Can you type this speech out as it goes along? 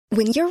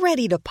When you're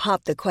ready to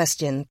pop the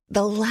question,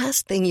 the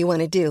last thing you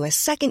want to do is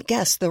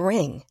second-guess the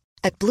ring.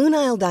 At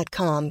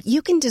BlueNile.com,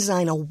 you can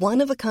design a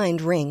one-of-a-kind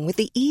ring with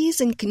the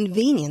ease and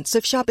convenience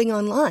of shopping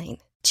online.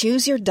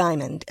 Choose your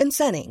diamond and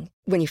setting.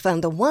 When you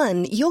find the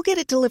one, you'll get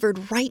it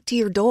delivered right to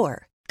your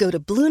door. Go to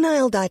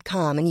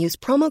BlueNile.com and use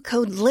promo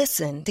code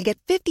LISTEN to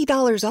get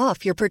 $50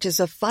 off your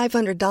purchase of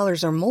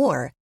 $500 or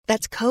more.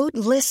 That's code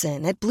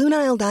LISTEN at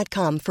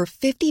BlueNile.com for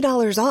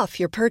 $50 off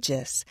your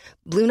purchase.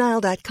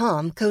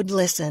 BlueNile.com, code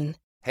LISTEN.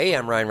 Hey,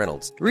 I'm Ryan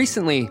Reynolds.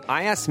 Recently,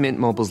 I asked Mint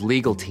Mobile's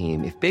legal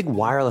team if big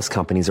wireless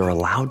companies are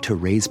allowed to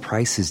raise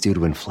prices due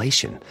to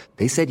inflation.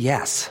 They said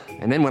yes.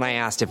 And then when I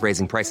asked if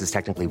raising prices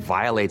technically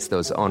violates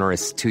those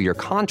onerous two-year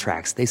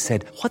contracts, they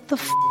said, "What the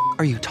f***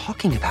 are you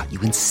talking about,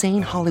 you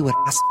insane Hollywood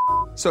ass?"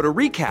 So to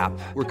recap,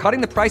 we're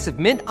cutting the price of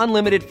Mint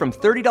Unlimited from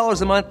 $30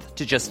 a month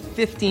to just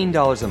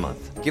 $15 a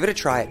month. Give it a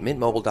try at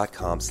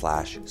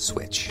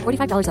mintmobile.com/switch.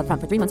 $45 up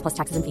front for 3 months plus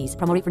taxes and fees.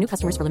 Promo rate for new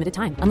customers for limited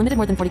time. Unlimited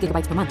more than 40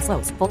 gigabytes per month.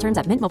 Slows full terms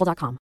at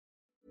mintmobile.com.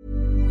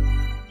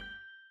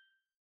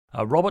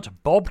 Robert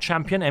Bob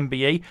Champion,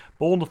 MBE,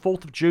 born the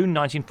 4th of June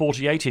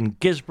 1948 in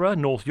Gisborough,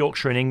 North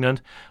Yorkshire in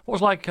England.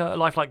 What was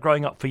life like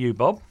growing up for you,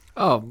 Bob?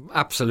 Oh,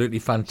 absolutely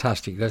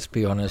fantastic, let's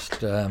be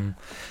honest. The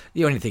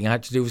only thing I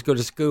had to do was go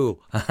to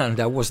school, and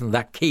I wasn't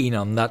that keen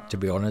on that, to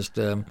be honest.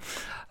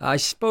 I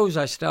suppose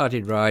I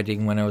started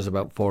riding when I was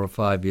about 4 or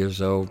 5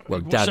 years old. Well,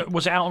 Dad...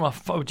 Was it out on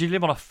did you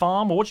live on a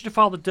farm, or what did your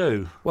father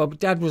do? Well,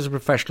 Dad was a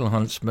professional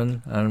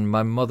huntsman, and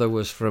my mother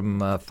was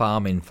from a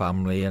farming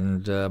family,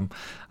 and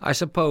I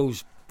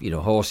suppose,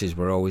 horses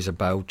were always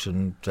about,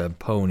 and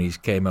ponies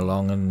came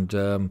along,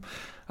 and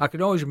I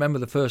can always remember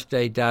the first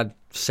day Dad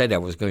said I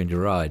was going to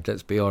ride,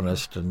 let's be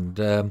honest,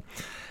 and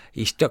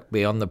he stuck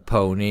me on the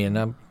pony, and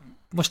I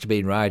must have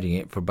been riding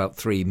it for about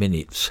 3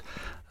 minutes,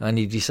 and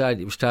he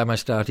decided it was time I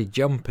started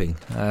jumping,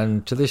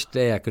 and to this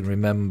day I can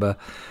remember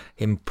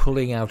him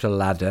pulling out a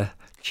ladder,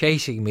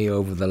 chasing me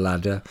over the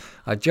ladder.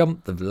 I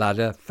jumped the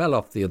ladder, fell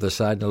off the other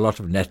side in a lot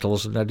of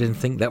nettles, and I didn't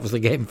think that was the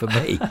game for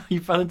me. You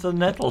fell into the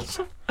nettles.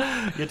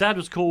 Your dad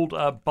was called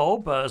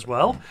Bob as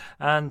well,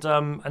 and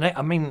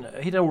I mean,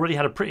 he'd already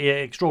had a pretty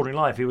extraordinary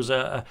life. He was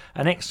an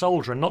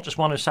ex-soldier, and not just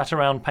one who sat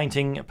around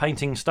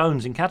painting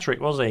stones in Catterick,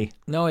 was he?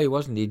 No, he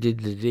wasn't. He did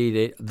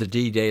the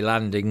D-Day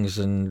landings,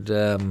 and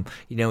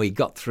he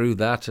got through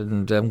that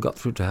and got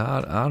through to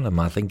Arnhem,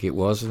 I think it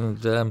was,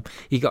 and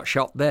he got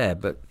shot there,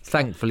 but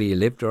thankfully he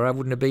lived, or I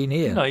wouldn't have been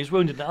here. No, he was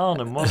wounded at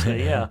Arnhem, wasn't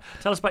he? Yeah.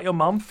 Tell us about your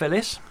mum,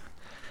 Phyllis.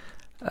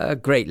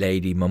 Great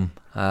lady, Mum.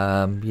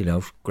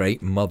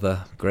 Great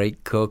mother,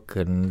 great cook,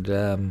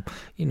 and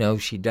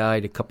she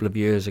died a couple of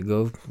years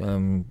ago,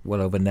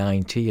 well over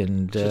 90,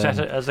 and she had,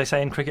 as they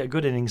say in cricket, a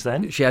good innings.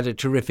 Then she had a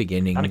terrific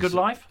innings and a good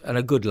life. And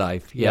a good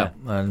life, yeah.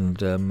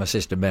 And my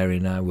sister Mary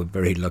and I were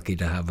very lucky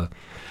to have her.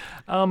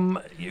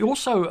 You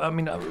also,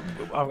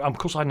 of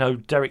course, I know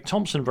Derek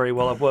Thompson very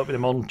well. I've worked with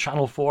him on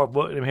Channel 4. I've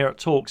worked with him here at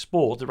Talk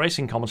Sport, the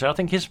racing commentator. I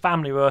think his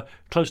family were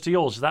close to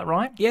yours. Is that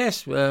right?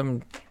 Yes.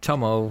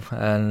 Tomo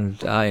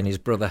and I and his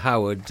brother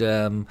Howard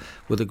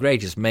were the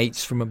greatest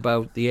mates from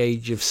about the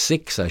age of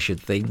 6, I should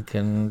think.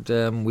 And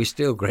we're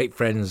still great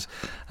friends.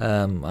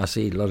 I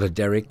see a lot of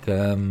Derek.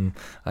 I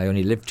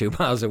only live 2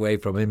 miles away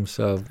from him,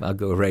 so I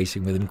go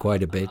racing with him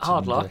quite a bit.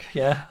 Hard luck,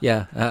 yeah.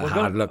 Yeah,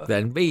 hard luck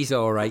then. But he's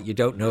all right. You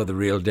don't know the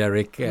real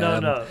Derek.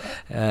 No.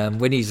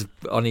 When he's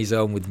on his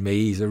own with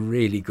me, he's a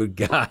really good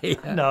guy.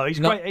 No, he's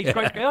great. He's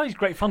great. He's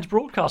great fun to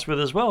broadcast with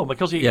as well,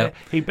 because he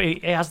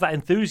has that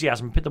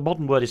enthusiasm. The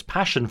modern word is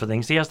passion for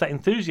things. He has that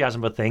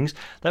enthusiasm for things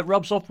that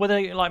rubs off.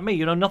 Whether like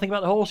me, nothing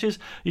about the horses.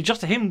 You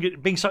just him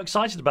being so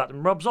excited about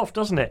them rubs off,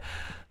 doesn't it?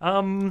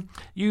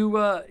 You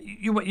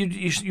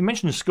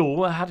mentioned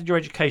school. How did your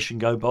education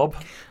go, Bob?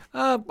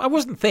 I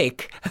wasn't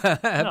thick,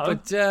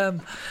 but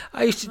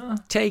I used to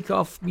take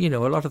off, a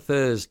lot of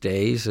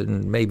Thursdays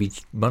and maybe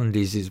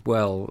Mondays as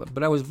well.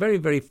 But I was very,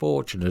 very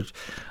fortunate.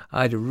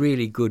 I had a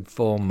really good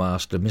form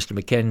master, Mr.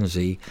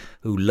 Mackenzie,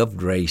 who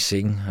loved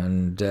racing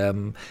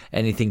and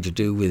anything to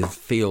do with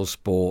field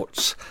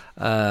sports.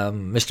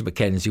 Mr.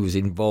 Mackenzie was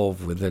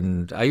involved with,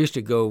 and I used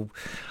to go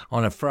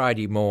on a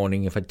Friday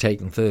morning, if I'd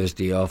taken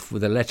Thursday off,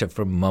 with a letter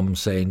from Mum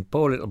saying,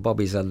 "Poor little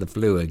Bobby's had the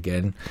flu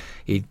again."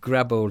 He'd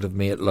grab hold of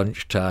me at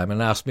lunchtime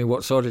and ask me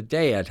what sort of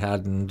day I'd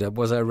had and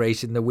was I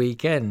racing the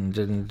weekend.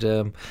 And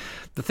the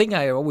thing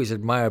I always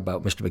admire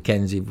about Mr.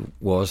 Mackenzie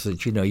was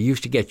that, you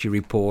used to get your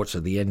reports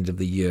at the end of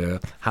the year,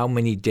 how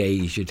many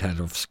days you'd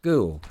had off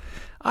school.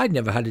 I'd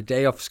never had a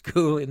day off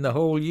school in the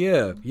whole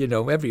year.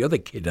 Every other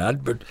kid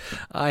had, but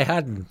I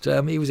hadn't.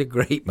 He was a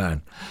great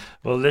man.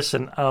 Well,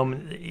 listen,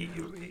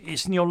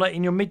 it's in your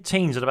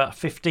mid-teens at about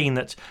 15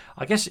 that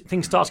I guess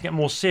things start to get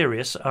more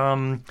serious.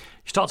 You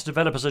start to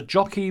develop as a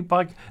jockey.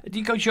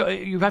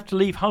 You have to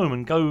leave home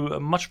and go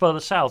much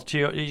further south to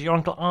your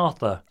Uncle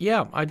Arthur.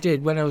 Yeah, I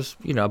did. When I was,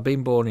 I'd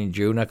been born in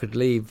June, I could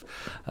leave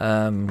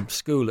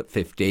school at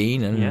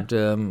 15, and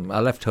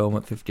I left home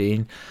at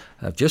 15.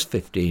 Just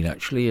 15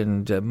 actually,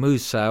 and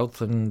moved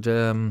south. And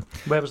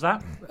where was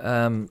that?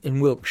 In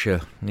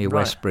Wiltshire, near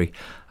Westbury,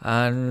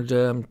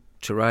 and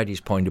to ride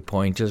his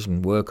pointers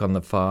and work on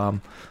the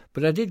farm.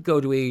 But I did go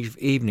to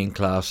evening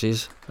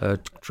classes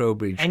at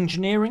Trowbridge.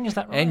 Engineering, is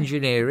that right?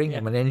 Engineering. Yeah.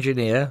 I'm an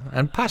engineer,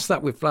 and passed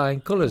that with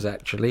flying colours,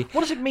 actually. What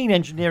does it mean,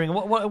 engineering?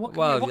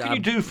 What can you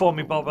do for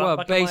me, Bob?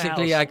 Well,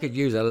 basically, I could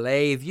use a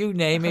lathe, you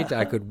name it.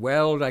 I could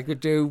weld, I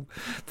could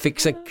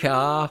fix a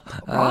car.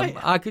 Right.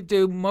 I could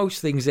do most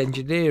things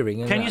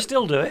engineering. Can you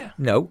still do it?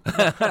 No.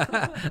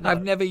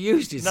 I've never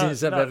used it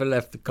since I've ever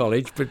left the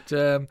college, but,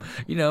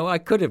 I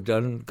could have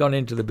gone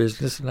into the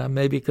business, and I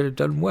maybe could have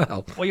done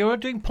well. Well, you're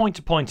doing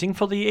point-to-pointing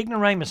for the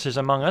ignoramuses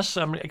among us.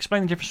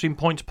 Explain the difference between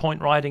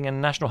point-to-point riding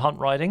and national hunt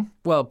riding.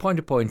 Well,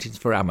 point-to-pointing is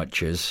for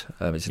amateurs.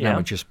 It's an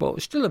amateur sport.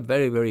 It's still a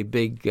very, very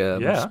big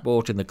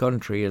sport in the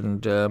country,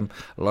 and a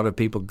lot of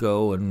people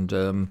go,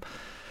 and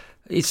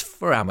it's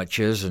for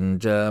amateurs,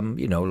 and a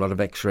lot of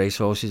ex-race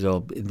horses.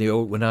 Or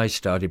when I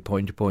started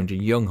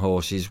point-to-pointing, young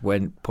horses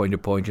went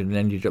point-to-pointing and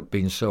ended up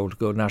being sold to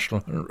go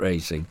national hunt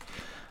racing.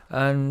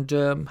 And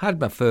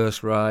had my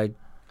first ride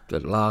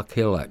at Lark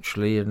Hill,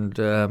 actually,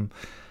 and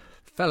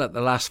fell at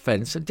the last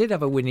fence. I did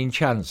have a winning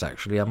chance,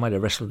 actually. I might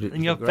have wrestled it.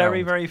 In your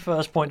very, very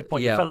first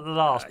point-to-point, you fell at the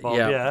last, Bob.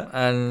 Yeah.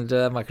 And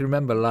I can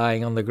remember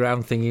lying on the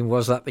ground thinking,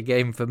 was that the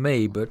game for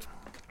me? But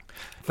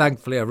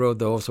thankfully, I rode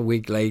the horse a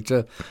week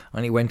later,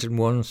 and he went and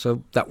won,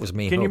 so that was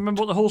me. Can you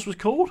remember what the horse was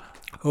called?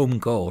 Home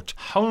Court.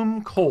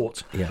 Home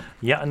Court. Yeah.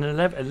 Yeah, an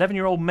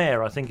 11-year-old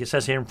mare, I think it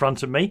says here in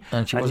front of me.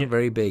 And she wasn't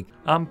very big.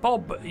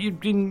 Bob, you've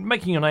been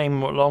making your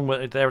name along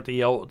with there at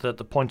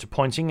the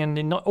point-to-pointing, and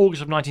in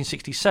August of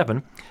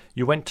 1967,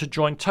 you went to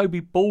join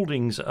Toby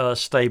Balding's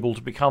stable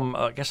to become,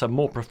 I guess, a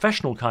more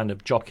professional kind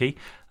of jockey.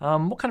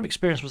 What kind of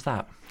experience was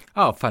that?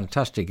 Oh,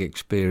 fantastic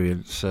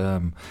experience.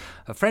 A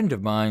friend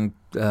of mine,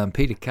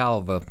 Peter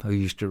Calver, who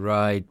used to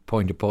ride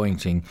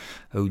point-to-pointing,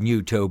 who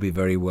knew Toby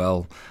very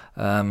well,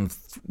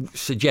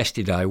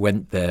 suggested I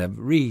went there.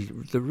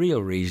 The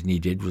real reason he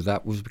did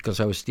was because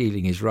I was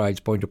stealing his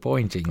rides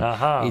point-to-pointing.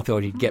 Aha. He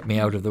thought he'd get me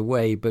out of the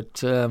way,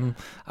 but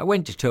I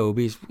went to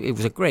Toby's. It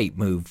was a great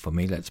move for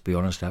me, let's be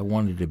honest. I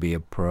wanted to be a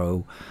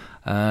pro.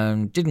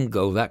 And didn't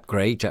go that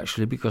great,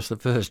 actually, because the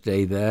first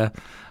day there,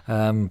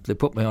 they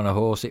put me on a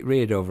horse, it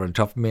reared over on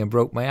top of me and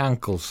broke my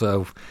ankle.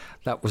 So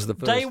that was the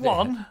first day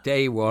one?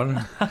 Day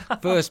one.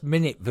 First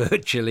minute,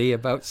 virtually,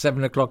 about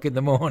 7 o'clock in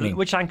the morning.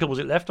 Which ankle was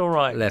it, left or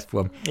right? Left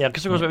one. Yeah,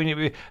 because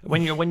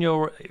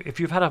if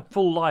you've had a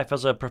full life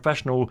as a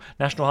professional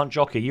national hunt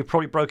jockey, you've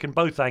probably broken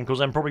both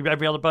ankles and probably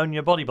every other bone in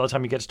your body by the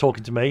time you get to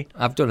talking to me.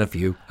 I've done a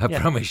few, I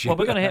promise you. Well,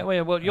 we're going to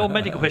hear. Well, your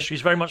medical history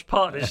is very much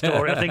part of this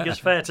story, I think it's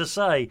fair to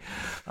say.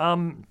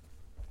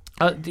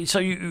 So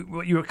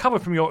you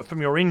recovered from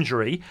your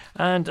injury,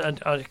 and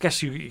I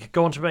guess you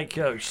go on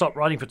to start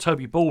riding for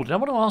Toby Balding. I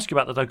want to ask you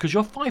about that though, because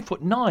you're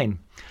 5'9".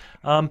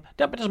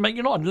 That doesn't make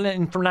you're not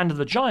from Land of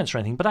the Giants or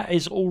anything, but that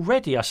is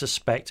already, I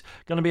suspect,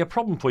 going to be a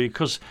problem for you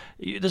because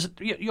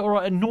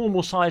you're a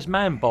normal sized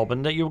man, Bob,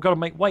 and you've got to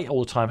make weight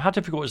all the time. How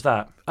difficult is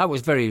that? That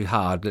was very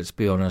hard. Let's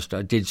be honest.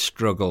 I did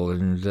struggle,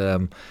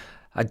 and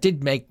I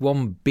did make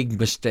one big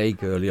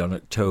mistake early on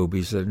at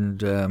Toby's,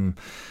 and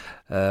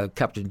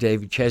Captain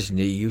David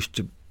Chesney used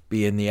to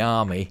be in the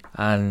army,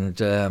 and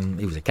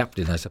he was a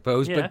captain, I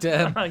suppose. Yeah. But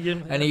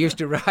and he used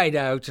to ride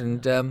out,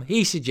 and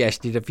he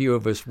suggested a few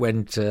of us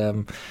went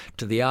to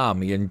the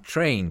army and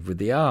trained with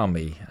the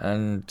army,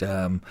 and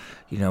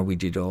we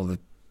did all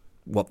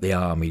what the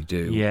army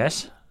do.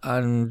 Yes.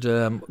 And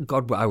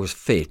God, I was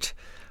fit,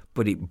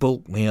 but it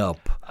bulked me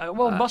up.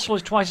 Muscle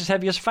is twice as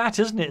heavy as fat,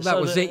 isn't it? That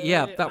was it,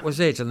 yeah, that was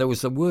it. And that was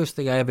the worst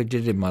thing I ever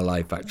did in my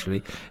life,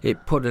 actually.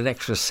 It put an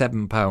extra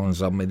 7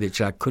 pounds on me, which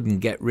I couldn't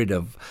get rid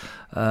of.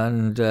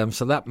 And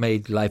so that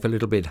made life a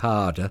little bit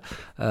harder.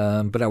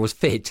 But I was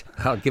fit,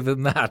 I'll give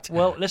them that.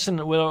 Well, listen,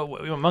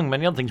 among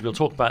many other things we'll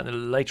talk about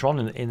later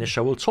on in the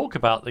show, we'll talk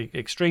about the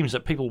extremes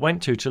that people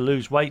went to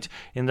lose weight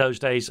in those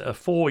days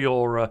for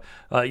your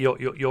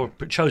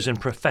chosen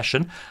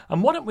profession.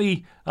 And why don't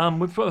we,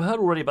 we've heard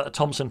already about the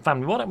Thompson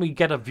family, why don't we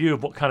get a view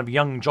of what kind of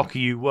young jockey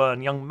you were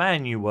and young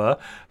man you were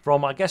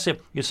from, I guess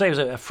you'd say, as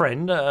a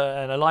friend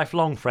and a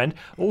lifelong friend,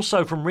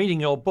 also from reading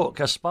your book,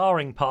 a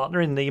sparring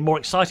partner in the more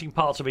exciting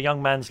parts of a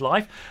young man's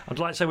life. I'd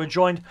like to say we're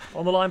joined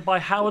on the line by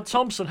Howard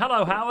Thompson.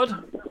 Hello, Howard.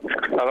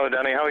 Hello,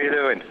 Danny. How are you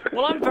doing?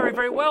 Well, I'm very,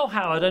 very well,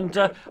 Howard, and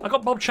I've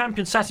got Bob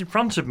Champion sat in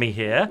front of me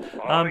here.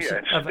 Yes.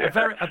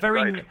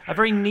 A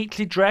very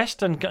neatly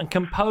dressed and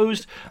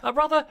composed, a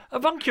rather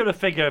avuncular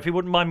figure, if you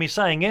wouldn't mind me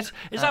saying it.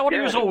 Is that what he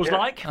was always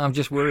like? I'm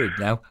just worried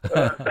now.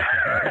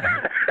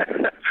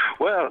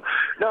 Well,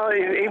 no,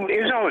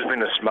 he's always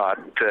been a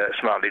smartly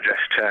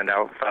dressed,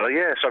 turned-out fellow.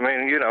 Yes, I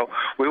mean,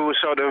 we were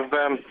sort of,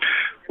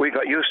 we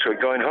got used to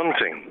it going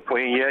hunting.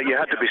 You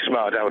had to be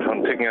smart out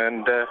hunting,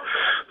 and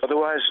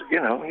otherwise,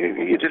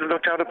 you didn't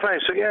look out of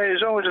place. So yeah,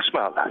 he's always a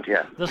smart lad.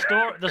 Yeah.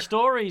 The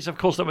stories, of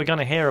course, that we're going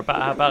to hear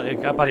about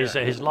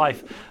his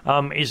life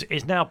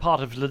is now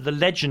part of the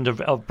legend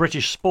of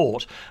British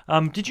sport.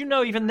 Did you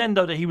know even then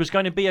though that he was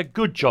going to be a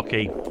good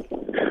jockey?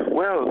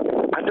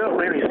 Well, I don't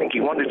really think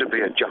he wanted to be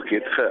a jockey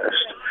at first,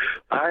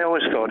 I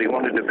always thought he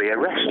wanted to be a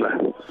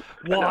wrestler.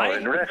 Why?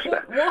 An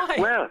wrestler. Why?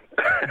 Well,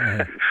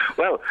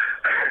 well,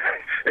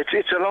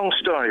 it's a long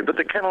story, but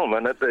the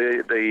kennelman at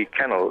the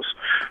kennels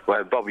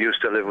where Bob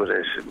used to live with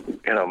his,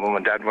 mum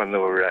and dad when they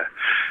were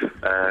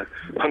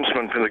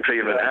huntsmen from the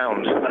Cleveland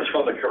Hounds,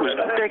 was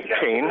dead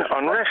keen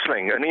on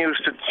wrestling, and he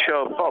used to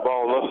show Bob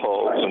all the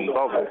halls,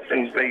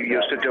 and they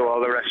used to do all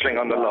the wrestling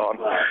on the lawn.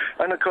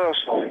 And of course,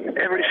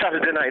 every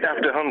Saturday night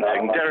after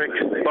hunting, Derek,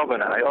 Bob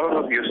and I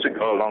all used to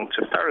go along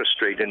to Paris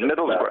Street in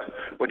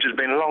Middlesbrough, which has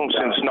been long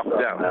since knocked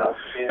down,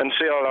 and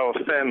see all our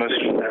famous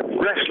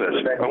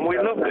wrestlers, and we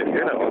loved it,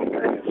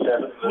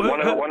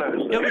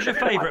 Who was your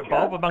favourite,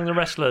 Bob, among the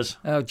wrestlers?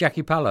 Oh,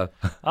 Jackie Pallo.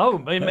 Oh,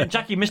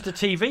 Jackie, Mr.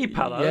 TV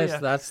Pallo. Yes, yeah.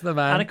 that's the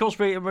man. And of course,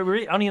 we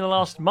only in the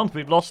last month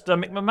we've lost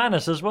Mick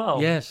McManus as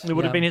well. Yes, who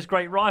would have been his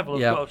great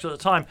rival, of course, at the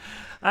time.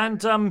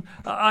 And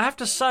I have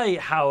to say,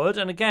 Howard,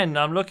 and again,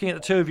 I'm looking at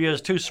the two of you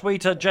as two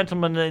sweeter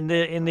gentlemen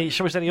in the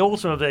shall we say the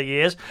autumn of their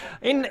years.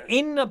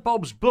 In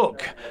Bob's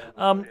book,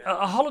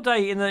 a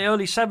holiday in the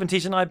early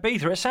 70s in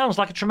Ibiza, it sounds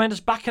like a tremendous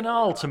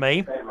bacchanal to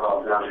me.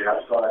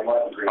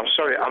 I'm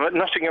sorry, I'm at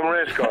Nottingham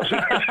Racecourse.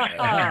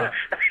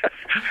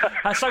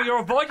 So you're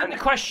avoiding the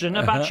question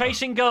about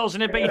chasing girls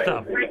in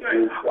Ibiza.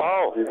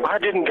 Oh, I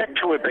didn't get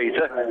to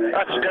Ibiza.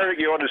 That's Derek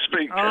you want to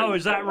speak to. Oh,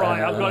 is that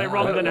right? I've got it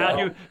wrong then,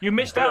 Howard. You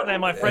missed out there,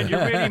 my friend. You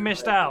really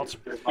missed out.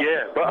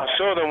 Yeah, but I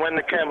saw them when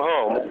they came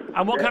home.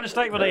 And what kind of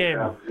state were they in?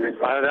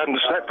 I hadn't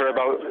slept for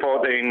about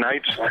 14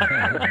 nights.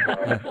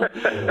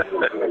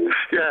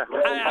 Yeah,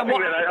 I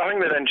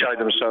think they enjoyed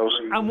themselves.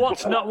 And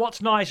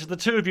what's nice is the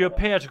two of you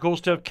appear, of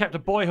course, to have kept a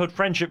boyhood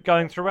friendship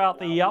going throughout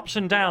the ups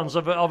and downs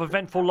of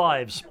eventful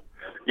lives.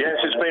 Yes,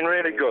 it's been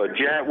really good.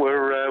 Yeah,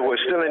 we're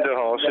still into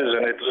horses,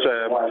 and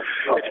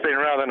it's been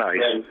rather nice.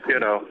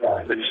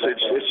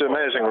 It's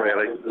amazing,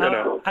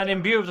 really. And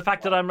in view of the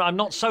fact that I'm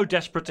not so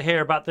desperate to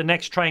hear about the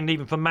next train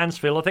leaving from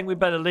Mansfield, I think we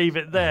better leave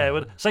it there.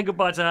 We'll say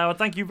goodbye to Howard.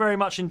 Thank you very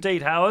much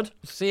indeed, Howard.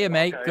 See you,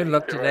 mate. Good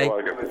luck today.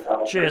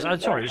 Cheers. I'm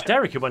sorry, it was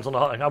Derek who went on the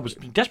holiday. I was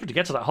desperate to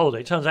get to that holiday.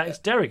 It turns out it's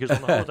Derek who's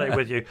on the holiday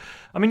with you.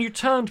 I mean, you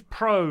turned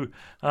pro,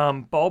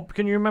 Bob.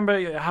 Can you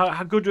remember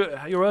how good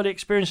your early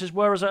experiences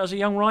were as a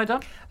young rider?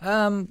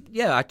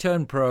 Yeah, I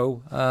turned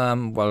pro.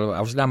 Well,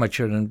 I was an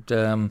amateur, and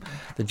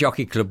the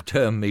jockey club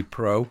turned me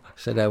pro.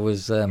 Said I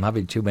was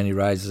having too many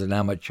rides as an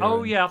amateur.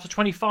 Oh yeah, after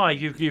 25,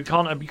 you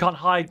can't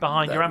hide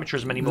behind your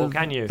amateurism anymore,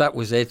 can you? That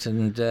was it,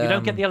 and you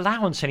don't get the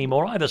allowance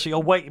anymore either, so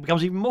your weight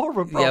becomes even more of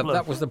a problem. Yeah,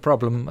 that was the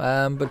problem.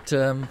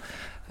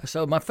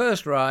 So my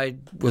first ride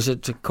was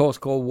at a course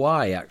called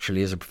Y,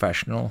 actually, as a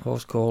professional. A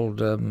horse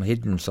called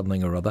Hidden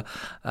something or other,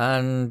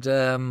 and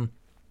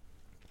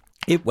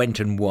it went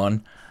and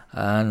won.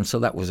 And so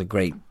that was a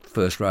great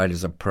first ride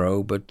as a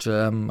pro, but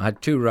I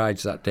had two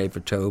rides that day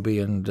for Toby,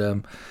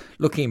 and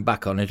looking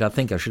back on it, I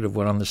think I should have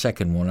won on the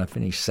second one. I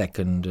finished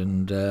second,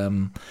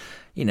 and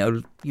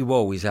you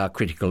always are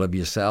critical of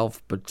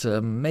yourself, but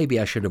maybe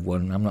I should have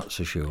won. I'm not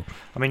so sure.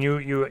 I mean,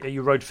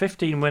 you rode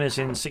 15 winners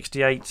in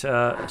 68,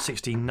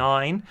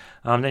 69,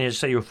 then you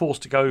say you were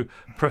forced to go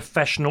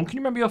professional. Can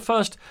you remember your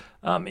first?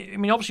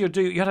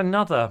 Obviously you had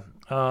another.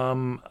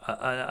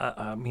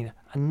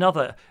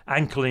 Another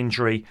ankle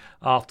injury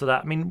after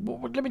that. I mean,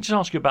 let me just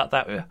ask you about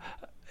that.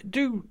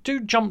 Do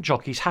jump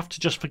jockeys have to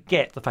just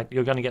forget the fact that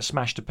you're going to get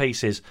smashed to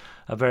pieces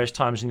at various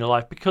times in your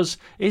life? Because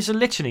it's a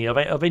litany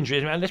of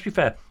injuries. And let's be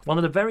fair, one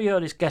of the very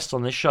earliest guests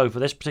on this show, for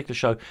this particular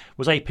show,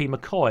 was A.P.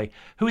 McCoy,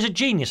 who is a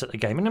genius at the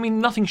game. And I mean,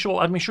 nothing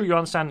short, I'm sure you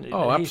understand.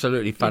 Oh,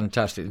 absolutely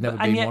fantastic. There's never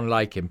been one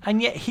like him.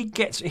 And yet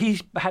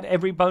he's had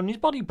every bone in his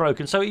body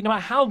broken. So no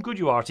matter how good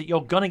you are at it,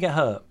 you're going to get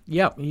hurt.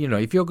 Yeah,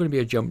 if you're going to be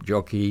a jump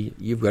jockey,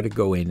 you've got to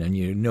go in and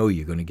you know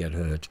you're going to get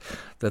hurt.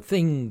 The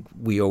thing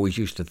we always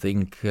used to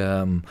think...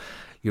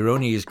 you're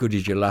only as good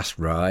as your last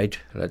ride,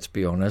 let's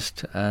be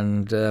honest,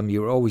 and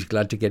you're always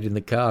glad to get in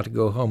the car to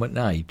go home at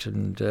night.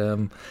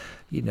 And,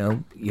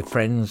 your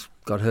friends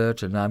got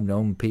hurt, and I've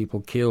known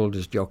people killed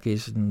as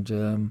jockeys.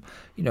 And,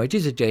 it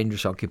is a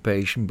dangerous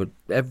occupation, but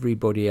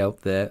everybody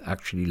out there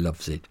actually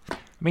loves it.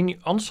 I mean,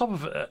 on top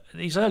of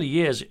these early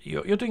years,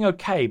 you're doing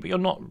okay, but you're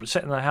not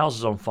setting their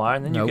houses on fire,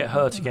 and then you get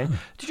hurt again.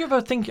 Did you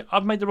ever think,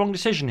 I've made the wrong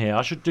decision here,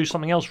 I should do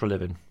something else for a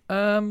living?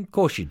 Of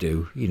course you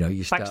do.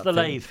 You start back to the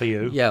lathe for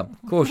you. Yeah,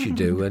 of course you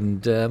do.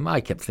 And I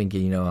kept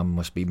thinking, I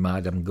must be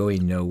mad, I'm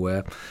going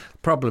nowhere. The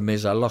problem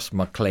is I lost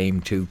my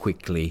claim too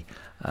quickly.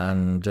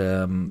 And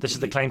this is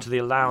the claim to the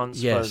allowance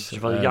yes,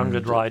 for the younger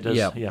riders.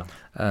 Yeah,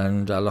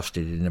 and I lost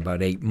it in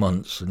about 8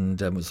 months,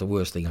 and it was the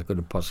worst thing I could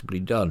have possibly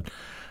done.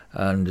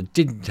 And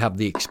didn't have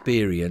the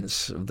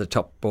experience of the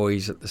top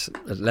boys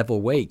at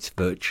level weights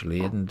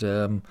virtually,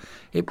 and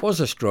it was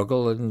a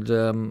struggle.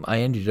 And I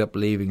ended up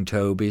leaving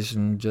Toby's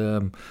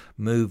and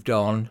moved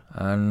on.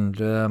 And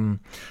a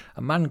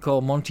man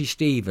called Monty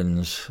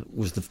Stevens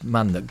was the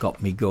man that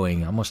got me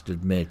going, I must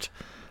admit.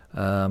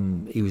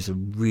 He was a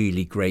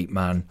really great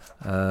man,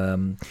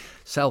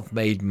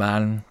 self-made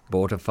man,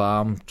 bought a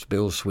farm to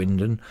Bill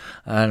Swindon,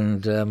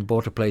 and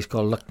bought a place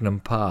called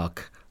Lucknam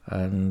Park,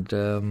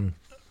 and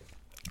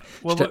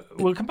Well,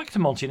 we'll come back to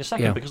Monty in a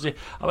second because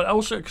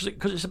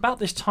it's about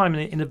this time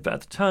at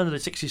the turn of the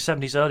 60s,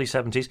 70s, early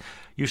 70s,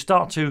 you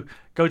start to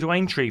go to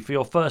Aintree for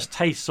your first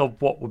tastes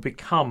of what would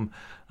become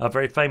a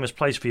very famous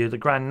place for you, the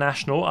Grand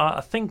National.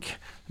 I think,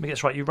 let me get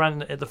this right, you ran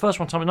the first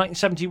one time in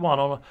 1971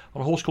 on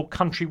a horse called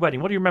Country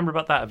Wedding. What do you remember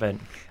about that event?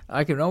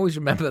 I can always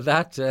remember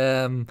that.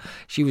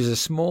 She was a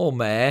small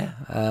mare.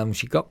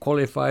 She got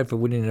qualified for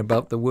winning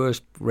about the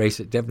worst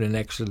race at Devon and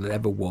Exeter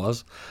ever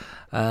was.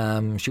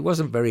 She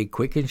wasn't very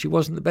quick and she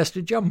wasn't the best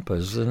of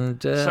jumpers. And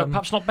so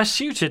perhaps not best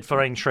suited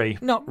for Aintree.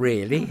 Not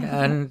really.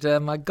 And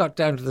I got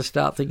down to the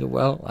start thinking,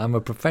 well, I'm a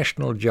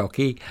professional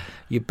jockey.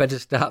 You better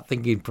start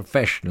thinking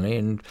professionally.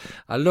 And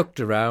I looked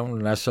around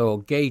and I saw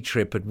Gay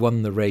Trip had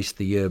won the race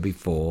the year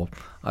before.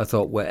 I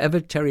thought wherever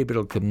Terry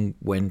Biddlecombe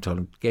went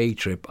on Gay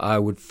Trip, I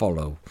would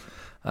follow.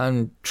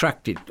 And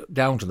tracked it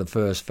down to the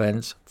first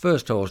fence.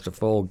 First horse to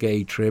fall,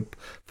 Gay Trip.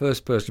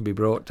 First person to be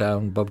brought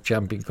down, Bob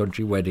Champion,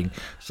 Country Wedding.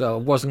 So I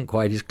wasn't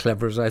quite as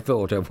clever as I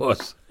thought I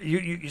was.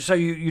 You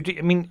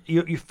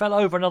fell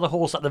over another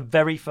horse at the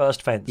very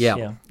first fence.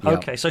 Yeah.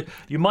 Okay, so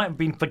you might have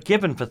been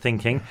forgiven for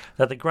thinking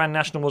that the Grand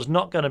National was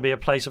not going to be a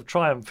place of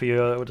triumph for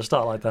you with a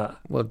start like that.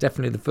 Well,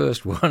 definitely the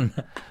first one.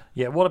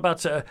 Yeah. What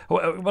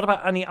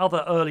about any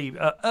other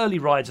early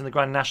rides in the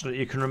Grand National that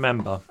you can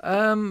remember?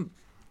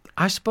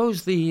 I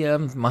suppose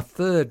my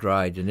third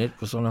ride in it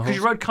was on a horse. Because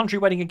you rode Country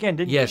Wedding again,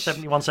 didn't yes. you?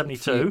 71,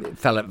 72. It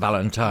fell at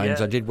Valentine's.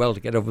 Yeah. I did well to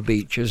get over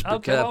beaches. But,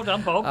 okay, well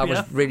done, Bob. I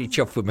was really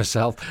chuffed with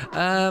myself.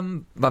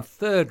 My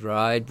third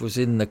ride was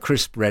in the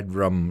Crisp Red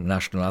Rum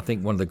National. I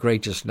think one of the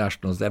greatest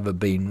nationals ever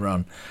been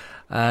run.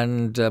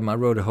 And I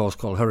rode a horse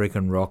called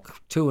Hurricane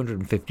Rock,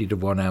 250 to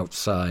 1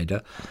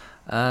 outsider.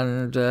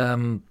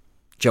 And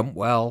jumped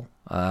well.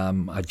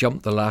 I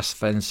jumped the last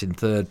fence in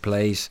third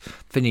place,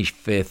 finished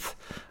fifth.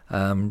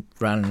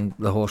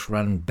 The horse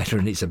ran better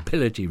in its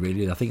ability,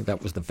 really. I think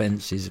that was the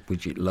fences,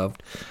 which it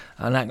loved.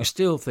 And I can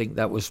still think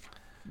that was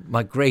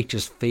my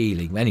greatest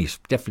feeling. And he's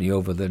definitely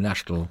over the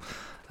national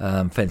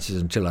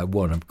fences until I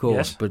won, of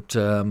course. Yes. But,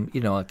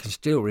 I can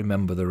still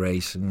remember the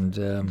race. And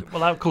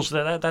well, of course,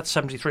 that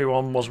 73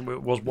 one was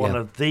one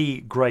of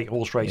the great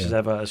horse races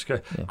ever.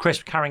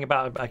 Chris carrying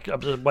about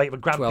the weight of a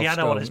grand piano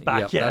stone. on his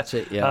back. Yeah, that's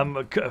it, yeah.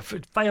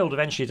 Failed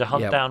eventually to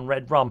hunt down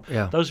Red Rum.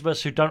 Yeah. Those of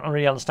us who don't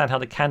really understand how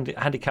the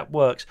handicap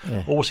works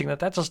always think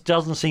that just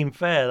doesn't seem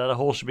fair that a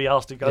horse should be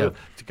asked to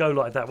go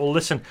like that. Well,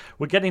 listen,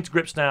 we're getting to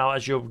grips now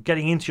as you're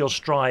getting into your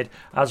stride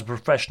as a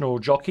professional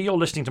jockey. You're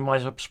listening to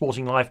My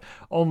Sporting Life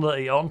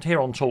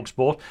here on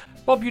TalkSport.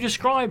 Bob, you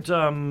described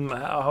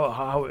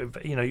how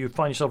you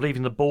find yourself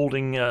leaving the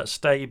Balding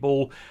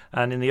stable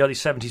and in the early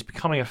 70s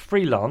becoming a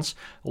freelance,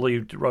 although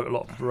you wrote a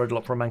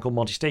lot for a man called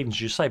Monty Stevens,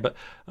 as you say. But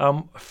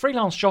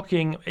freelance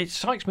jockeying, it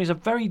strikes me as a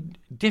very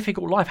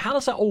difficult life. How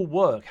does that all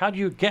work? How do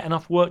you get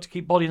enough work to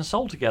keep body and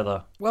soul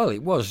together? Well,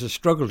 it was a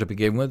struggle to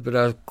begin with, but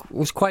I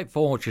was quite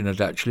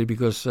fortunate, actually,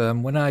 because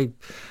when I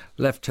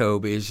left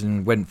Toby's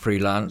and went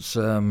freelance,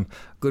 a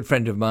good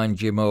friend of mine,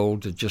 Jim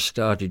Old, had just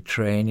started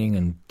training,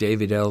 and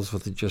David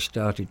Ellsworth had just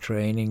started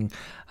training,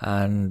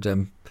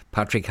 and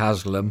Patrick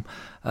Haslam,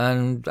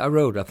 and I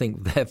rode, I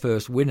think, their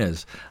first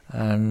winners.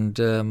 And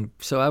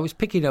so I was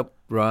picking up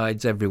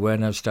rides everywhere,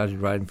 and I started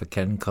riding for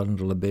Ken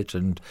Cundall a bit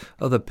and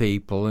other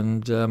people,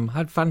 and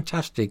had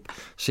fantastic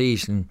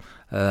season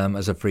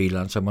as a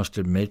freelance, I must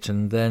admit.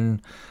 And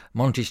then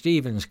Monty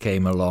Stevens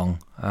came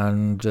along,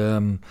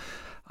 and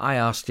I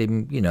asked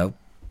him,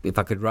 if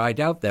I could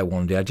ride out there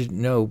one day. I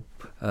didn't know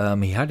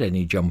he had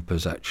any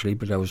jumpers, actually,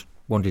 but I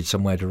wanted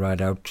somewhere to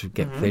ride out to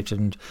get fit.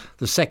 And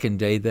the second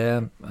day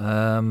there,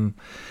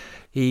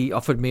 he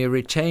offered me a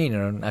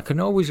retainer. And I can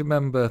always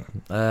remember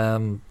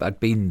I'd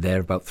been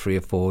there about 3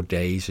 or 4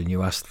 days, and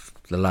you asked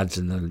the lads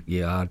in the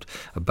yard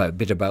a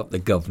bit about the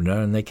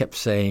governor, and they kept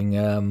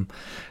saying,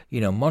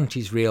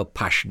 Monty's real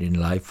passion in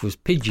life was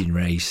pigeon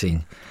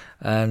racing.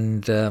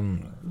 And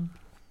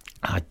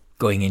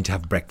going in to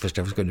have breakfast,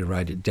 I was going to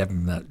ride at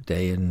Devon that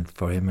day and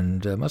for him,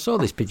 and I saw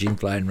this pigeon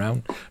flying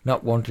around,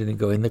 not wanting to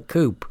go in the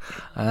coop,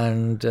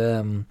 and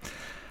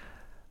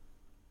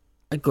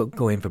I'd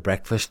go in for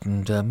breakfast,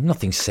 and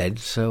nothing said,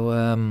 so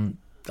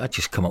I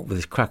just come up with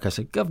this crack. I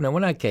said, Governor,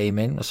 when I came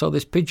in, I saw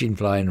this pigeon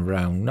flying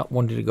around, not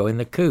wanting to go in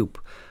the coop,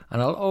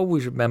 and I'll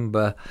always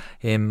remember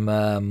him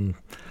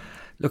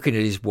looking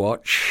at his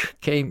watch,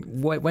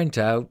 went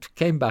out,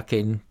 came back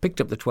in, picked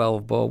up the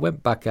 12 ball,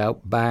 went back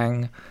out,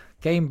 bang,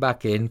 came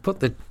back in, put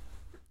the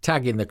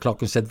tag in the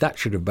clock and said, that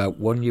should have about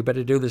won. You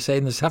better do the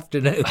same this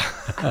afternoon.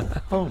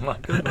 Oh, my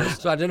goodness.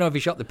 So I don't know if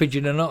he shot the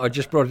pigeon or not. I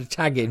just brought a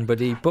tag in,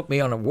 but he put me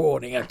on a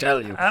warning, I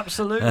tell you.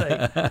 Absolutely.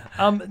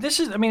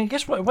 I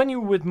guess when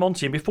you were with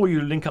Monty, and before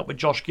you link up with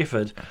Josh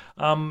Gifford,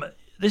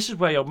 this is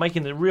where you're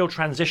making the real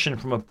transition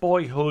from a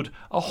boyhood,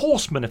 a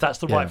horseman, if that's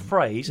the right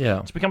phrase,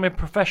 to becoming a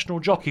professional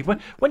jockey.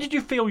 When did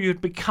you feel you'd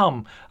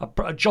become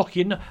a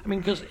jockey?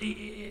 Because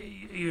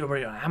you were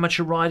an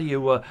amateur rider, you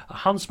were a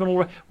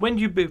huntsman. When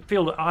do you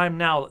feel that I am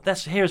now,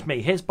 here's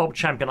me, here's Bob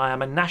Champion, I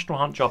am a national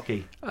hunt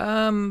jockey?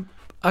 I'll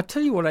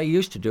tell you what I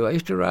used to do. I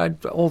used to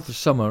ride all the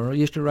summer. I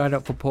used to ride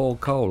up for Paul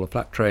Cole, a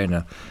flat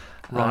trainer.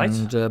 Right.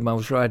 And I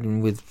was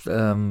riding with,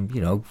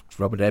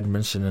 Robert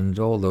Edmondson and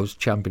all those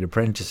champion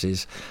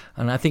apprentices.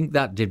 And I think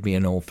that did me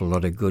an awful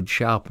lot of good,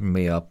 sharpened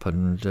me up.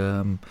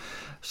 And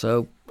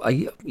so,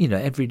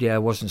 every day I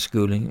wasn't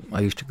schooling,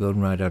 I used to go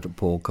and ride out at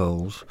Paul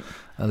Coles.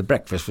 And the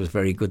breakfast was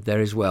very good there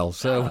as well.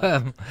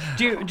 So,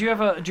 do you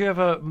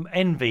ever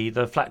envy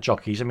the flat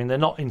jockeys? I mean, they're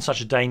not in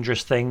such a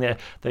dangerous thing.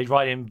 They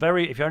ride in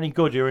if you're any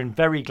good, you're in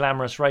very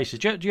glamorous races.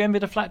 Do you envy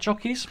the flat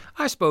jockeys?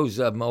 I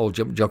suppose all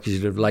jump jockeys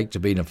would have liked to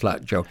be in a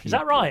flat jockey. Is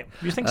that right?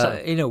 You think so?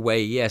 In a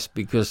way, yes,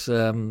 because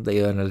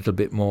they earn a little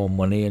bit more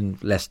money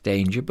and less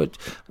danger. But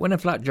when a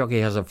flat jockey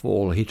has a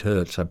fall, it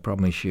hurts, I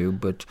promise you.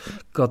 But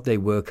God, they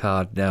work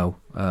hard now.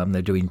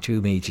 They're doing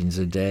 2 meetings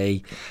a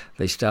day.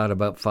 They start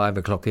about 5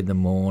 o'clock in the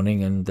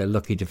morning, and they're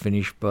lucky to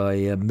finish by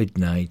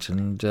midnight.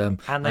 And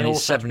they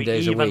also have to be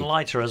even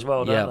lighter as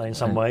well, don't they? In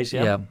some ways,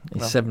 yeah.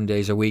 It's 7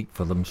 days a week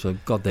for them. So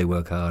God, they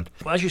work hard.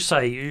 Well, as you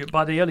say,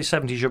 by the early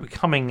 70s, you're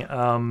becoming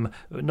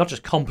not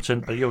just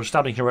competent, but you're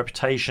establishing a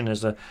reputation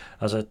as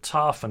a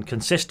tough and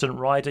consistent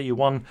rider. You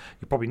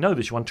probably know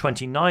this. You won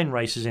 29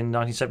 races in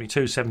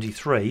 1972,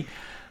 73.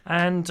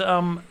 And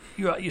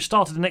you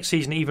started the next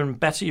season even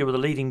better. You were the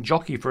leading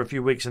jockey for a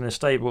few weeks in the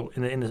stable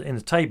in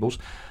the tables,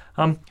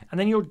 and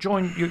then you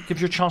gives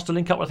you a chance to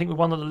link up, I think, with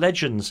one of the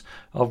legends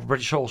of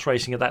British horse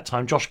racing at that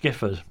time, Josh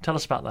Gifford. Tell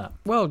us about that.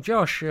 Well,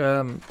 Josh,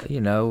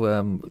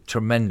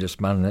 tremendous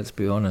man. Let's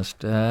be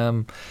honest.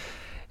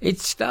 It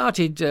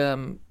started.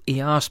 He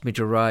asked me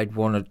to ride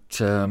one at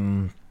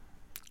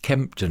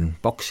Kempton,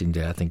 Boxing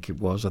Day, I think it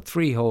was, a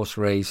 3-horse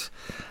race.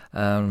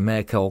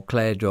 Mare called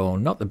Claire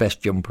Dawn, not the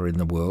best jumper in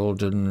the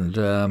world,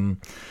 and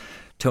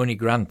Tony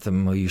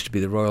Grantham, who used to be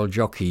the royal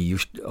jockey,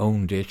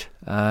 owned it.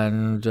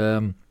 And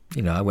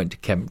I went to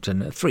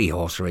Kempton, a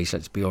 3-horse race.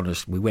 Let's be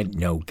honest, we went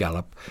no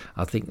gallop.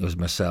 I think it was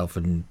myself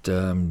and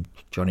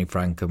Johnny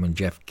Frankham and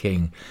Jeff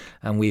King,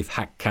 and we've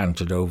hack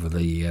cantered over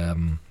the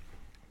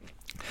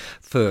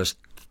first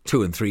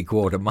 2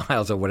 3/4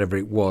 miles or whatever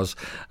it was,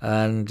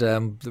 and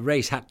the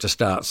race had to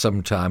start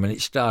sometime, and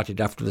it started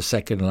after the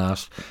second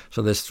last.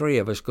 So there's 3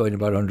 of us going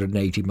about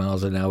 180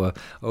 miles an hour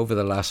over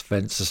the last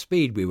fence. The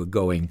speed we were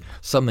going,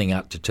 something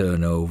had to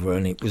turn over,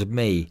 and it was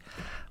me.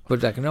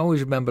 But I can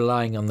always remember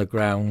lying on the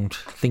ground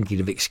thinking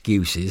of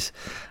excuses,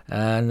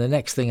 and the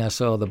next thing I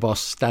saw the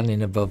boss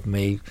standing above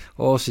me,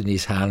 horse in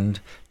his hand.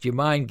 Do you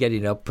mind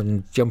getting up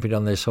and jumping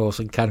on this horse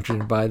and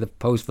cantering by the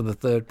post for the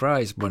third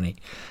prize money?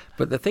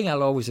 But the thing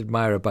I'll always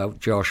admire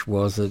about Josh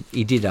was that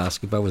he did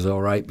ask if I was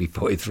all right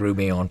before he threw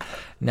me on.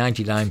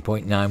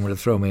 99.9 would have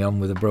thrown me on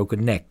with a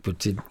broken neck,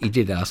 but he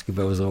did ask if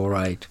I was all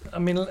right. I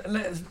mean,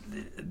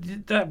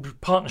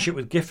 that partnership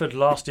with Gifford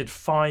lasted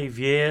 5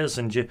 years,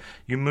 and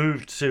you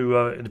moved to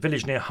a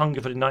village near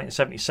Hungerford in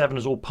 1977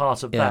 as all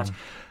part of that.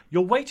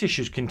 Your weight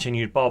issues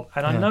continued, Bob,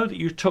 and I know that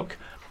you took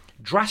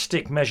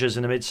drastic measures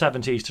in the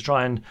mid-70s to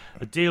try and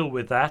deal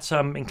with that,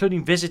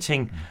 including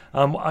visiting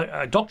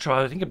a doctor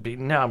I think would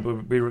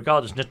be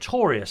regarded as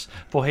notorious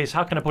for his,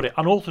 how can I put it,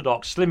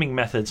 unorthodox slimming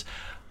methods.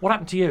 What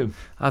happened to you?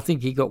 I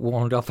think he got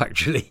warned off,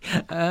 actually.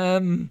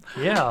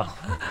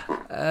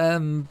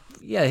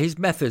 Yeah, his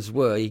methods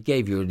were he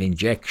gave you an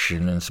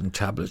injection and some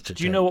tablets to take.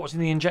 Do you know what was in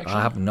the injection?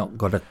 I have not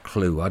got a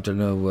clue. I don't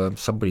know.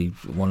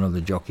 One of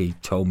the jockey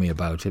told me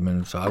about him,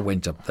 and so I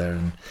went up there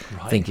and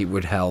think it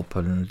would help,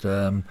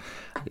 and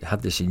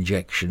had this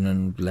injection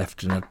and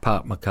left and had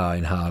parked my car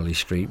in Harley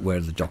Street where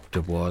the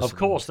doctor was. Of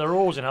course, they're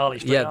always in Harley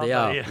Street. Yeah, they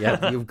are.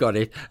 Yeah, you've got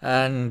it.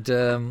 And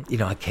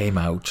I came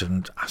out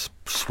and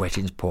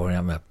sweating's pouring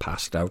out. I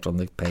passed out on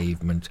the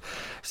pavement.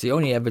 It's the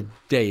only ever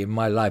day in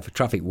my life a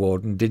traffic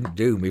warden didn't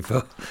do me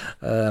for.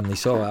 They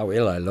saw how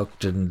ill I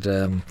looked,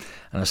 and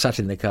I sat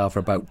in the car for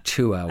about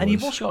 2 hours. And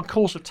you've also got a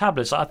course of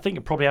tablets. I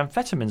think probably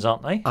amphetamines,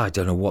 aren't they? I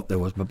don't know what there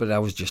was, but I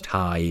was just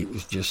high. It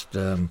was just,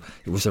 it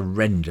was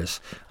horrendous.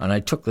 And I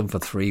took them for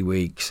 3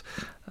 weeks.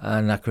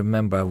 And I can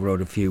remember I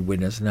rode a few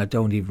winners, and I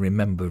don't even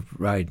remember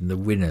riding the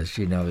winners.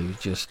 It was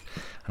just,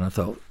 and I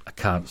thought, I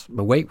can't.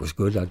 My weight was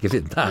good, I'll give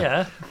it that.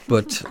 Yeah.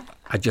 But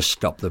I just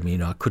stopped them.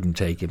 I couldn't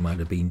take it. Might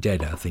have been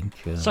dead, I think.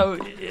 So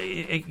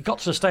it got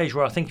to the stage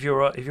where I think if you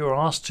were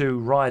asked to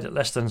ride at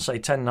less than, say,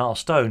 10.5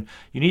 stone,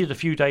 you needed a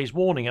few days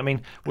warning. I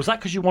mean, was that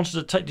because you wanted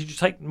to take? Did you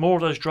take more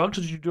of those drugs,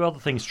 or did you do other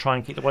things to try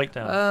and keep the weight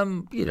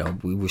down?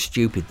 We were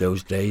stupid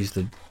those days.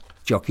 The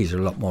jockeys are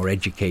a lot more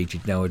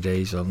educated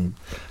nowadays on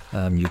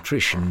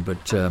nutrition,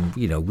 but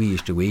we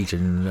used to eat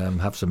and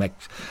have some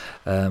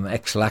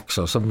X-Lax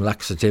or some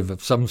laxative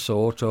of some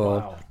sort,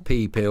 or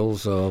pea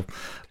pills, or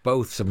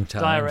both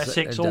sometimes.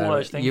 Diuretics, all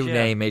those things. You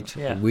name it,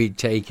 we'd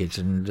take it,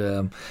 and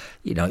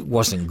it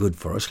wasn't good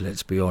for us.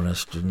 Let's be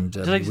honest. And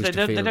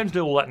they don't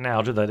do all that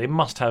now, do they? They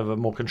must have a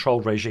more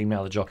controlled regime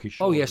now. The jockeys.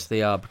 Oh yes,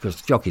 they are,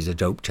 because jockeys are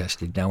dope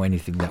tested now.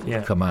 Anything that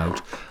would come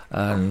out,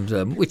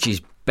 and which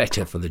is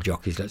better for the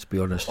jockeys, let's be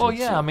honest. Oh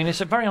yeah, I mean,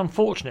 it's very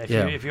unfortunate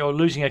if you're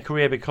losing a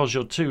career because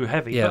you're too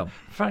heavy. Yeah. But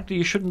frankly,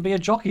 you shouldn't be a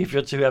jockey if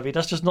you're too heavy.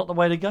 That's just not the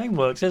way the game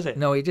works, is it?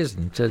 No, it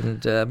isn't.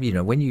 And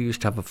when you used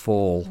to have a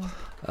fall,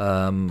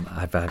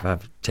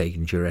 I've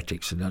taking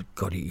diuretics, and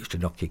God, it used to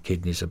knock your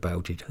kidneys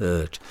about. It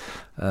hurt.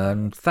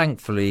 And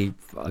thankfully,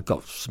 I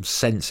got some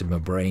sense in my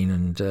brain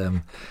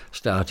and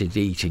started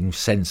eating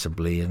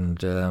sensibly.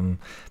 And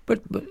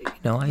but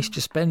I used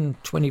to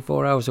spend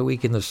 24 hours a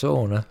week in the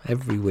sauna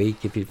every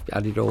week if you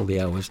added all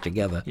the hours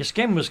together. Your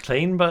skin was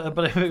clean, but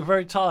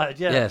very tired.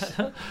 Yeah.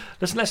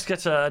 Yes. Let's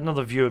get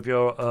another view of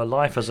your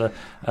life as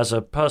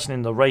a person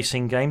in the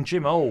racing game.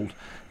 Jim Old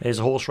is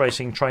a horse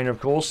racing trainer, of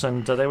course,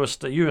 and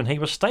you and he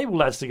were stable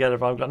lads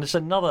together. And it's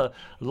another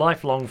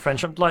lifelong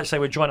friendship. I'd like to say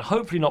we're joined,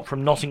 hopefully not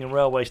from Nottingham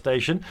Railway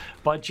Station,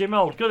 by Jim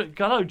Old.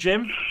 Hello,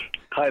 Jim.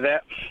 Hi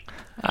there.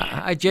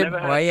 Hi, Jim.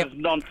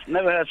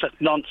 Never heard such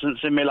nonsense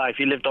in my life.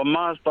 You lived on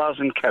Mars, bars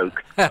and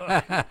Coke.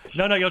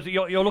 No,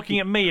 you're looking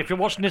at me. If you're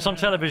watching this on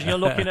television, you're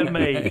looking at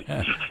me.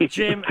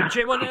 Jim.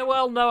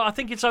 Well, no, I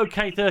think it's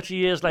okay 30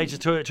 years later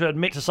to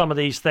admit to some of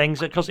these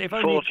things, because if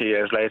only 40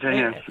 years later,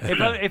 yeah.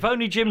 If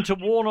only, Jim, to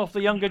warn off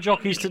the younger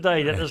jockeys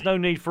today that there's no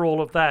need for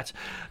all of that.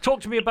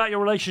 Talk to me about your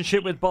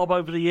relationship with Bob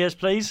over the years,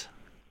 please.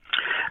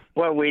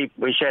 Well, we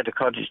shared a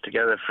cottage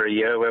together for a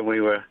year when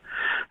we were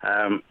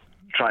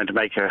trying to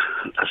make a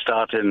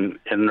start in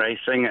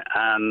racing,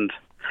 and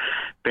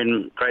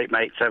been great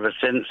mates ever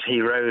since.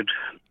 He rode,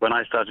 when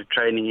I started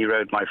training, he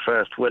rode my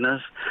first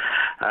winners,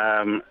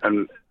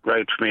 and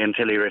rode for me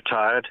until he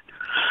retired.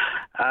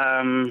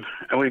 And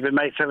we've been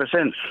mates ever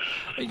since.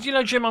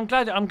 Jim, I'm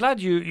glad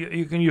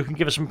you can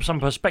give us some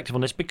perspective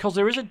on this, because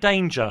there is a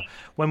danger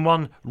when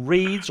one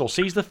reads or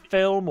sees the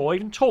film or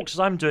even talks, as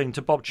I'm doing,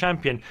 to Bob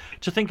Champion,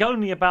 to think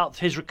only about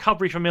his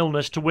recovery from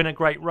illness to win a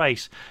great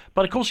race.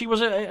 But of course, he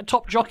was a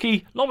top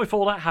jockey long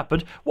before that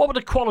happened. What were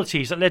the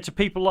qualities that led to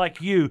people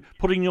like you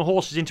putting your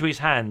horses into his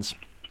hands?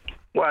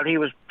 Well, he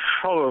was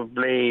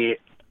probably,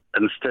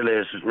 and still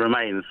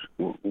remains,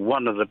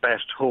 one of the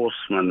best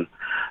horsemen,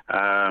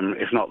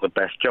 if not the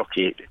best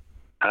jockey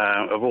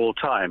of all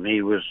time.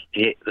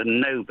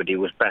 Nobody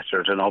was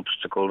better at an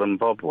obstacle than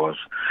Bob was.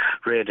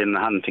 Reared in the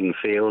hunting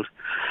field,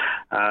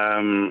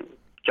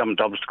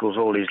 jumped obstacles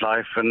all his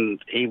life, and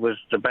he was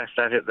the best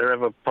at it there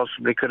ever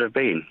possibly could have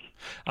been.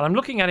 And I'm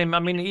looking at him, I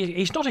mean,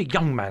 he's not a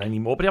young man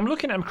anymore, but I'm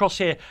looking at him across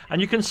here,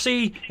 and you can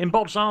see in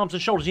Bob's arms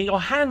and shoulders,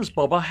 your hands,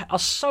 Bob, are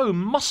so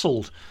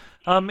muscled.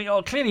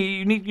 Clearly,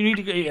 you need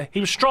to. He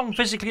was strong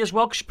physically as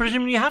well, because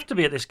presumably you have to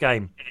be at this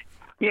game.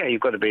 Yeah,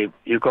 you've got to be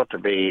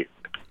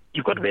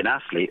an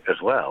athlete as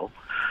well.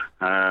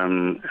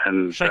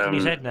 And shaking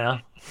his head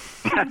now.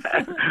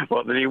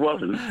 What, that he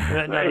wasn't?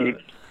 No.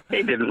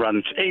 He didn't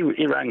run.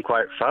 He ran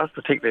quite fast,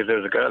 particularly if there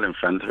was a girl in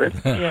front of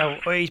him. Yeah,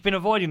 well, he's been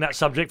avoiding that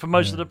subject for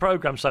most of the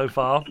programme so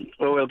far.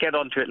 Well, we'll get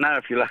onto it now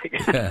if you like.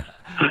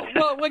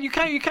 Well, you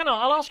cannot.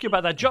 I'll ask you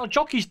about that.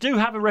 Jockeys do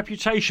have a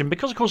reputation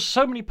because, of course,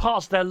 so many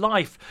parts of their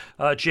life,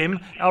 Jim,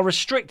 are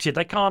restricted.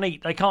 They can't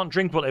eat, they can't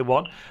drink what they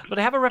want, but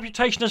they have a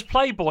reputation as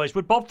playboys.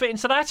 Would Bob fit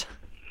into that?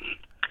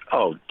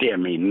 Oh, dear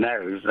me,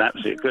 no. He was an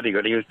absolute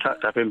goody-goody. He was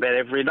tucked up in bed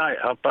every night,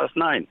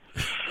 9:30.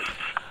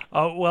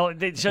 Oh, well,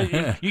 so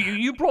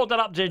you brought that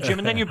up, Jim,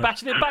 and then you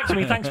batted it back to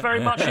me. Thanks very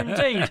much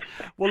indeed.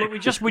 Well, look, we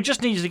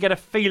just needed to get a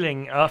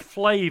feeling, a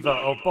flavour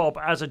of Bob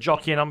as a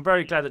jockey, and I'm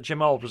very glad that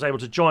Jim Old was able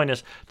to join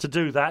us to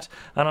do that.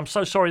 And I'm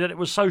so sorry that it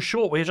was so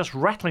short. We're just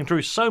rattling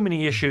through so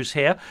many issues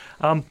here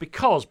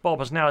because Bob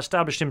has now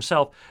established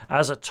himself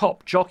as a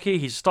top jockey.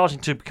 He's starting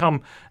to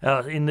become,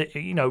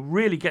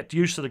 really get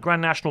used to the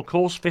Grand National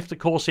course, fifth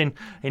course in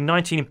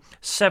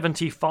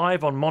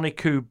 1975 on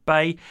Monaco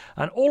Bay.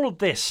 And all of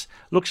this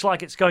looks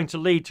like it's going to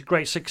lead to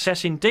great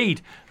success indeed.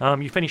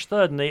 You finished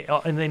third in the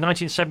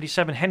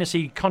 1977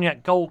 Hennessy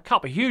Cognac Gold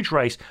Cup, a huge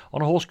race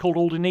on a horse called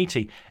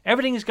Aldinete.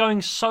 Everything is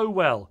going so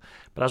well,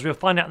 but as we'll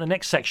find out in the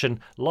next section,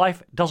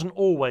 life doesn't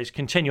always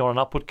continue on an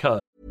upward curve.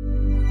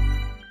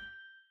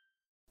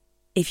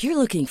 If you're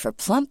looking for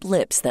plump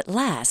lips that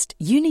last,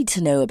 you need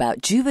to know about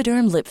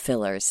Juvederm lip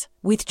fillers.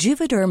 With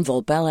Juvederm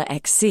Volbella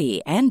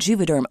XC and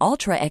Juvederm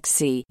Ultra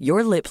XC,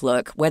 your lip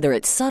look, whether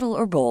it's subtle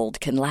or bold,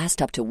 can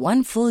last up to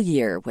 1 full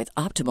year with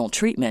optimal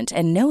treatment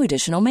and no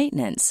additional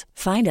maintenance.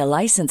 Find a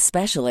licensed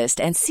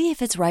specialist and see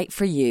if it's right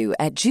for you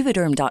at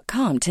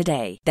Juvederm.com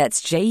today.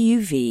 That's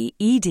JUVEDERM.com.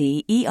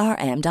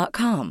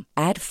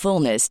 Add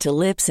fullness to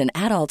lips in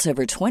adults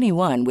over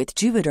 21 with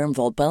Juvederm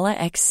Volbella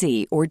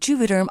XC or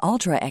Juvederm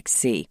Ultra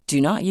XC. Do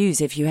not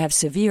use if you have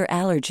severe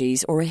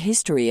allergies or a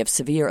history of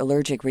severe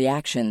allergic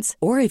reactions,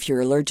 or if you're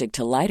allergic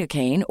to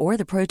lidocaine or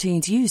the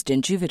proteins used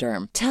in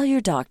Juvederm. Tell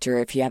your doctor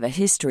if you have a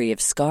history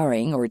of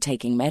scarring or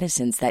taking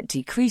medicines that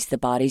decrease the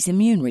body's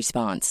immune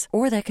response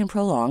or that can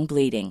prolong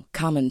bleeding.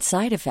 Common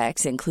side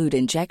effects include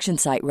injection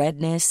site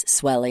redness,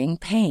 swelling,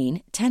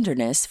 pain,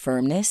 tenderness,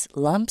 firmness,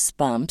 lumps,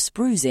 bumps,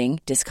 bruising,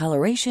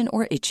 discoloration,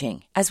 or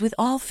itching. As with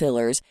all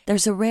fillers,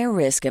 there's a rare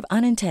risk of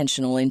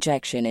unintentional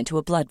injection into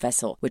a blood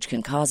vessel, which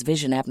can cause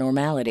vision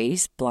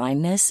abnormalities,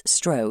 blindness,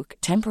 stroke,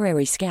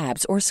 temporary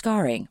scabs, or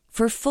scarring.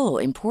 For full,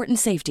 important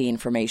safety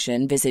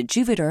information, visit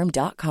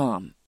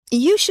Juvederm.com.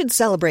 You should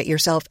celebrate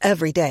yourself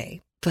every day,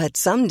 but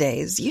some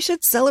days you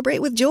should celebrate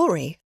with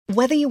jewelry.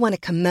 Whether you want to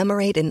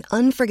commemorate an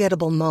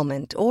unforgettable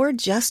moment or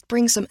just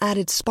bring some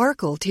added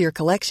sparkle to your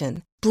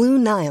collection, Blue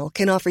Nile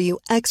can offer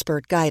you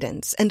expert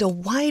guidance and a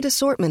wide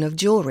assortment of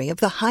jewelry of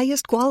the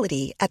highest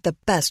quality at the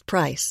best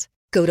price.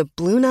 Go to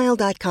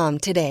BlueNile.com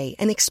today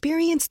and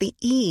experience the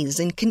ease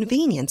and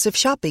convenience of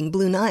shopping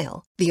Blue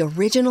Nile, the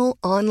original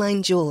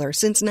online jeweler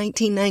since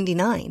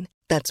 1999.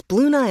 That's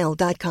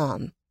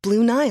BlueNile.com.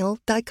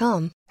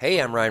 BlueNile.com. Hey,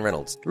 I'm Ryan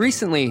Reynolds.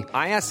 Recently,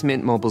 I asked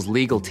Mint Mobile's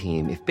legal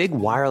team if big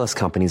wireless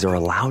companies are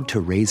allowed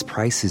to raise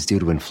prices due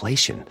to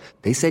inflation.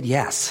 They said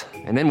yes.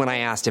 And then when I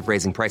asked if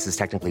raising prices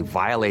technically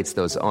violates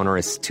those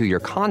onerous 2-year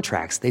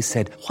contracts, they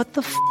said, "What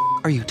the f***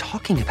 are you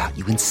talking about,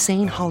 you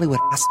insane Hollywood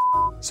ass?"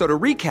 So to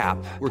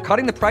recap, we're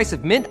cutting the price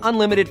of Mint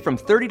Unlimited from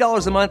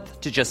 $30 a month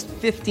to just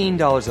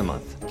 $15 a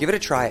month. Give it a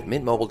try at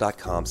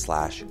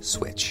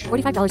mintmobile.com/switch.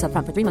 $45 up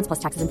front for 3 months plus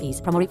taxes and fees.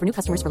 Promo rate for new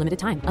customers for limited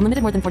time.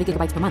 Unlimited more than 40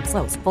 gigabytes per month.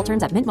 Slows full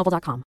terms at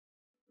mintmobile.com.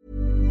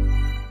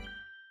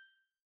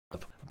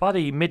 By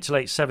the mid to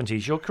late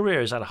 70s, your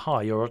career is at a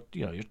high. You're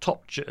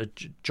top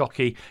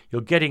jockey.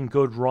 You're getting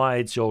good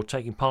rides. You're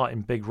taking part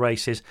in big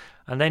races.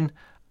 And then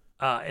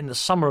in the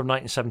summer of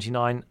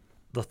 1979,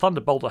 the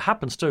thunderbolt that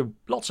happens to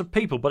lots of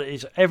people, but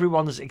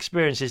everyone's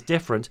experience is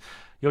different.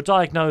 You're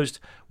diagnosed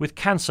with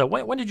cancer.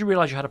 When did you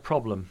realise you had a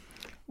problem?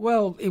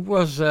 Well, it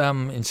was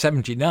in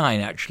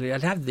 79, actually.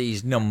 I'd had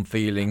these numb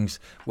feelings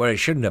where I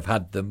shouldn't have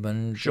had them.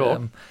 And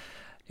sure.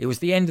 It was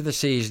the end of the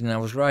season. I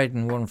was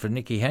riding one for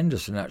Nicky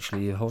Henderson,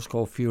 actually, a horse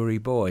called Fury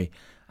Boy.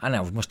 And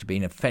I must have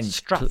been a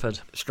fence...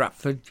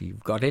 Stratford, you've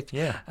got it.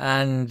 Yeah.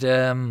 And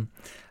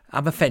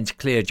I'm a fence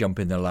clear jump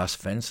in the last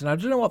fence. And I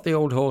don't know what the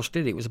old horse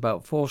did. It was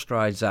about 4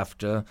 strides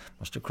after,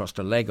 must have crossed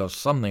a leg or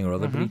something or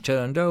other, but he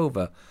turned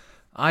over.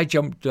 I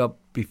jumped up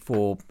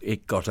before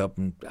it got up,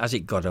 and as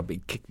it got up,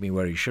 it kicked me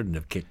where it shouldn't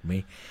have kicked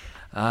me,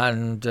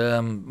 and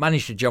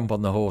managed to jump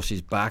on the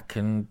horse's back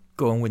and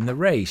go and win the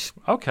race.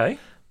 Okay.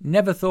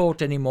 Never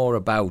thought any more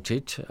about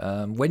it.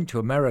 Went to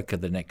America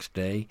the next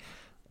day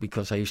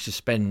because I used to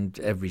spend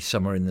every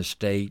summer in the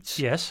States.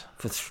 Yes.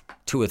 For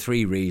 2 or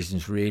 3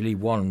 reasons, really.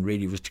 One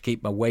really was to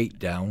keep my weight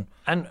down.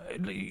 And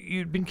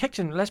you'd been kicked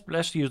in.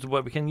 Let's use the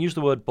word. We can use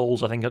the word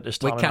balls. I think at this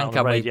time on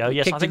the radio. We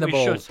yes, kicked I think in the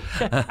we balls.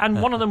 should. Yeah.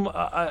 And one of them,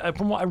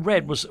 from what I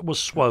read, was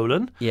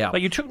swollen. Yeah.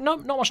 But you took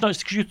not much notice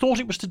because you thought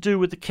it was to do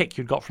with the kick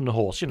you'd got from the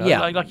horse.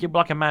 Yeah.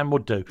 like a man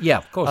would do. Yeah,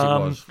 of course it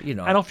was.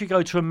 And off you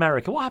go to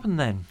America. What happened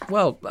then?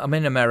 Well, I'm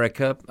in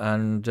America,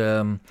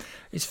 and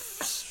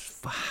it's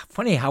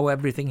funny how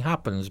everything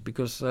happens,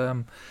 because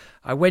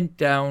I went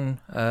down.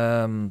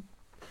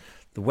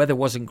 The weather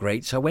wasn't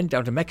great, so I went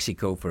down to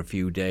Mexico for a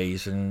few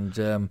days, and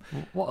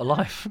what a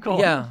life! Go on.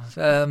 Yeah,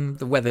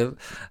 the weather.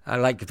 I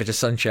like a bit of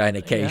sunshine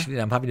occasionally.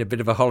 Yeah. I'm having a bit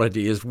of a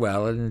holiday as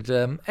well, and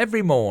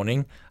every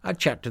morning I'd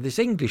chat to this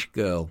English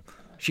girl.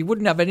 She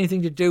wouldn't have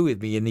anything to do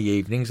with me in the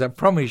evenings, I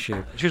promise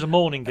you. She was a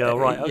morning girl,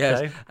 right? Okay.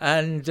 Yes,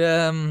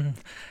 and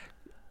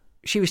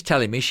she was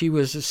telling me she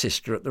was a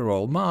sister at the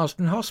Royal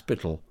Marsden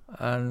Hospital,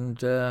 and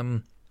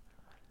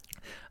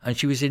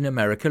she was in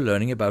America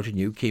learning about a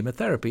new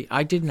chemotherapy.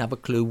 I didn't have a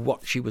clue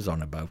what she was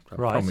on about, I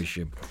promise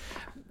you.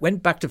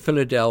 Went back to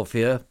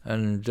Philadelphia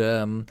and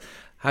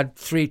had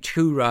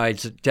 2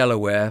 rides at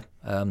Delaware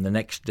the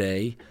next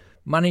day.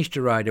 Managed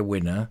to ride a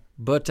winner,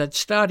 but I'd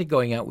started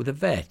going out with a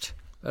vet.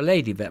 A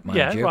lady vet,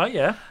 mind you. Yeah, right,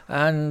 yeah.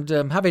 And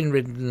having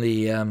ridden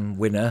the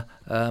winner,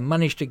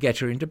 managed to get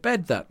her into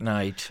bed that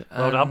night.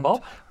 Well done,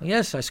 Bob.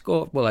 Yes, I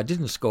scored. Well, I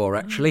didn't score,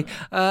 actually.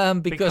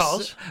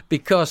 Because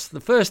the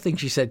first thing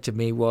she said to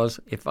me was,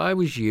 if I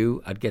was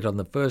you, I'd get on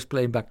the first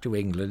plane back to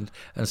England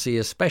and see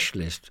a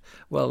specialist.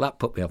 Well, that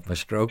put me off my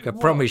stroke, I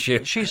promise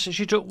you.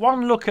 She took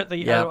one look at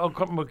the,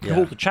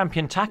 called the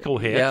champion tackle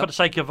here, for the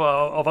sake of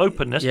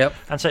openness,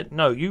 and said,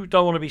 no, you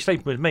don't want to be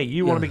sleeping with me.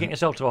 You want to be getting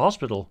yourself to a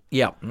hospital.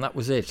 Yeah, and that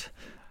was it.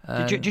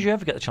 Did you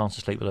ever get the chance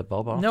to sleep with her,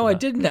 Bob? No, I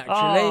didn't actually.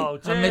 Oh,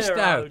 dear, I missed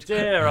out.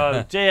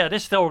 Oh dear.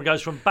 This story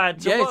goes from bad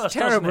to worse. It's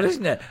terrible,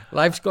 isn't it?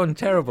 Life's gone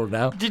terrible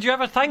now. Did you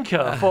ever thank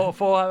her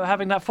for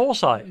having that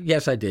foresight?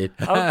 Yes, I did.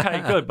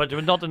 Okay, good, but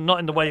not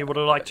in the way you would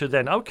have liked to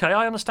then. Okay,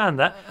 I understand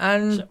that.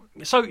 And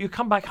so you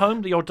come back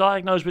home, you're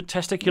diagnosed with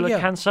testicular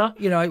cancer?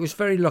 You know, I was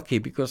very lucky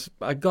because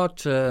I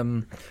got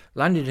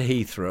landed at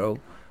Heathrow,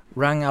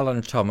 rang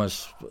Alan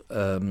Thomas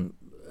at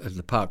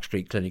the Park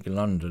Street Clinic in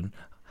London,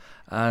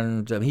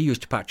 and he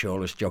used to patch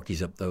all his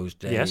jockeys up those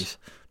days. Yes.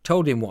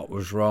 Told him what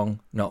was wrong,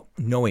 not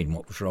knowing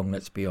what was wrong,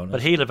 let's be honest.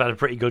 But he'd have had a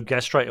pretty good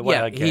guess straight away,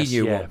 I guess.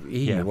 He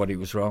knew what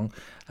was wrong.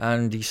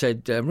 And he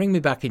said, ring me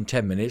back in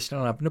 10 minutes and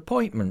I'll have an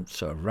appointment.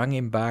 So I rang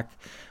him back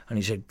and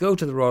he said, go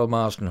to the Royal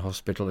Marsden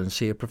Hospital and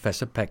see a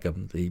Professor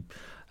Peckham. The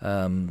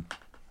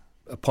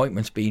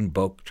appointment's been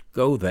booked.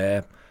 Go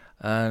there.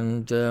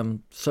 And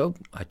so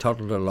I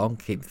toddled along,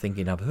 keep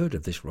thinking, I've heard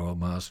of this Royal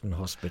Marsden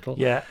Hospital.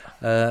 Yeah.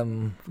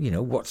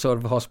 What sort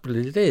of hospital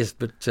it is.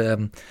 But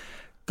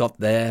got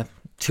there,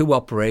 2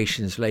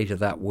 operations later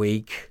that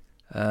week.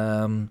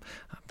 I'm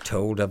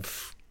told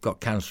I've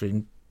got cancer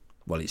in,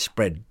 well, it's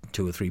spread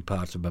 2 or 3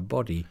 parts of my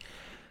body.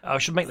 I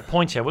should make the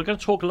point here. We're going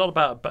to talk a lot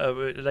about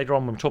later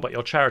on when we talk about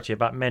your charity,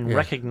 about men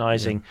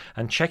recognising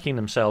and checking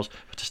themselves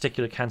for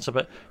testicular cancer.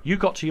 But you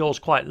got to yours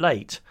quite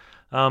late,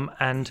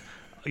 and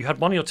you had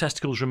one of your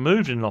testicles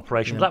removed in an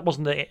operation. But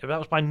that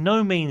was by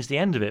no means the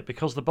end of it,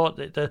 because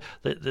the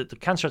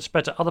cancer had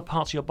spread to other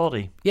parts of your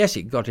body. Yes,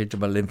 it got into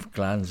my lymph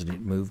glands and it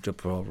moved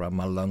up around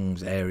my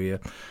lungs area.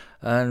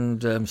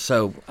 And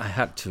so I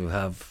had to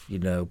have,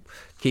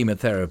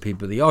 chemotherapy,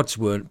 but the odds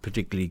weren't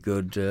particularly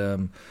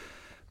good.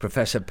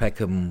 Professor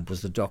Peckham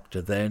was the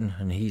doctor then,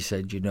 and he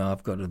said,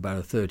 I've got about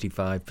a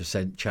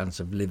 35% chance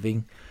of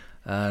living.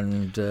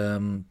 And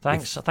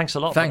thanks a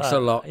lot. Thanks for that.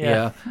 a lot.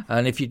 Yeah.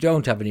 And if you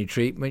don't have any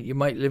treatment, you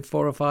might live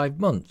 4 or 5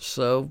 months.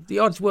 So the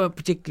odds weren't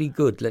particularly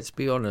good, let's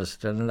be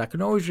honest. And I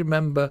can always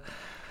remember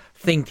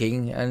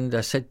thinking, and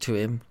I said to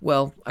him,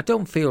 well, I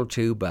don't feel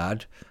too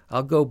bad.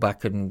 I'll go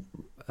back and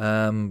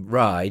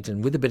ride,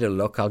 and with a bit of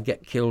luck, I'll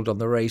get killed on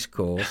the race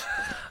course.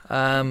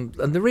 And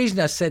the reason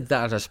I said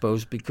that, I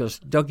suppose, because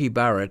Dougie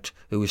Barrett,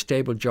 who was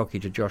stable jockey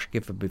to Josh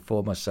Gifford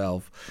before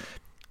myself,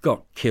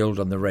 got killed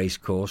on the race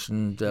course,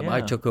 and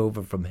I took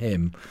over from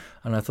him.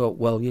 And I thought,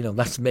 well,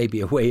 that's maybe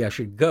a way I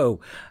should go.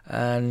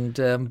 And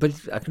but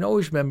I can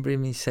always remember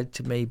him. He said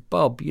to me,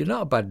 Bob, you're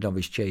not a bad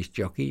novice chase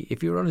jockey.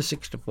 If you were on a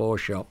 6-4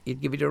 shop,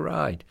 you'd give it a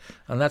ride.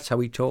 And that's how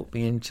he talked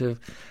me into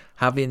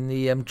having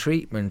the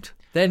treatment.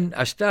 Then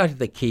I started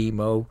the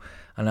chemo,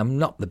 and I'm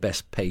not the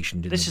best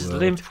patient in the world. This is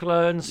lymph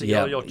glands.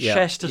 Your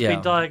chest has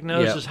been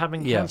diagnosed as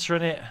having cancer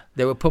in it.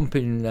 They were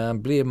pumping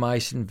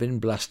bleomycin,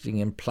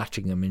 vinblasting, and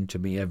platinum into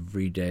me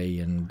every day,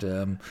 and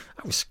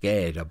I was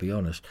scared, I'll be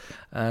honest.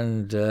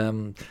 And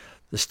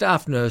the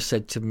staff nurse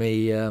said to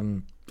me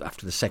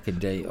after the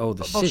second day,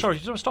 sorry,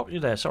 don't stop you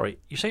there. Sorry,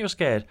 you say you're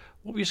scared.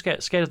 What were you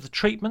scared? Scared of the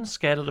treatment?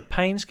 Scared of the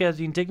pain? Scared of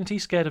the indignity?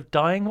 Scared of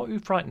dying? What were you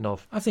frightened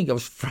of? I think I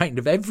was frightened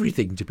of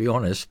everything, to be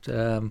honest.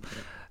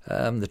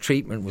 The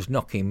treatment was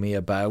knocking me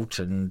about,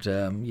 and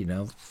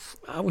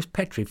I was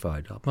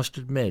petrified, I must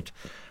admit.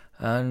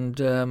 And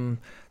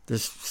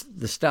the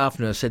staff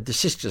nurse said, the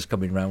sister's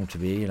coming round to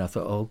me, and I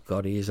thought, oh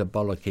God, he is a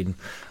bollocking.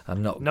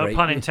 I'm not. No great.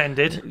 pun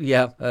intended.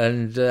 Yeah,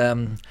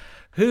 and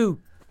who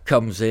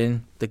comes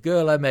in? The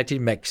girl I met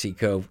in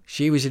Mexico.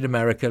 She was in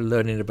America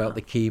learning about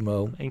the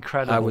chemo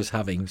Incredible. I was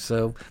having.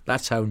 So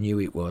that's how new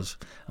it was,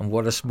 and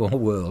what a small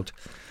world.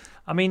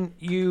 I mean,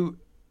 you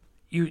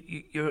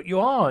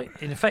are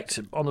in effect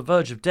on the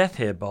verge of death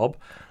here, Bob,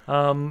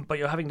 but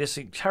you're having this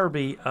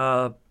terribly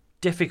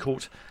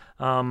difficult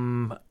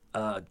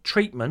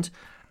treatment.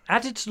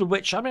 Added to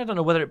which, I don't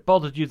know whether it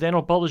bothered you then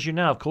or bothers you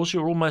now. Of course,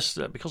 you were almost,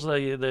 because of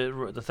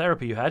the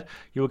therapy you had,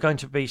 you were going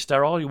to be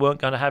sterile, you weren't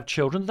going to have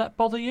children. Did that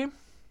bother you?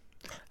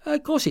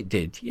 Of course it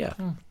did, yeah,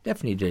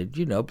 definitely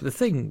did. But the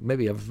thing,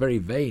 maybe I was very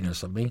vain or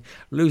something,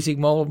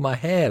 losing all of my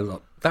hair,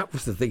 look, that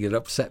was the thing that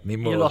upset me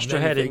more. You lost your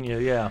head, didn't you?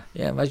 Yeah.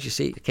 Yeah, as you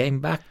see, it came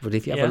back, but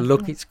if you have a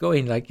look, it's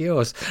going like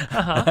yours.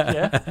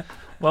 Yeah.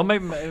 Well,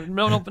 maybe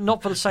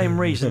not for the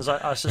same reasons,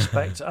 I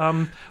suspect.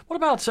 What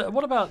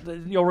about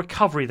your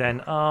recovery then?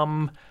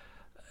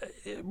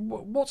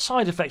 What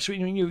side effects?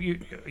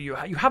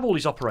 You have all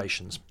these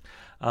operations.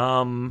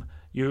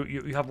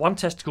 You have one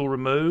testicle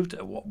removed.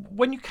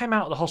 When you came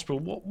out of the hospital,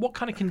 what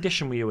kind of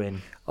condition were you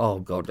in? Oh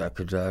God, I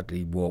could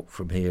hardly walk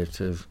from here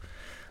to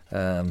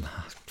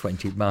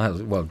 20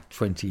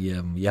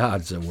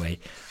 yards away.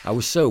 I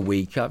was so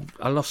weak. I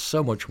lost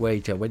so much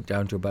weight. I went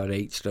down to about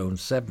 8 stone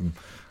 7.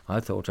 I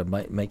thought I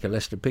might make a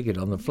Lester Piggott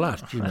on the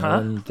flat,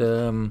 and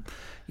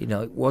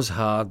it was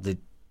hard. The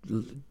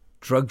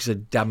drugs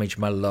had damaged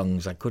my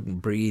lungs. I couldn't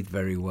breathe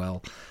very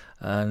well.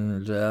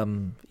 And,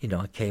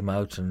 I came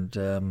out,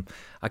 and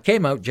I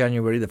came out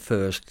January the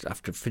 1st,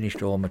 after I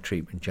finished all my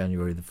treatment,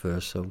 January the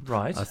 1st. So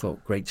right. I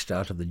thought, great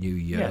start of the new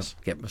year, yes.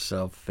 Get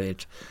myself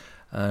fit.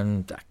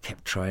 And I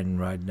kept trying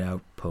riding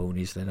out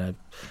ponies. Then I,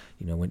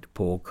 went to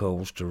Port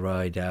Coles to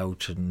ride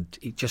out, and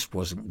it just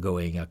wasn't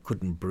going. I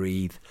couldn't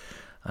breathe.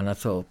 And I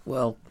thought,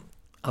 well,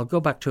 I'll go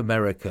back to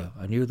America.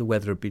 I knew the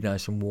weather would be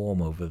nice and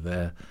warm over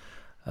there.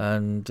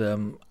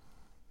 And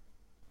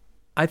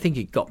I think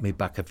it got me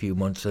back a few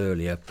months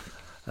earlier,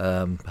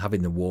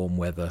 having the warm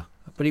weather.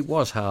 But it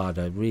was hard.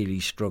 I really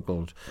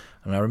struggled.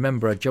 And I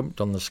remember I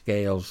jumped on the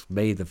scales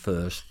May the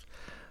 1st,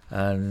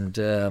 and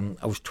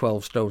I was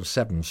 12 stone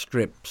 7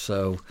 stripped.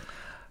 So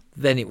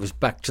then it was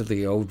back to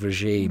the old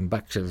regime,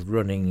 back to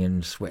running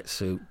in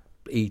sweatsuit,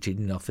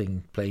 eating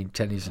nothing, playing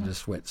tennis in a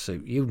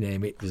sweatsuit. You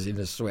name it, was in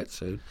a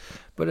sweatsuit.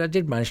 But I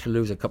did manage to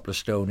lose a couple of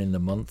stone in the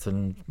month,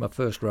 and my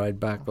first ride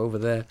back over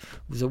there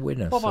was a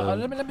winner. Well, so.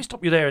 Let me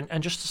stop you there,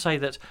 and just to say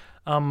that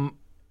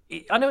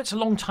I know it's a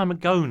long time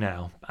ago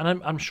now,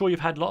 and I'm sure you've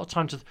had a lot of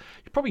time to.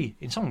 You're probably,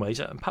 in some ways,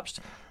 perhaps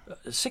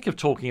sick of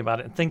talking about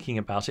it and thinking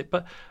about it.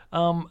 But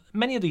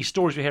many of these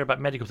stories we hear about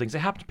medical things, they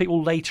happen to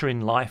people later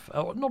in life.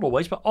 Not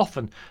always, but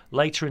often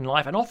later in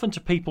life, and often to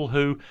people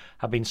who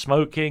have been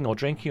smoking or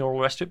drinking or all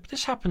the rest of it. But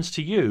this happens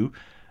to you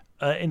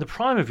in the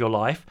prime of your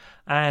life,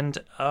 and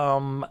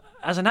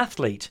as an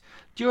athlete.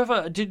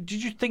 Did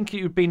you think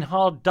you'd been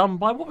hard done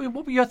by? What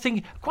were you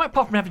thinking? Quite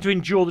apart from having to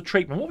endure the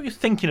treatment, what were you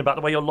thinking about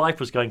the way your life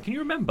was going? Can you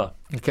remember?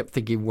 I kept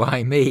thinking,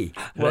 why me?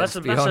 Well,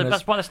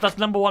 that's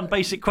number one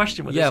basic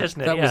question with this,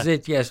 isn't it? That was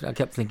it. Yes, I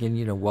kept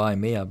thinking, why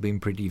me? I've been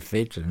pretty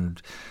fit,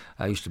 and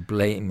I used to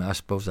blame. I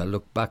suppose I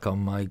look back on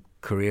my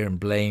career and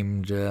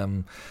blamed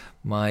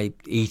my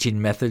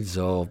eating methods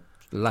or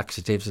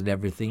laxatives and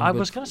everything. I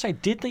was going to say,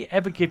 did they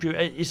ever give you?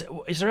 Is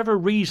there ever a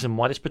reason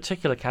why this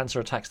particular cancer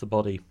attacks the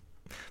body?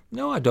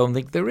 No, I don't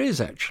think there is,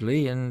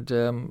 actually, and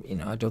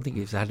I don't think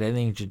it's had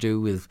anything to do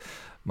with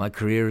my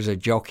career as a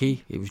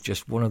jockey. It was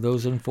just one of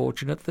those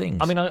unfortunate things.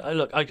 I mean,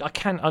 I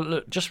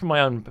can just from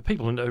my own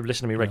people who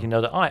listen to me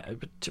regularly know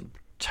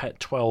that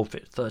 12,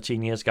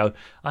 13 years ago,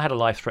 I had a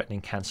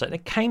life-threatening cancer, and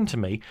it came to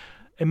me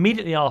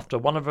immediately after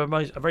one of a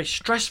very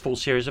stressful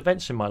series of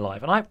events in my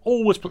life. And I've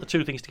always put the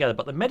two things together,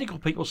 but the medical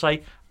people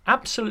say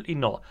absolutely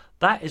not.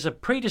 That is a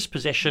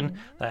predisposition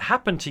that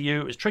happened to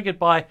you, is triggered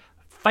by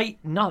fate,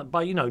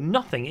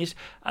 nothing is,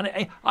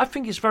 and I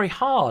think it's very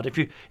hard if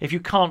you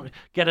can't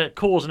get a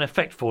cause and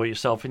effect for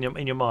yourself in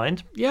your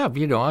mind. Yeah,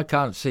 I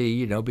can't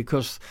see,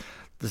 because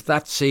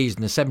that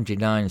season, the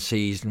 79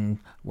 season,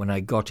 when I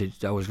got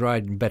it, I was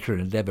riding better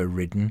than I'd ever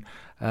ridden,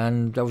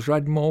 and I was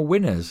riding more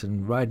winners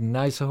and riding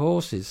nicer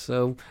horses,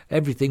 so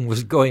everything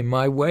was going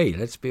my way,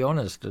 let's be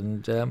honest,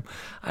 and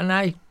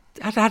I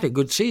had a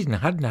good season. I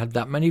hadn't had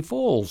that many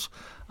falls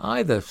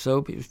either, so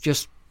it was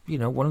just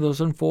one of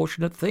those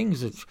unfortunate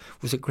things. It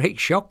was a great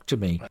shock to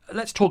me.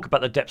 Let's talk about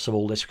the depths of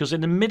all this, because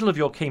in the middle of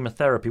your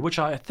chemotherapy, which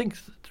I think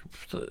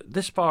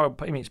this far,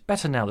 it's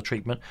better now, the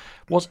treatment,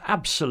 was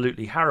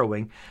absolutely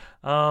harrowing.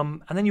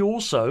 And then you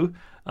also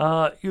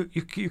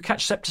you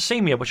catch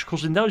septicemia, which of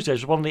course in those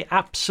days was one of the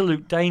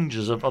absolute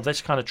dangers of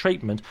this kind of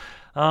treatment.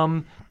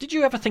 Did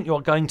you ever think you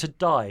were going to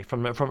die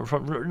from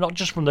not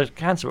just from the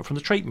cancer but from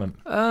the treatment?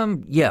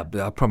 Yeah,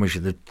 I promise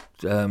you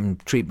the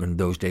treatment in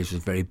those days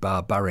was very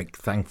barbaric.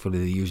 Thankfully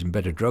they're using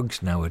better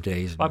drugs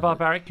nowadays. By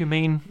barbaric you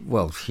mean?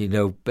 Well,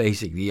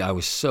 basically I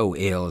was so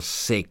ill,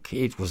 sick,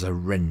 it was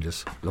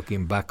horrendous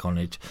looking back on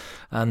it.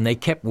 And they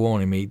kept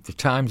warning me, the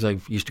times I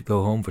used to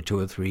go home for 2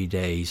 or 3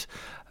 days,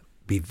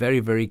 be very,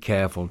 very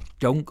careful.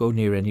 Don't go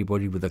near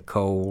anybody with a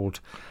cold.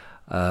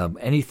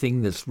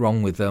 Anything that's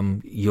wrong with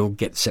them, you'll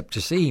get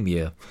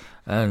septicemia.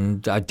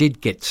 And I did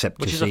get septicemia.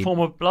 Which is a form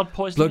of blood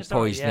poisoning? Blood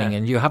poisoning,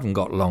 and you haven't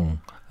got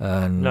long.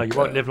 And, no, you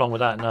won't live long with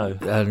that, no.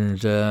 And,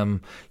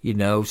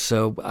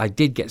 so I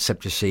did get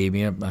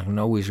septicemia. I can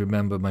always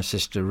remember my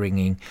sister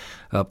ringing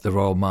up the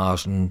Royal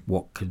Marsden.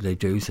 What could they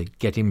do? They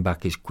get him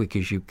back as quick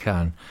as you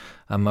can.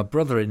 And my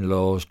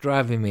brother-in-law's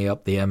driving me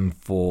up the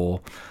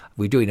M4.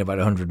 We're doing about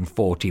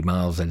 140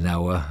 miles an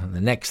hour. The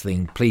next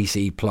thing, police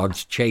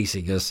E-plods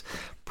chasing us,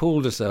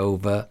 pulled us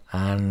over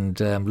and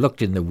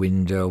looked in the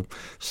window,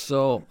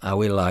 saw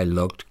how ill I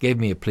looked, gave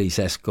me a police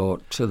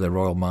escort to the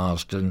Royal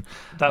Marsden.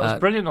 That was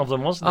brilliant of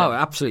them, wasn't it? Oh,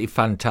 absolutely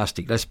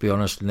fantastic, let's be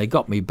honest. And they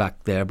got me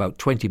back there, about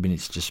 20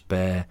 minutes to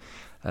spare,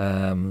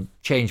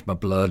 changed my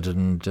blood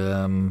and,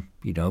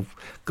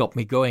 got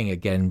me going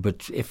again.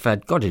 But if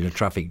I'd got in a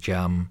traffic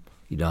jam,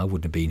 I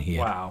wouldn't have been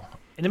here. Wow.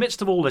 In the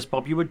midst of all this,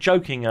 Bob, you were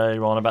joking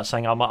earlier on about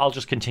saying, I'll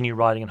just continue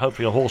riding and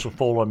hopefully a horse will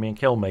fall on me and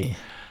kill me. Yeah.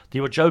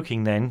 You were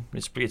joking then.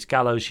 It's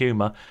gallows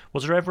humour.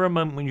 Was there ever a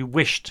moment when you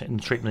wished in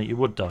the treatment that you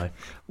would die?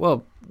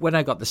 Well, when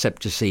I got the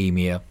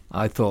septicemia,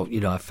 I thought,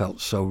 I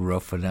felt so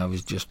rough and I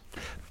was just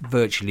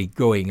virtually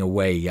going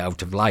away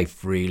out of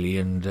life, really.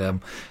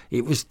 And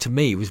it was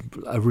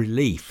a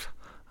relief.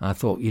 I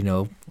thought,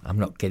 I'm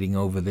not getting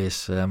over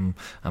this. I'm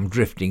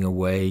drifting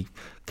away.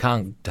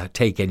 Can't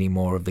take any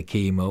more of the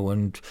chemo.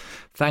 And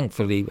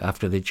thankfully,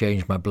 after they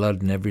changed my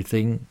blood and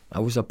everything, I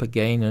was up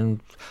again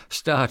and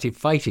started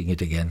fighting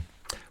it again.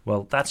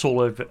 Well, that's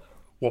all of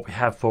what we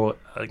have for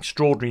an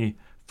extraordinary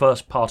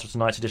first part of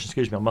tonight's edition.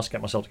 Excuse me, I must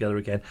get myself together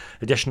again.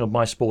 Edition of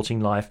My Sporting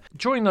Life.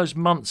 During those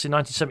months in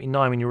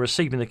 1979 when you were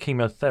receiving the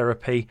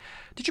chemotherapy,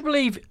 did you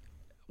believe,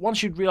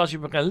 once you'd realised you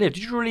were going to live,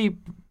 did you really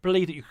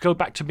believe that you could go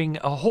back to being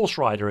a horse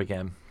rider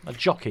again, a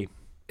jockey?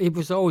 It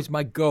was always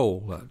my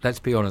goal, let's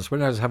be honest.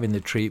 When I was having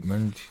the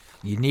treatment,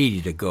 you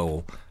needed a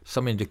goal,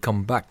 something to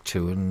come back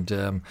to.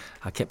 And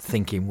I kept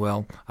thinking,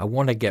 well, I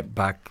want to get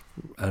back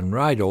and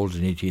ride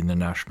Aldenity in the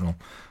National.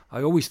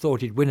 I always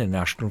thought he'd win a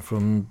National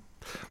from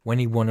when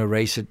he won a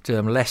race at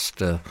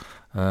Leicester,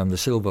 the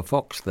Silver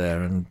Fox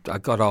there. And I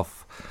got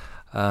off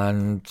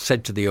and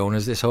said to the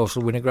owners, this horse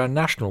will win a Grand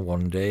National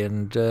one day.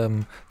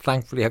 And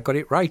thankfully I got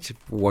it right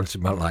for once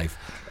in my life.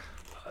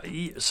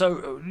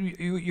 So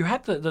you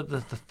had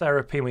the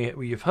therapy.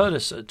 You've heard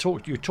us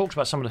talk. You talked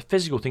about some of the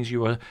physical things.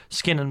 You were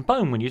skin and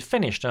bone when you'd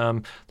finished.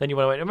 Then you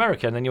went away to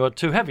America, and then you were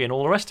too heavy, and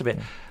all the rest of it.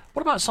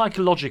 What about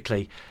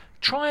psychologically?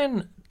 Try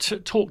and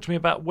talk to me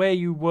about where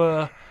you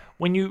were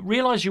when you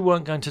realised you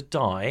weren't going to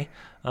die,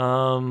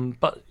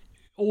 but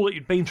all that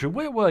you'd been through.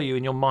 Where were you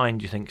in your mind,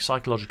 do you think,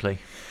 psychologically?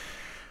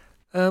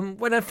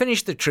 When I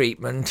finished the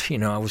treatment,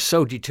 I was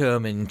so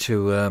determined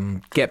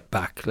to get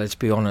back, let's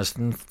be honest.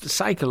 And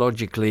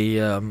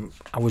psychologically, I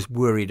was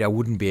worried I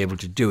wouldn't be able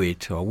to do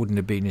it, or I wouldn't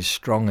have been as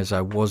strong as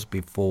I was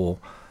before.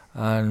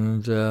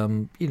 And,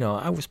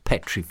 I was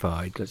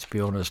petrified, let's be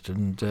honest.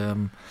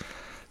 And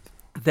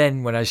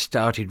then when I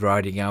started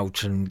riding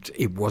out and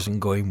it wasn't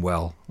going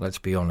well, let's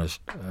be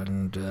honest,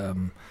 and,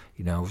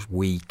 I was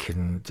weak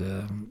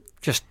and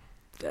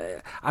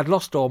I'd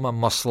lost all my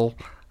muscle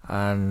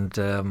and,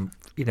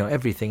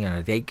 everything. And I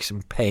had aches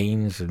and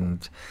pains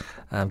and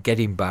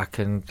getting back.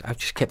 And I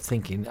just kept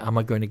thinking, am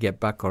I going to get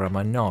back or am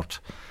I not?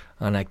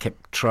 And I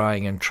kept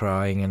trying and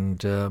trying.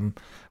 And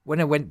when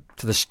I went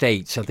to the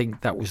States, I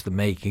think that was the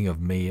making of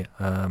me.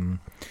 The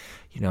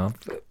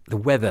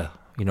weather.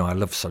 I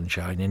love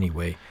sunshine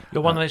anyway.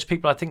 You're one of those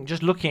people, I think,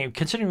 just looking at,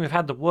 considering we've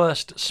had the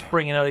worst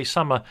spring and early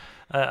summer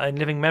in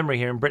living memory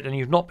here in Britain, and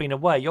you've not been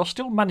away, you're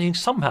still managing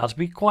somehow to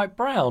be quite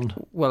brown.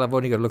 Well, I've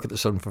only got to look at the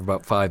sun for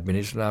about 5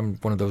 minutes, and I'm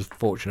one of those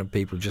fortunate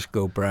people who just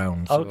go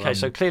brown. Okay,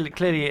 so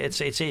clearly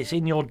it's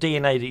in your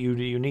DNA that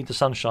you need the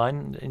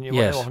sunshine, and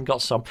you've often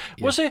got some.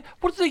 Yes.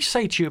 What did they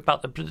say to you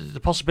about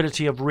the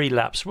possibility of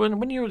relapse?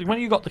 When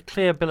you got the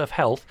clear bill of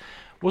health,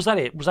 was that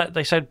it? Was that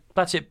they said,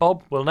 that's it,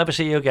 Bob, we'll never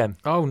see you again?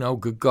 Oh, no,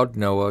 good God,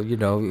 no.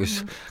 It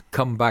was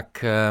come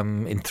back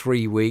in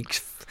 3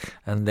 weeks,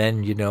 and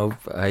then,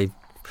 I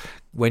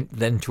went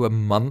then to a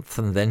month,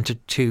 and then to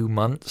 2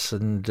 months,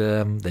 and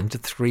then to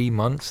 3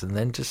 months, and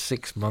then to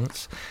 6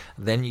 months,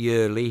 then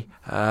yearly,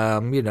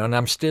 and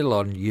I'm still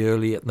on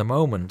yearly at the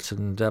moment,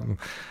 and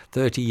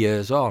 30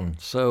 years on.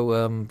 So,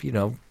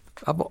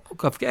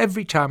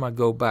 every time I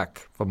go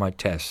back for my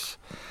tests,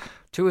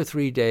 2 or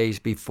 3 days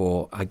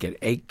before, I get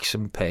aches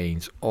and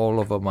pains all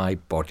over my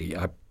body.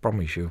 I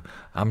promise you,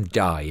 I'm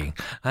dying.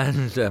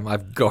 And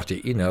I've got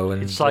it,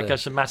 And, it's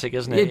psychosomatic,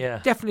 isn't it? Yeah.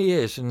 It definitely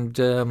is. And,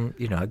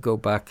 I go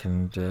back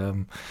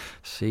and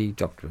see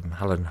Dr.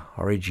 Alan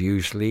Horridge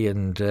usually,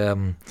 and,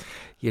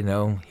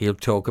 he'll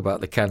talk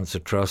about the Cancer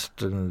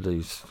Trust, and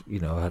he's,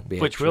 had me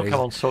which we'll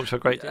come on to talk to a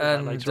great deal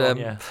about later on,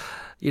 yeah.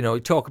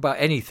 Talk about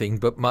anything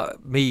but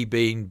me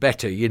being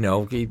better.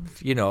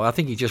 I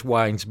think he just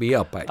winds me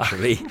up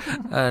actually,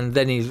 and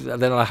then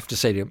I'll have to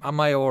say to him,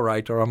 "Am I all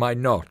right or am I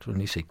not?" And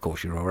he said, "Of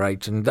course you're all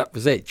right," and that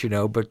was it.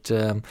 But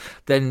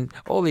then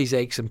all these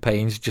aches and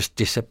pains just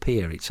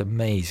disappear. It's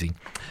amazing.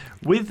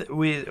 With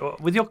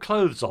your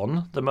clothes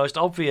on, the most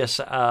obvious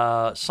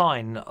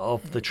sign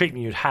of the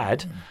treatment you'd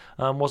had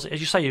was, as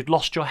you say, you'd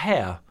lost your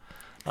hair.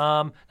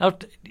 Now,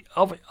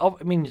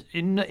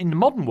 in the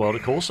modern world,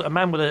 of course, a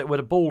man with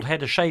a bald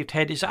head, a shaved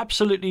head, is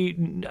absolutely,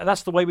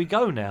 that's the way we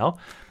go now.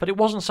 But it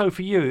wasn't so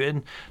for you.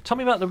 And tell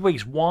me about the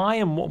wigs. Why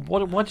and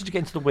why did you get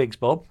into the wigs,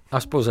 Bob? I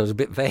suppose I was a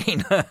bit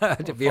vain,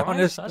 to be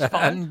honest. That's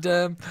fine.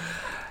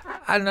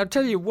 And I'll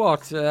tell you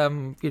what,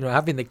 having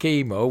the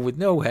chemo with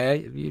no hair,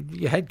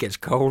 your head gets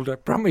cold, I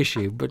promise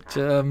you. But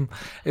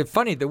it's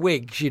funny, the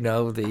wigs,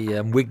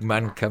 the wig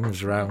man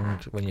comes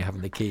round when you're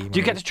having the chemo. Do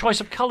you get a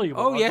choice of colour?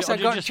 Oh, yes, I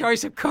got a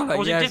choice of colour.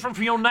 Was it different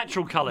from your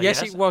natural colour?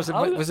 Yes, it was. It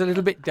was a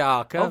little bit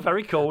darker. Oh,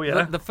 very cool,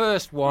 yeah. The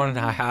first one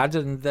I had,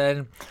 and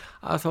then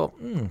I thought,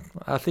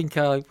 I think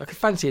I could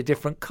fancy a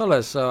different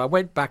colour. So I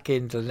went back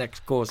into the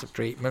next course of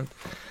treatment.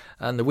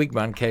 And the wig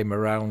man came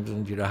around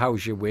and,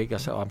 how's your wig? I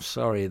said, I'm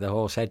sorry, the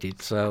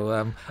horse-headed.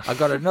 So I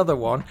got another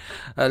one,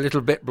 a little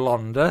bit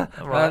blonder,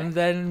 right. And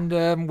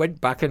then went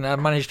back and I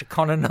managed to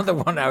con another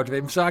one out of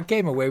him. So I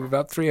came away with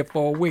about 3 or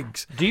 4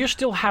 wigs. Do you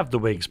still have the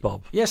wigs,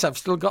 Bob? Yes, I've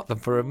still got them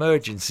for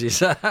emergencies.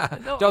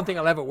 Don't think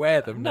I'll ever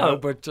wear them, no.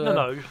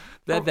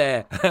 They're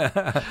there.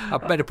 I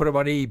better put them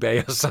on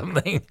eBay or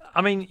something.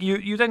 I mean,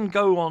 you then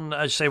go on,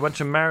 as you say, went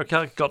to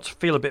America, got to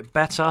feel a bit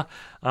better,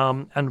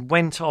 and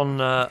went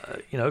on,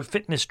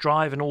 fitness drive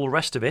and all the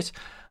rest of it.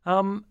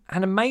 And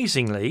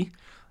amazingly,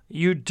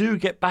 you do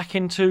get back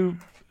into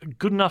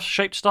good enough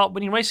shape to start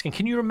winning racing.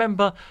 Can you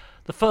remember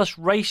the first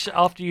race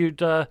after you'd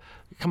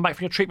come back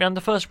from your treatment and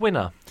the first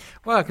winner?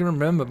 Well, I can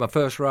remember my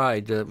first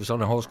ride. It was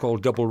on a horse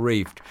called Double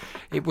Reefed.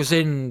 It was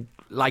in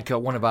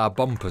one of our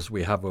bumpers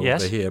we have over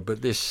here,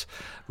 but this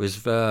was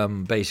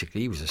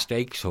basically, he was a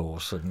stakes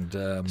horse, and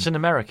it's in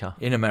America.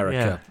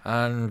 Yeah.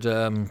 And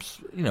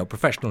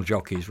professional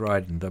jockeys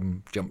riding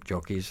them, jump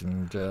jockeys,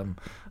 and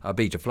I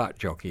beat a flat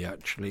jockey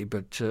actually.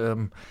 But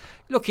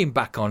looking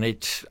back on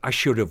it, I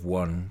should have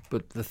won.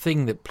 But the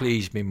thing that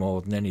pleased me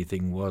more than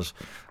anything was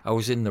I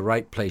was in the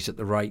right place at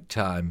the right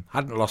time.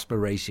 Hadn't lost my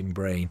racing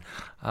brain.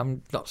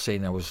 I'm not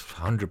saying I was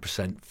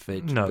 100%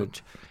 fit,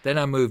 but then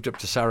I moved up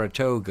to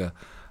Saratoga.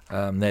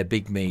 Their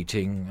big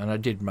meeting, and I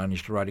did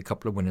manage to ride a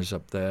couple of winners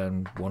up there,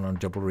 and one on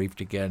Double Reefed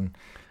again,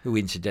 who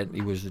incidentally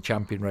was the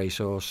champion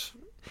racehorse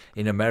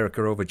in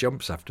America over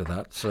jumps after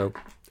that. So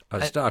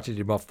I started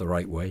him off the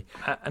right way.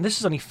 And this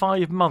is only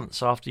 5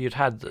 months after you'd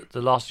had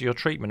the last of your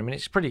treatment. I mean,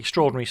 it's pretty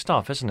extraordinary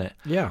stuff, isn't it?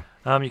 Yeah.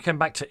 You came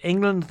back to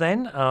England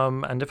then,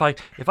 and if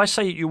I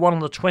say you won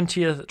on the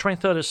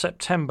 23rd of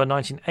September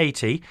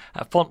 1980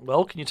 at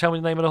Fontwell, can you tell me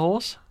the name of the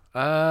horse?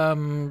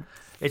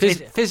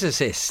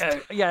 Physicist.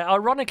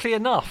 Ironically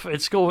enough,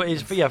 it's called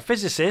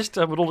physicist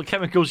with all the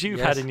chemicals you've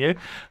had in you.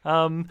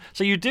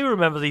 So you do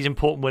remember these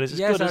important winners. It's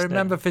yes, good, I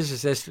remember it?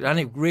 physicist, and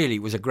it really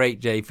was a great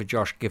day for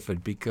Josh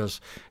Gifford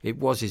because it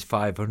was his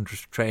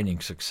 500th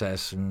training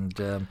success,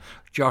 and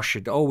Josh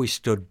had always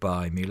stood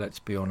by me. Let's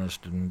be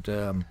honest,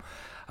 and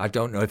I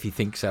don't know if he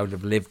thinks I'd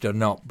have lived or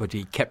not, but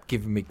he kept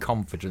giving me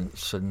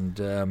confidence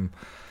and.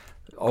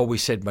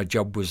 Always said my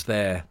job was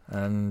there,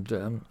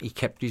 and he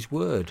kept his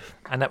word.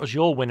 And that was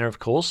your winner, of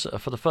course,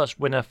 for the first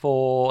winner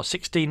for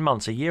 16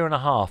 months, a year and a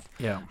half.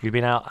 Yeah. You've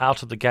been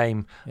out of the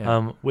game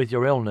with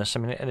your illness. I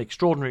mean, an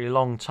extraordinarily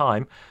long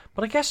time.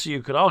 But I guess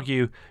you could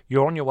argue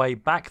you're on your way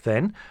back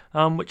then,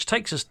 which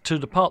takes us to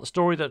the part of the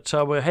story that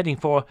we're heading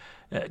for.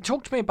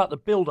 Talk to me about the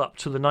build-up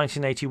to the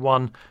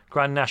 1981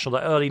 Grand National,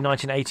 the early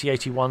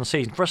 1980-81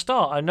 season. For a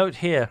start, I note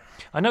here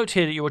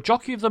that you were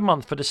Jockey of the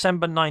Month for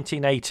December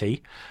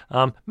 1980.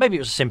 Maybe it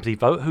was a sympathy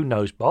vote, who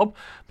knows, Bob?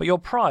 But your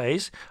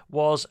prize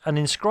was an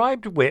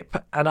inscribed whip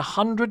and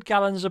 100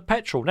 gallons of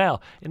petrol. Now,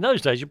 in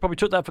those days, you probably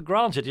took that for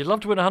granted. You'd love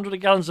to win 100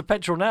 gallons of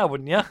petrol now,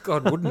 wouldn't you?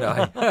 God, wouldn't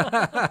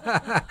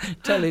I?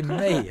 Telling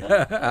me.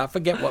 I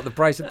forget what the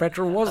price of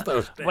petrol was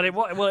those days. Well,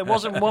 it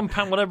wasn't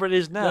 £1, whatever it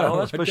is now.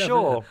 That's for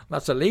sure.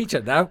 That's a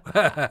litre now.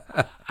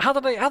 How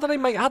did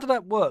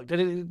that work? They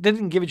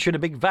didn't give it to you in a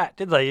big vat,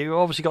 did they? You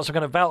obviously got some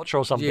kind of voucher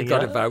or something. You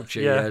got a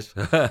voucher, yes.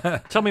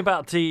 Tell me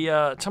about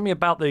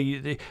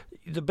the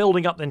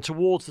building up then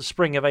towards the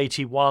spring of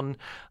 81.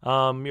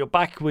 You're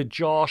back with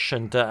Josh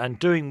and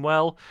doing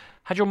well.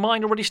 Had your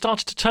mind already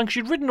started to turn? Because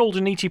you'd ridden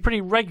Aldeniti pretty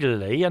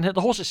regularly, and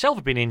the horse itself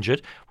had been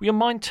injured. Were your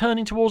mind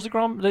turning towards the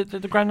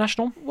Grand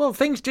National? Well,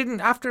 things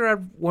didn't. After I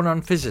won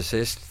on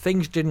Physicist,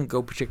 things didn't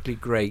go particularly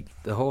great.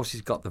 The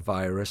horses got the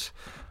virus.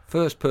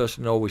 First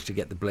person always to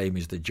get the blame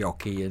is the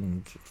jockey,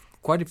 and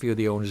quite a few of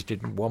the owners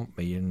didn't want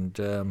me.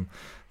 And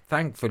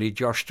thankfully,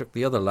 Josh took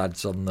the other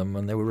lads on them,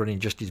 and they were running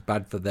just as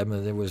bad for them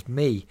as it was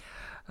me.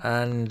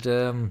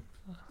 And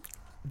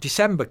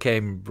December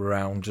came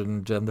round,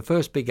 and the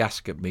first big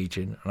Ascot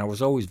meeting, and I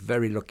was always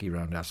very lucky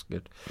around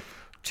Ascot.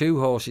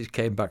 2 horses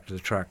came back to the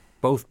track,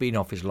 both been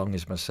off as long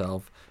as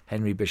myself,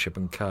 Henry Bishop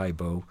and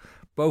Kaibo.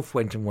 Both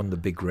went and won the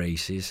big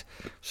races.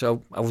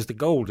 So I was the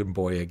golden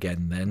boy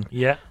again then.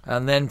 Yeah.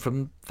 And then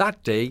from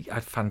that day, I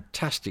had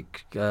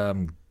fantastic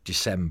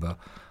December.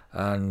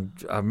 And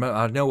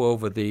I know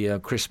over the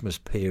Christmas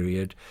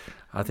period,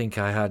 I think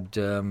I had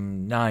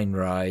 9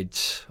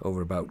 rides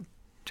over about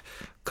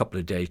couple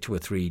of days, 2 or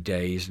 3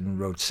 days, and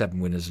rode 7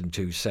 winners and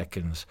 2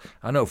 seconds.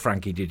 I know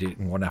Frankie did it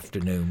in one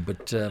afternoon,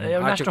 but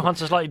National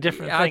Hunt's a slightly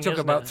different thing. I took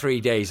about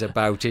 3 days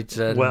about it,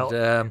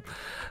 and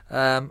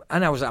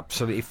and I was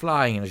absolutely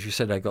flying. And as you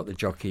said, I got the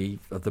Jockey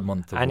of the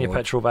Month award. And your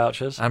petrol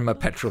vouchers. And my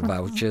petrol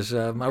vouchers.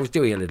 I was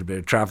doing a little bit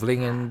of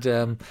travelling, and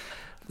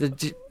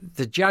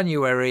the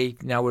January.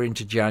 Now we're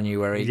into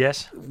January.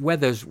 Yes.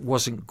 Weather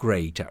wasn't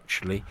great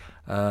actually.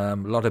 A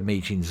lot of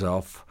meetings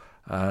off.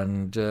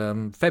 And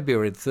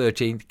February the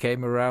 13th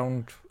came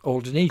around,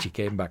 Aldeniti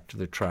came back to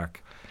the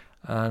track.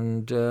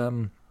 And,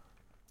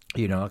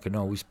 I can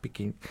always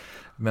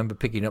remember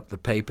picking up the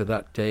paper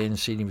that day and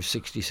seeing he was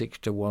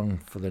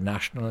 66-1 for the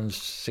National and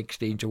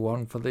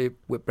 16-1 for the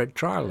Whitbread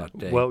Trial that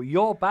day. Well,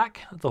 you're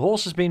back. The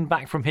horse has been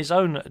back from his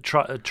own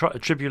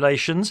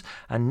tribulations.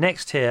 And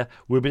next here,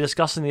 we'll be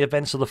discussing the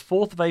events of the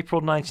 4th of April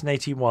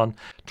 1981.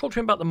 Talk to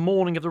me about the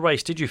morning of the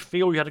race. Did you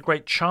feel you had a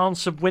great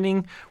chance of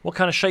winning? What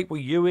kind of shape were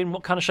you in?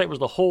 What kind of shape was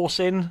the horse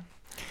in?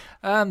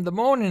 The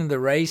morning of the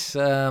race,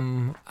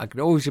 I can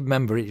always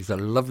remember it was a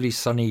lovely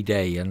sunny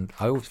day, and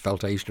I always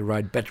felt I used to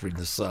ride better in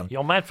the sun.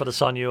 You're mad for the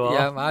sun, you are.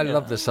 Yeah, I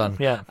love the sun.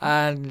 Yeah.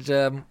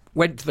 And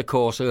went to the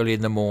course early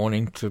in the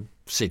morning to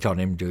sit on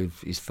him, do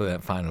his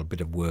final bit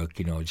of work,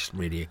 just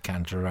really a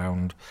cant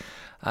around.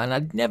 And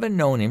I'd never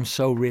known him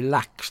so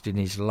relaxed in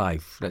his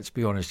life. Let's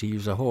be honest, he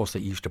was a horse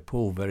that used to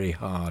pull very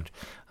hard,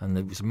 and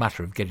it was a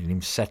matter of getting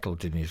him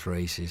settled in his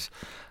races.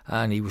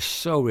 And he was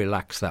so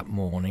relaxed that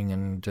morning,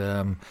 and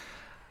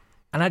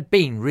I'd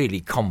been really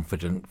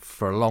confident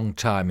for a long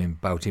time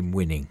about him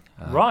winning.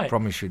 Right. I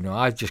promise you,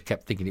 I just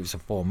kept thinking it was a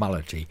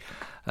formality.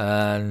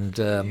 And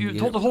you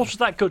thought the horse was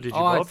that good, did you,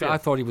 Bob? I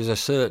thought he was a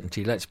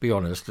certainty, let's be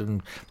honest.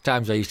 And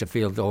times I used to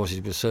feel the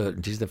horses were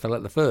certainties, they fell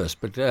at the first.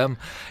 But,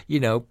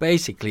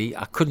 basically,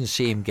 I couldn't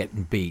see him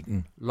getting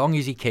beaten. Long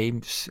as he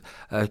came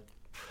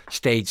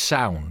stayed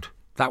sound.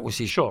 That was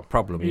his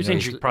problem. He was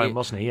injury prone,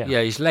 wasn't he? Yeah.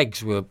 Yeah, his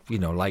legs were,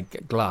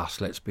 like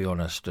glass, let's be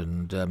honest.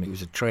 And it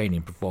was a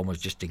training performance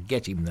just to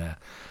get him there.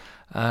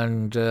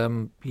 And,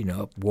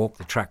 walked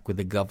the track with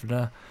the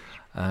governor.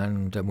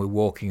 And we're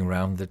walking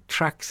around. The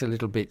track's a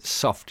little bit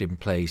soft in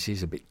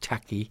places, a bit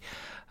tacky.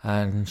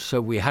 And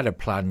so we had a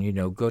plan,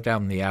 go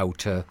down the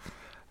outer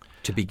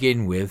to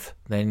begin with,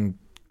 then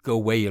go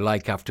where you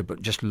like after,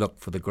 but just look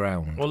for the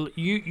ground. Well,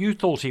 you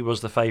thought he was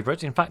the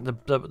favourite. In fact,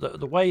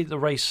 the way the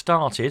race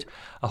started,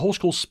 a horse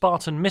called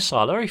Spartan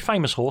Missile, a very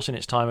famous horse in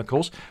its time, of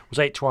course, was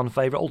 8-1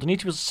 favourite.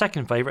 Aldeniti was the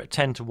second favourite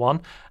at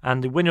 10-1,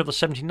 and the winner of the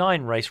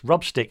 79 race,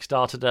 Rubstick,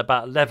 started at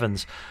about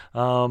 11s.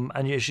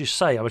 And as you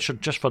say, I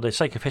should, just for the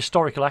sake of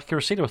historical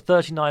accuracy, there were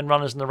 39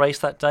 runners in the race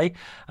that day,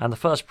 and the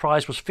first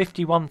prize was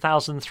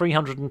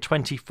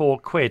 51,324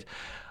 quid.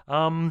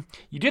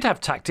 You did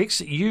have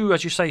tactics. You,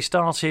 as you say,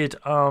 started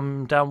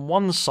down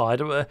one side,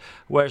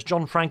 whereas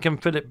John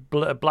Frankham,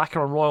 Philip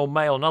Blacker and Royal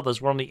Mail and others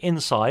were on the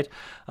inside.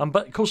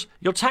 But, of course,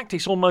 your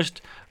tactics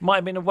almost might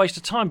have been a waste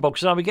of time, Bob,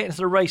 because now we get into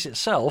the race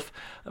itself.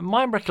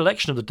 My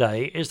recollection of the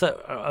day is that,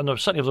 and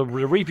certainly of the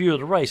review of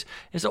the race,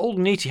 is that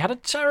Aldeniti had a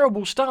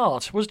terrible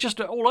start, was just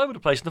all over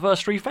the place in the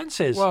first three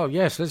fences. Well,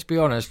 yes, let's be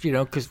honest,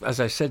 because as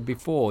I said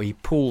before, he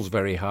pulls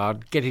very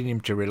hard, getting him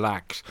to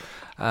relax.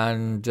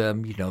 And,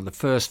 the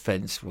first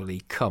fence, well,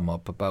 he come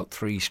up about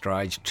 3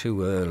 strides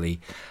too early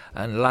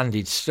and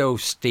landed so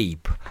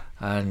steep.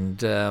 And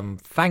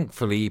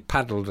thankfully, he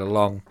paddled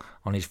along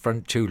on his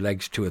front 2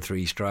 legs 2 or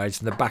 3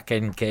 strides, and the back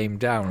end came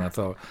down. I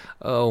thought,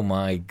 oh,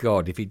 my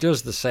God, if he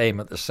does the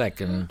same at the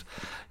second,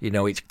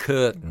 it's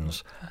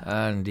curtains.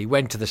 And he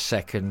went to the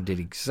second, did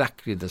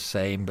exactly the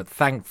same, but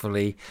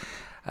thankfully...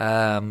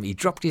 he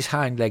dropped his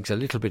hind legs a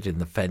little bit in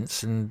the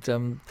fence, and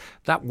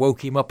that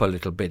woke him up a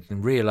little bit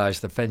and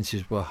realised the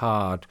fences were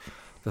hard.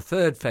 The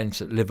third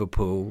fence at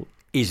Liverpool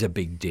is a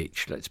big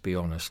ditch, let's be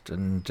honest,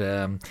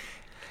 and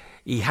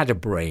he had a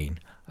brain.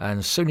 And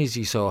as soon as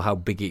he saw how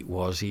big it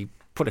was, he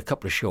put a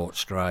couple of short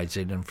strides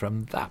in, and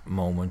from that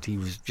moment he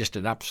was just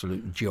an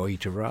absolute joy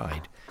to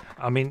ride.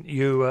 I mean,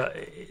 I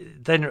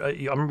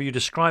remember you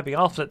describing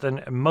after that,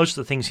 then most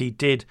of the things he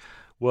did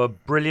were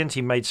brilliant.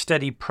 He made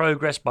steady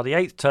progress. By the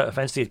 8th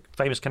fence, the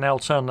famous Canal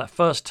Turn, that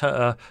first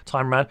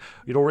time round,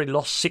 you'd already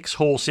lost 6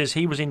 horses.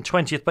 He was in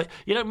 20th, but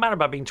you don't matter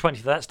about being 20th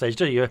at that stage,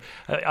 do you?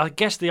 I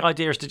guess the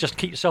idea is to just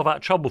keep yourself out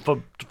of trouble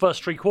for the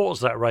first 3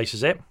 quarters of that race,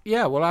 is it?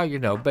 Yeah,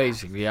 well,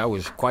 basically, I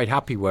was quite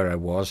happy where I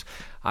was.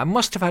 I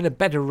must have had a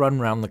better run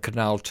round the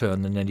Canal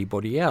Turn than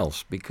anybody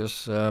else,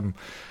 because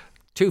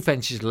 2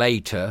 fences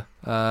later,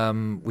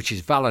 which is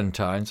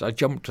Valentine's, I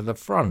jumped to the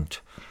front.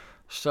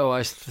 So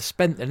I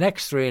spent the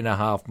next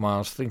 3.5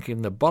 miles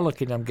thinking the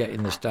bollocking I'm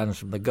getting the stands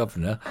from the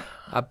governor,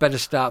 I'd better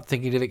start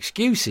thinking of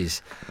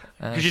excuses.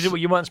 Because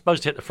you weren't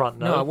supposed to hit the front,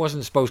 no? No, I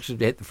wasn't supposed to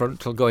hit the front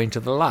till going to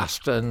the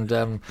last, and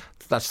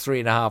that's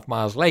 3.5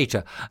 miles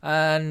later.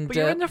 But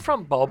you're in the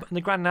front, Bob, in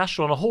the Grand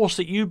National, on a horse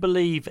that you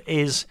believe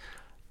is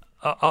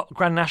a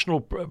Grand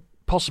National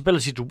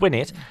possibility to win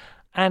it,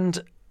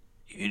 and...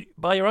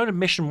 by your own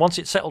admission, once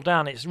it's settled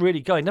down, it's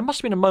really going. There must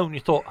have been a moment you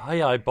thought,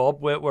 hey,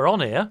 Bob, we're on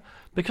here.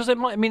 Because it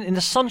might, in the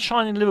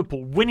sunshine in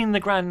Liverpool, winning the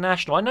Grand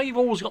National, I know you've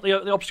always got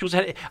the obstacles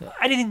ahead.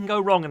 Anything can go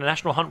wrong in a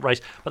national hunt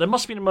race, but there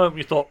must have been a moment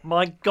you thought,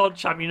 my God,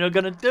 champion, you're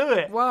going to do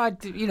it. Well,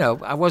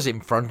 I was in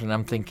front and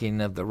I'm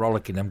thinking of the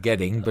rollicking I'm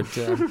getting, but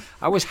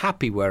I was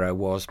happy where I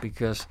was,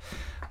 because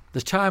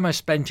the time I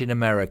spent in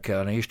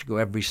America, and I used to go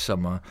every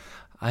summer,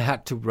 I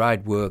had to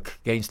ride work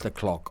against the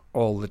clock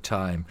all the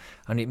time,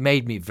 and it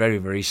made me very,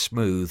 very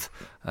smooth.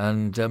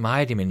 And I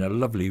had him in a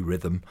lovely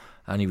rhythm,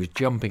 and he was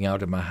jumping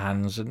out of my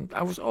hands, and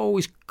I was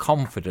always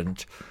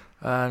confident,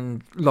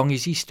 and long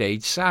as he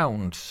stayed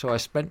sound. So I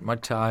spent my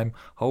time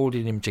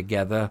holding him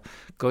together,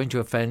 going to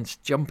a fence,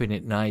 jumping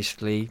it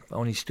nicely,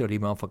 only stood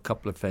him off a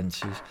couple of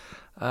fences,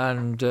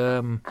 and...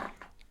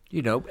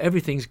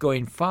 everything's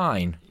going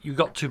fine. You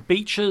got to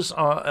Beechers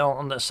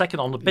on the second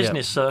on the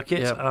business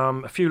circuit,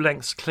 a few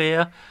lengths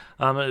clear.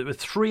 With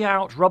 3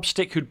 out,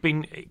 Rubstick, who'd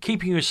been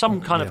keeping you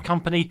some kind of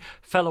company,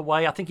 fell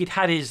away. I think he'd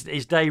had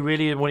his day,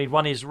 really, when he'd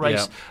won his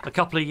race a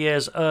couple of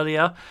years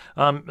earlier.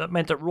 That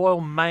meant that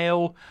Royal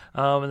Mail,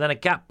 and then a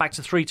gap back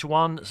to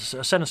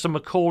 3-1, Senator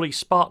Macaulay,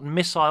 Spartan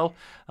Missile.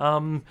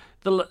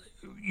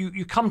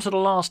 You come to the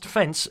last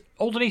fence.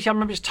 Aldeniti, I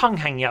remember his tongue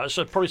hanging out.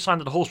 So probably a sign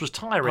that the horse was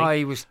tiring.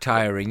 He was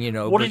tiring,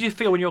 What did you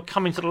feel when you were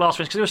coming to the last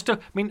fence? Because there was still,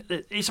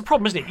 it's a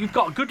problem, isn't it? You've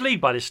got a good lead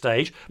by this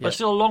stage, but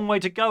still a long way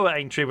to go at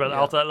Aintree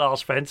after that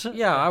last fence.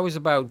 Yeah, I was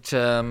about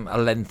a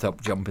length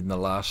up jumping the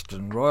last,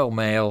 and Royal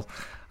Mail,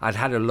 I'd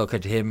had a look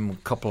at him,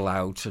 couple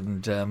out,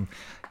 and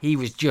he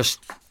was just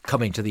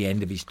coming to the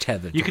end of his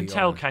tether. You can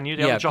tell, can you?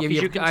 I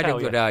had a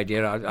good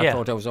idea. I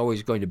thought I was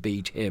always going to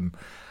beat him.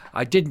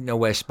 I didn't know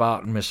where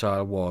Spartan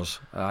Missile was.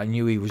 I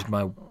knew he was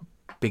my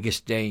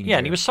biggest danger. Yeah,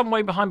 and he was some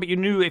way behind, but you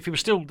knew if he was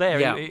still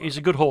there, he's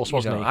a good horse,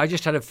 wasn't he? I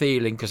just had a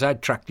feeling, because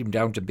I'd tracked him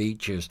down to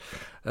Beechers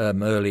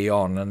early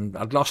on, and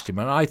I'd lost him,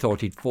 and I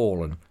thought he'd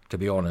fallen, to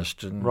be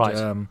honest. And,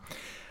 right.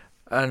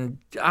 And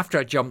after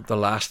I jumped the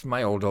last,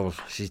 my old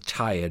horse is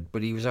tired,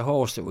 but he was a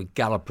horse that would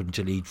gallop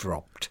until he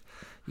dropped.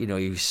 He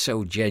was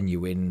so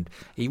genuine.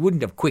 He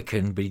wouldn't have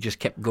quickened, but he just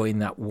kept going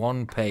that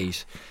one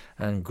pace.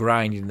 and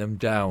grinding them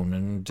down,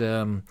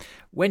 and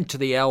went to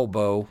the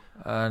elbow,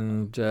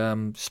 and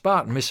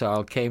Spartan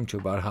Missile came to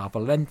about half a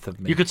length of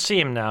me. You could see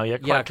him now, quite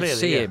I clearly. could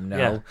see him now,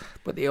 Yeah.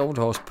 but the old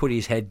horse put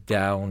his head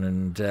down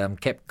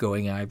and kept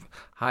going.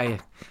 I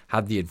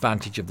had the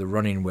advantage of the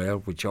running wheel,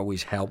 which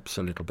always helps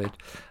a little bit,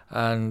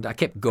 and I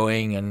kept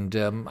going, and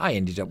I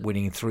ended up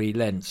winning 3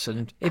 lengths,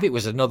 and if it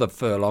was another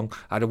furlong,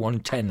 I'd have won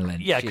 10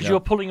 lengths. Yeah, because you were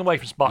pulling away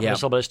from Spartan Yeah,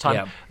 Missile by this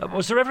time. yeah.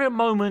 Was there ever a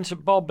moment,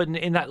 Bob,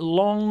 in that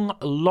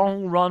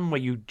long run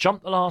where you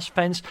jumped the last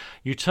fence,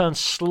 you turned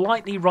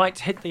slightly right,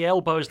 hit the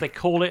elbow as they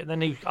call it, and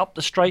then you up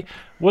the straight?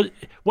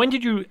 When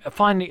did you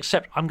finally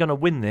accept, I'm going to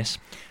win this?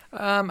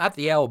 At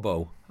the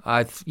elbow,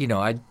 you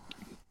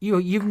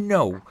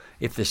know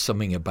if there's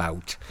something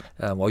about,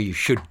 or you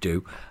should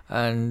do.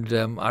 And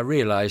I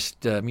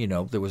realised, there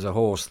was a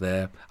horse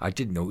there. I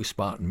didn't know it was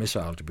Spartan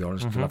Missile, to be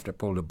honest, until after I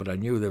pulled it, but I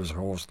knew there was a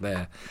horse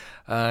there.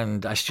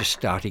 And I just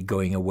started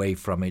going away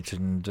from it,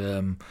 and,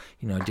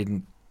 I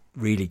didn't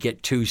really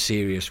get too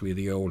serious with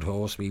the old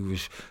horse. He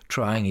was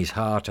trying his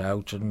heart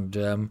out,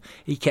 and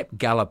he kept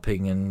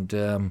galloping,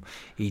 and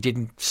he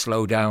didn't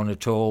slow down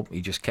at all.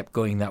 He just kept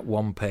going that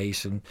one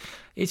pace, and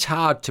it's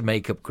hard to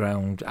make up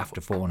ground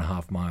after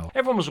 4.5 miles.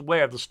 Everyone was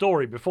aware of the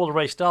story before the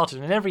race started,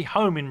 and in every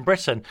home in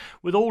Britain,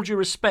 with all due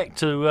respect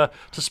to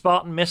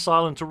Spartan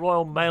Missile and to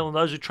Royal Mail and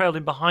those who trailed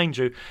in behind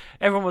you,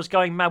 everyone was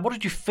going mad. What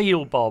did you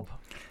feel, Bob?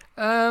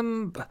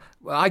 Well,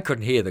 I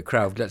couldn't hear the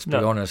crowd, let's be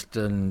honest,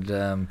 and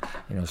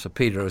Sir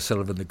Peter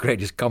O'Sullivan, the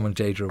greatest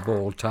commentator of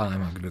all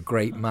time, a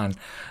great man.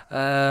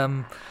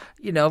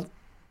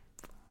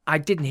 I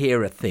didn't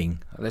hear a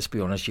thing, let's be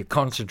honest. You're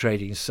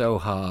concentrating so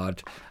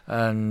hard,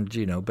 and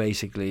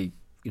basically,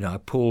 I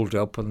pulled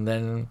up, and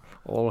then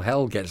all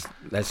hell gets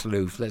let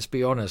loose, let's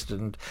be honest.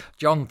 And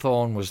John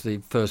Thorne was the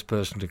first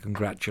person to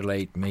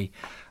congratulate me,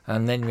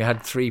 and then we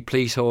had 3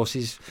 police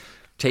horses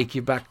take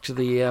you back to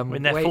the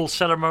in their full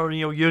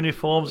ceremonial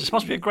uniforms. This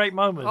must be a great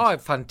moment. Oh, a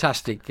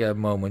fantastic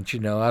moment.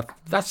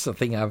 That's the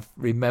thing I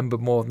remember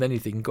more than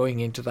anything, going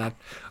into that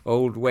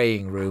old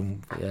weighing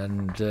room,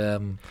 and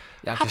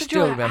I can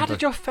still remember. How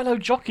did your fellow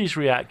jockeys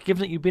react,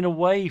 given that you've been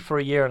away for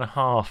a year and a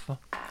half?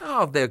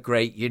 Oh, they're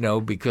great,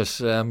 because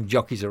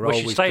jockeys are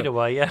always... you stayed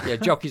away, yeah. Yeah,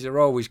 jockeys are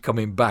always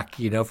coming back,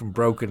 from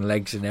broken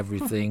legs and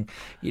everything.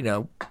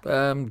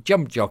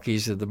 Jump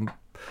jockeys are the,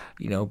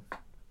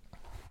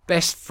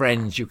 best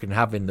friends you can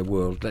have in the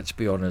world, let's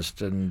be honest.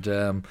 And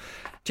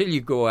till you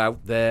go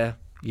out there,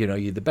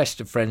 you're the best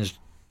of friends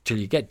till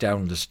you get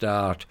down the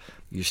start.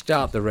 You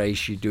start the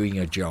race, you're doing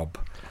a job.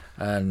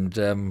 And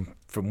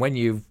from when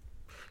you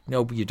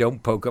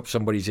don't poke up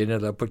somebody's inner,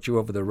 they'll put you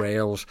over the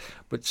rails.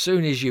 But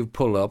soon as you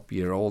pull up,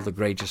 you're all the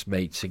greatest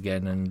mates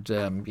again. And,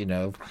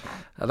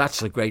 that's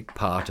the great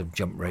part of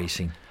jump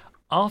racing.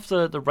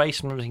 After the race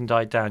and everything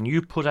died down,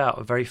 you put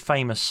out a very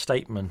famous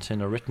statement,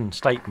 in a written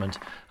statement,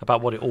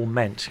 about what it all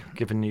meant,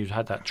 given you'd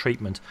had that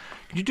treatment.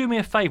 Could you do me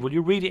a favour? Will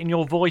you read it in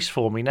your voice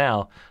for me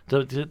now?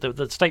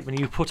 The statement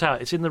you put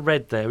out, it's in the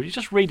red there. Will you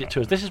just read it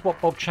to us? This is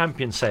what Bob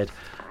Champion said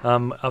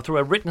through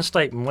a written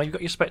statement. Well, you've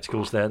got your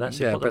spectacles there. That's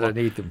yeah, it. but I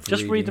need them for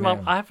just read them now.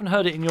 up. I haven't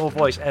heard it in your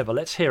voice ever.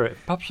 Let's hear it,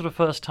 perhaps for the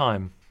first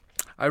time.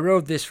 I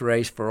rode this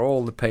race for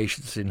all the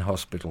patients in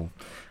hospital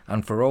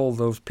and for all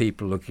those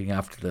people looking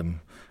after them.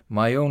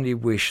 My only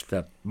wish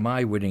that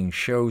my winning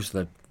shows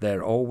that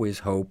there's always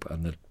hope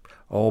and that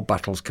all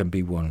battles can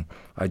be won.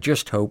 I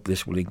just hope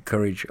this will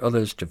encourage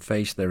others to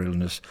face their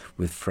illness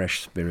with fresh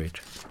spirit.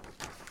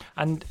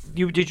 And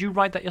did you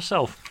write that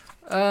yourself?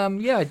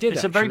 Yeah, I did.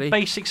 It's actually a very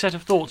basic set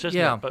of thoughts, isn't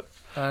it? But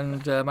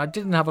and I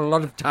didn't have a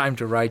lot of time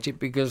to write it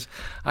because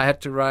I had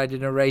to ride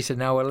in a race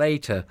an hour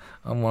later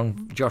on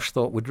one Josh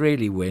thought would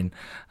really win,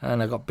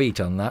 and I got beat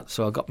on that,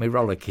 so I got me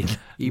rollicking.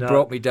 He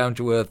brought me down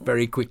to earth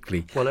very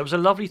quickly. Well, it was a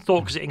lovely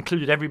thought because it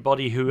included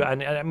everybody who,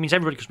 and it means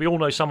everybody, because we all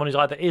know someone who's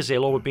either is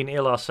ill or we've been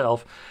ill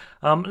ourselves.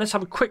 Let's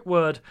have a quick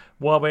word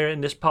while we're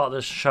in this part of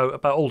the show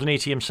about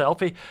Aldeniti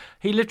himself.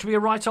 He lived to be a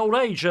right old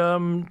age,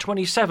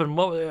 27.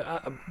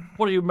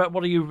 What do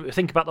you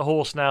think about the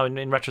horse now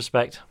in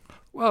retrospect?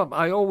 Well,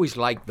 I always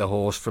liked the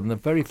horse from the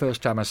very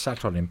first time I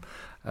sat on him,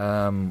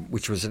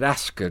 which was at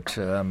Ascot.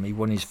 He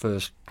won his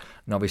first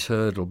novice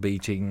hurdle,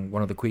 beating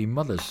one of the Queen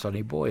Mother's,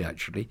 Sonny Boy,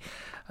 actually.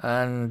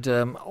 And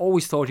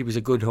always thought he was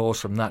a good horse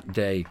from that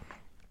day.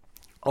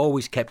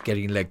 Always kept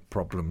getting leg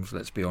problems,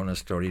 let's be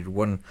honest, or he'd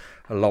won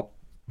a lot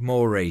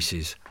more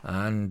races.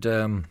 And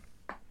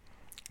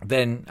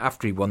then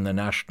after he won the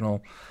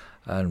National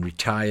and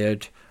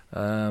retired,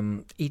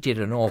 he did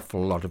an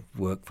awful lot of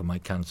work for my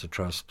cancer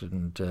trust,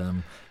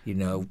 and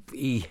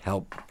he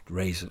helped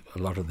raise a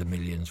lot of the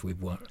millions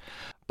we've won.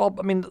 Bob,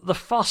 I mean, the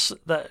fuss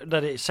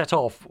that it set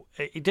off,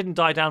 it didn't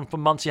die down for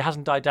months. It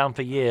hasn't died down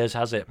for years,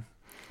 has it?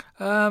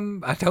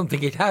 I don't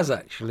think it has,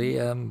 actually.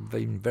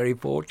 Been very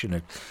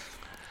fortunate,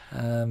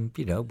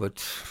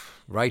 but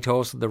Right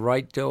horse at the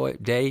right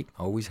day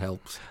always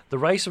helps. The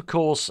race, of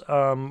course,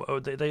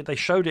 they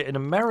showed it in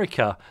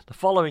America the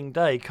following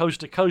day,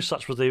 coast to coast.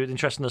 Such was the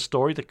interest in the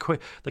story.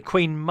 The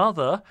Queen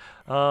Mother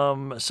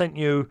sent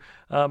you,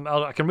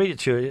 I can read it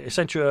to you, it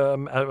sent you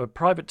a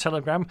private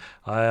telegram.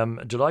 I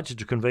am delighted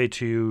to convey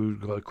to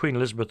you, Queen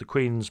Elizabeth, the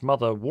Queen's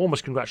mother,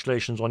 warmest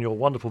congratulations on your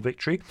wonderful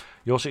victory.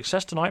 Your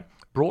success tonight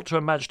brought to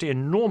Her Majesty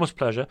enormous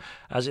pleasure,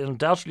 as it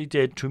undoubtedly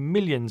did to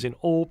millions in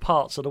all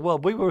parts of the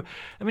world. It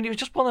was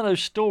just one of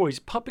those stories,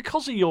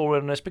 because of your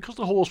illness, because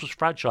the horse was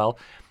fragile,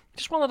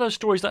 just one of those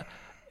stories that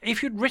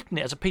if you'd written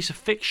it as a piece of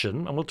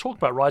fiction, and we'll talk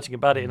about writing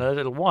about it in a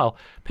little while,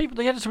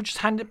 the editor would just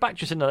hand it back to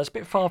you and say, no, that's a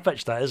bit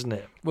far-fetched, that, isn't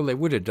it? Well, they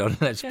would have done,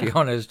 let's be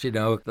honest.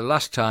 The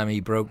last time he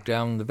broke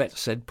down, the vet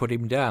said put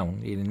him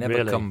down. He'd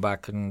never come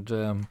back.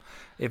 And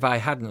if I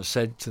hadn't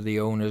said to the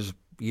owners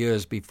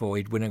years before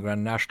he'd win a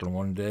Grand National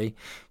one day,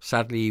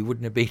 sadly he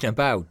wouldn't have been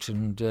about,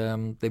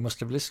 and they must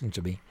have listened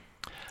to me.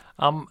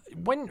 How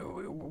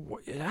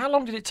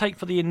long did it take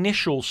for the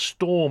initial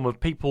storm of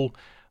people?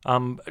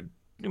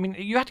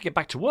 You had to get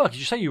back to work. As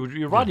you say, you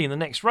were riding in the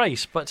next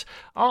race. But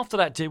after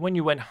that, when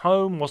you went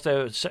home, was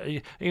there?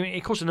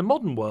 Of course, in the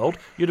modern world,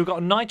 you'd have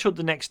got a knighthood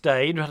the next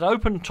day. You had an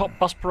open-top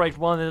bus parade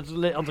from one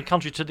end of the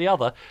country to the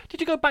other.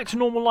 Did you go back to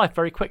normal life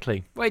very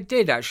quickly? Well, it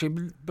did,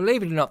 actually.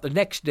 Believe it or not, the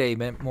next day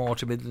meant more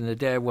to me than the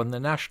day I won the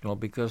National,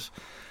 because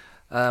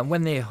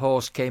when the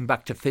horse came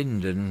back to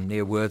Findon,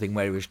 near Worthing,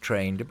 where he was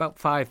trained, about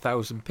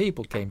 5,000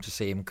 people came to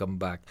see him come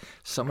back.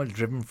 Some had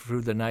driven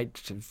through the night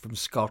from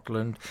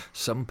Scotland.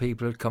 Some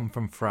people had come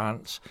from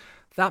France.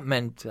 That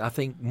meant, I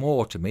think,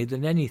 more to me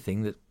than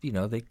anything, that,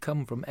 they'd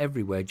come from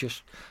everywhere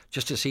just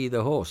to see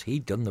the horse.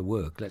 He'd done the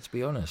work, let's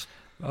be honest.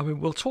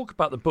 We'll talk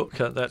about the book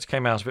that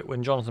came out of it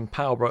when Jonathan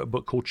Powell wrote a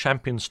book called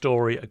Champion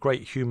Story, A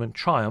Great Human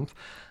Triumph,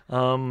 in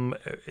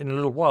a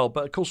little while.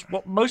 But, of course,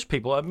 what most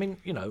people, I've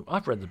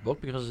read the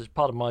book because it's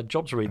part of my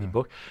job to read the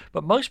book,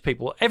 but most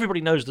people, everybody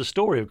knows the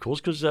story, of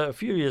course, because a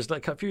few years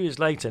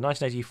later,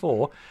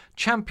 1984,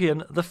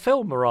 Champion, the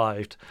film,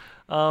 arrived.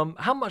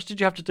 How much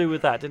did you have to do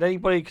with that? Did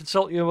anybody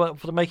consult you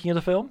for the making of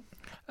the film?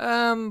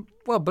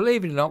 Well,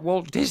 believe it or not,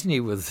 Walt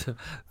Disney was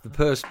the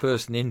first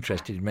person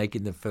interested in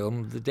making the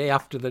film the day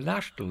after the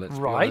National. Let's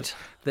be honest.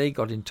 They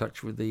got in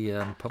touch with the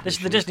publishers. This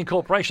is the Disney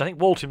Corporation. I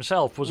think Walt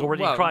himself was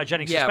already in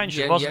cryogenic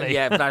suspension, wasn't he?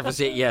 Yeah, that was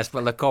it, yes,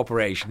 well, the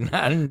corporation.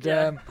 And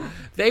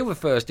they were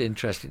first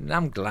interested, and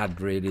I'm glad,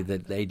 really,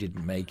 that they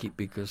didn't make it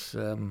because,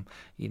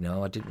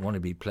 I didn't want to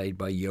be played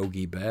by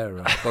Yogi Bear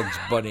or Bugs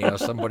Bunny or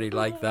somebody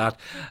like that,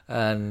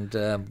 and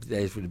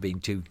theirs would have been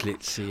too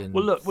glitzy. And...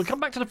 Well, look, we'll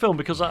come back to the film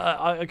because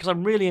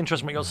I'm really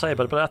interested in what you're going to say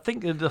about it, but I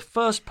think the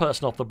first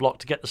person off the block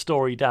to get the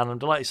story down, and I'm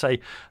delighted to say,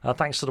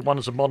 thanks to the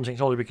wonders of modern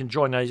technology, we can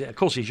join. Of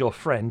course, he's your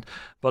friend,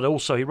 but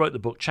also he wrote the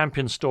book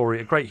Champion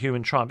Story, A Great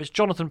Human Triumph. It's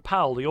Jonathan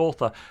Powell, the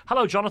author.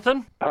 Hello,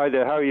 Jonathan. Hi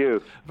there, how are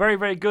you? Very,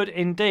 very good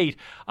indeed.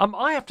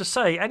 I have to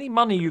say, any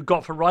money you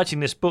got for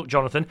writing this book,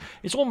 Jonathan,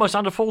 it's almost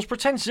under false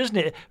pretenses, isn't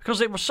it? Because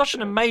it was such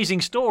an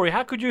amazing story.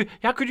 How could you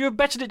have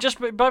bettered it just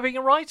by being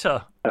a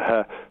writer?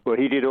 Well,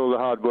 he did all the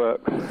hard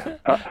work.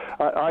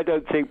 I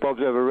don't think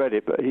Bob's ever read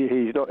it, but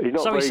he's not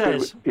so very he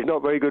says. He's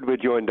not very good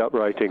with joined-up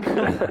writing.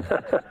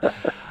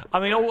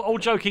 All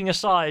joking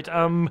aside,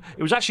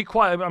 it was actually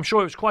I'm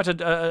sure it was quite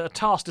a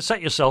task to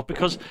set yourself,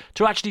 because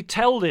to actually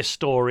tell this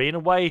story in a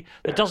way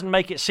that doesn't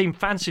make it seem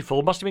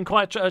fanciful must have been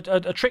quite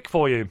a trick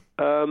for you.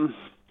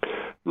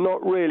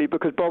 Not really,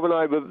 because Bob and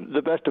I were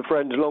the best of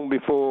friends long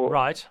before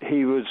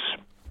he was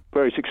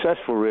very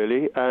successful,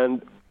 really,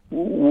 and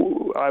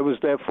I was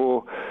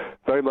therefore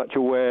very much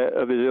aware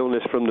of his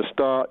illness from the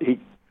start,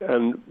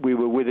 and we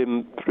were with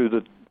him through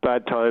the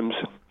bad times.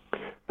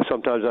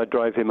 Sometimes I'd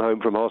drive him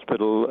home from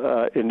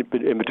hospital in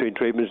between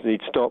treatments, and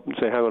he'd stop and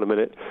say, hang on a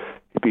minute.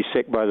 He'd be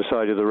sick by the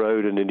side of the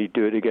road, and then he'd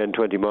do it again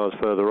 20 miles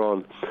further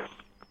on.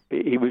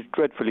 He was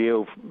dreadfully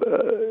ill,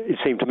 it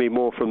seemed to me,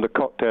 more from the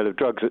cocktail of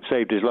drugs that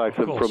saved his life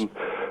than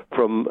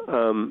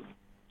from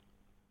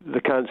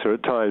the cancer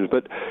at times.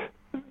 But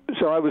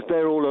so I was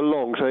there all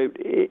along, so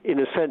in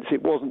a sense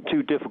it wasn't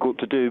too difficult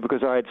to do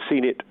because I had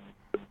seen it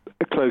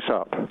close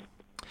up.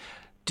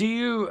 Do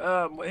you,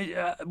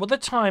 there are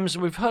times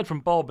we've heard from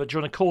Bob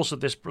during the course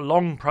of this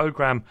long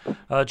programme,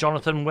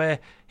 Jonathan, where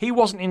he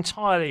wasn't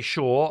entirely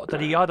sure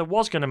that he either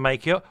was going to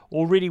make it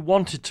or really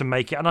wanted to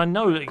make it. And I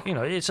know that,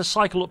 it's a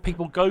cycle that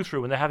people go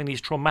through when they're having these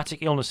traumatic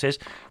illnesses.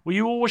 Were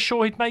you always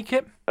sure he'd make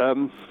it?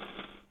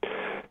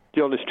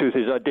 The honest truth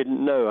is I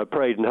didn't know. I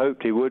prayed and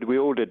hoped he would. We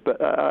all did.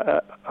 But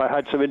I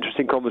had some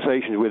interesting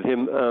conversations with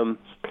him,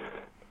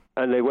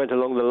 and they went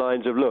along the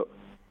lines of, look,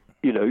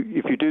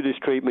 if you do this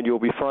treatment, you'll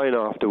be fine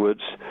afterwards.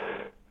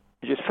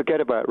 You just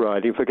forget about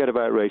riding, forget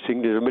about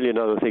racing. There's a million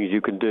other things you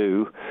can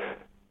do.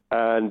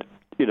 And,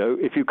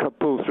 if you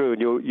pull through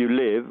and you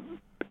live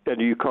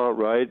and you can't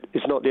ride,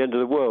 it's not the end of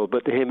the world.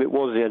 But to him, it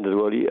was the end of the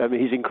world.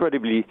 He's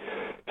incredibly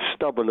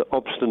stubborn,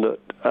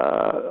 obstinate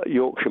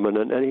Yorkshireman.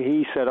 And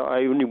he said, I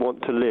only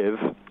want to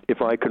live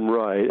if I can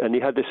ride. And he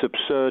had this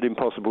absurd,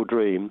 impossible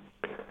dream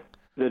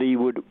that he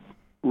would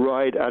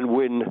ride and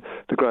win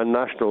the Grand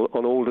National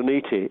on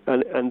Aldeniti.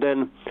 And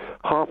then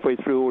halfway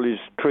through all his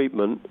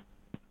treatment,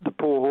 the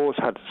poor horse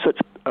had such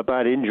a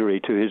bad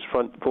injury to his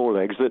front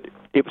forelegs that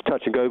it was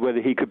touch and go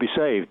whether he could be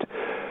saved.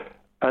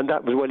 And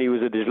that was when he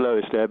was at his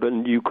lowest ebb,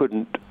 and you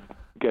couldn't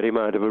get him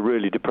out of a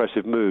really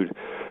depressive mood.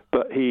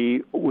 But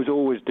he was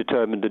always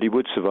determined that he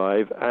would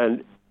survive,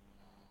 and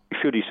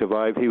should he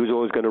survive, he was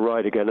always going to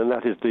ride again. And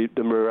that is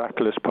the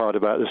miraculous part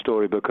about the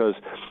story, because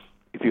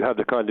if you have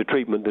the kind of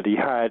treatment that he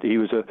had, he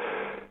was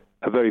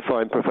a very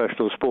fine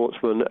professional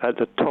sportsman at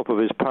the top of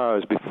his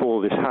powers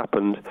before this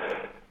happened.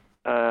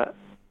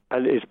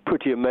 And it's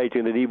pretty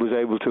amazing that he was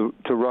able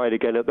to ride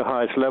again at the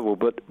highest level.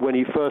 But when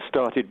he first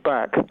started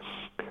back,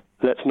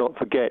 let's not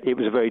forget, it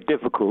was very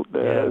difficult.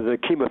 The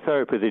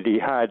chemotherapy that he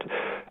had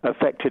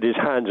affected his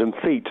hands and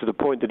feet to the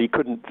point that he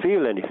couldn't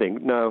feel anything.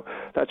 Now,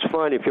 that's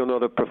fine if you're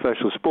not a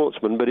professional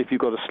sportsman, but if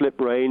you've got to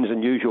slip reins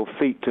and use your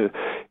feet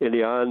in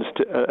the irons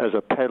as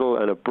a pedal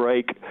and a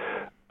brake,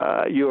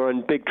 you're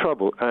in big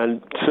trouble.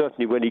 And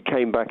certainly when he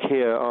came back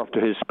here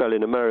after his spell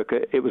in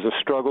America, it was a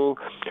struggle,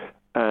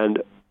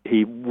 and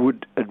he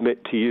would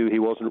admit to you he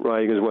wasn't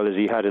riding as well as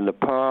he had in the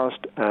past,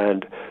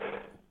 and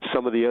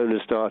some of the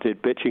owners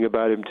started bitching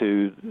about him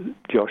to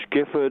Josh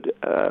Gifford,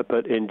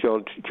 but in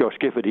Josh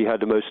Gifford he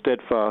had the most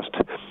steadfast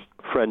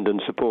friend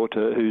and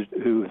supporter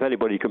who if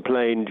anybody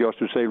complained, Josh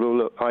would say, well,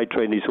 look, I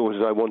train these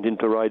horses, I want him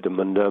to ride them.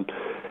 And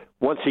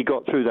once he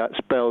got through that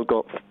spell,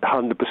 got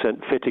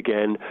 100% fit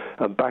again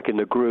and back in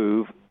the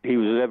groove, he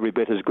was every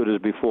bit as good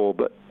as before.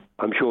 But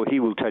I'm sure he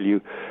will tell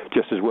you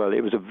just as well,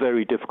 it was a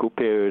very difficult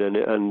period,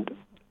 and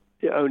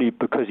only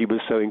because he was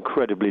so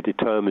incredibly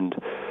determined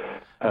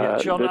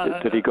John,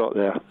 that he got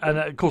there. And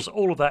of course,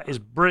 all of that is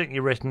brilliantly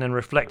written and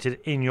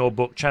reflected in your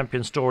book,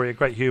 Champion Story, A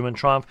Great Human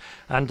Triumph.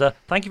 And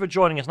thank you for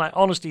joining us. And I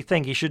honestly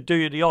think he should do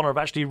you the honour of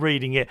actually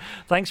reading it.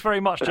 Thanks very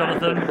much,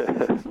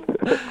 Jonathan.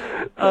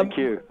 Thank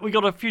you. We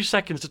got a few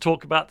seconds to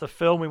talk about the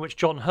film in which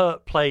John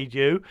Hurt played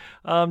you.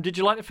 Did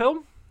you like the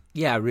film?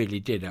 Yeah, I really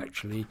did,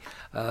 actually.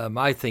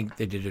 I think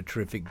they did a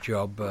terrific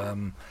job.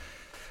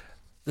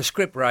 The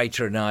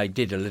scriptwriter and I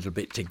did a little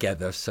bit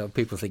together, so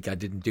people think I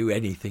didn't do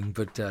anything,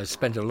 but I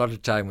spent a lot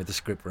of time with the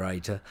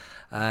scriptwriter,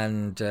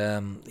 and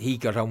he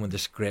got on with the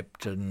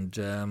script,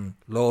 and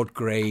Lord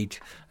Grade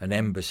and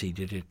Embassy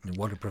did it, and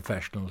what a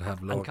professional to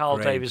have Lord And Carl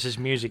Grade. Davis's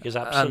music is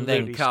absolutely And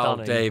then Carl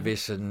stunning.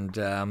 Davis,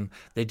 and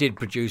they did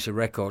produce a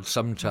record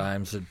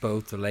sometimes that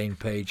both Elaine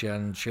Page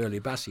and Shirley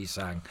Bassey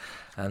sang,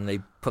 and they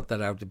put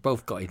that out. They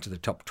both got into the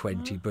top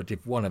 20, but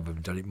if one of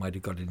them done it, might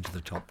have got into the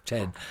top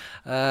 10.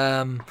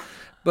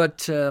 But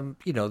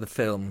the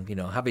film,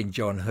 having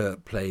John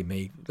Hurt play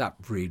me, that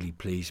really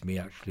pleased me,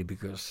 actually,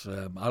 because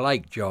I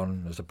like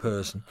John as a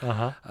person.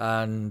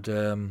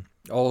 And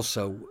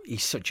also,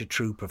 he's such a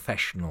true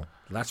professional.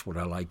 That's what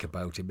I like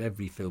about him.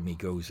 Every film he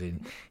goes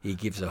in, he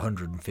gives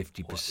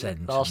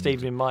 150%. Last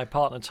evening, my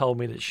partner told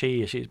me that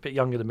she's a bit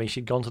younger than me.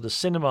 She'd gone to the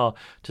cinema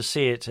to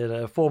see it at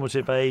a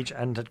formative age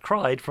and had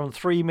cried from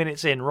 3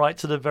 minutes in right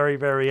to the very,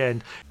 very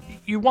end.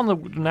 You won the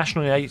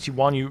National in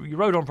 81. You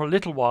rode on for a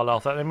little while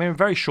after that. I mean, a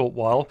very short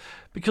while,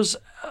 because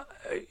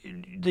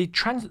the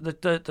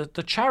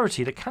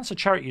charity, the cancer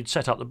charity you'd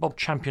set up, the Bob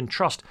Champion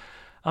Trust,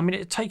 I mean,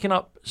 it's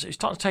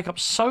starting to take up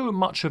so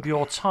much of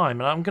your time.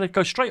 And I'm going to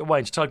go straight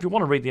away to tell you, if you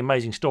want to read the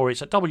amazing story,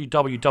 it's at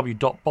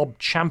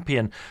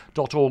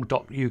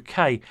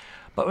www.bobchampion.org.uk.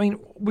 But, I mean,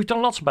 we've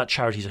done lots about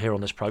charities here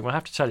on this programme, I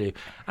have to tell you.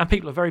 And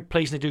people are very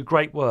pleased and they do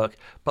great work.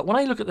 But when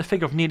I look at the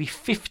figure of nearly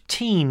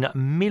 £15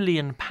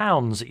 million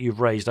that you've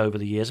raised over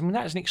the years, I mean,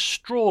 that is an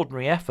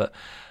extraordinary effort.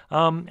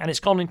 And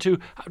it's gone into,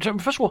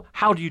 first of all,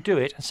 how do you do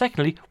it? And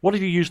secondly, what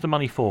have you used the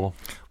money for?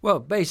 Well,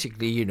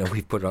 basically,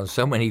 we've put on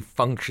so many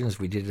functions.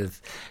 We did a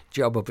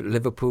job up at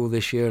Liverpool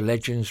this year,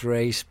 Legends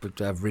Race,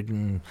 but I've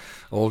ridden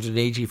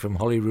Aldeniti from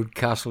Holyrood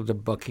Castle to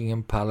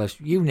Buckingham Palace.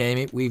 You name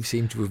it, we've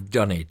seemed to have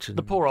done it. And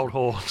the poor old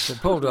horse. The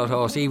poor old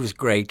horse, he was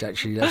great,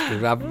 actually. That's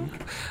because I'm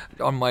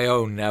on my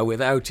own now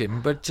without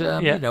him. But,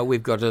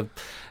 we've got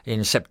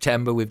in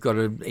September, we've got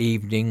an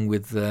evening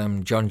with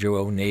John Joe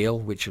O'Neill,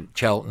 which at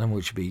Cheltenham,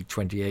 which will be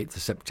 28th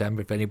of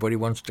September, if anybody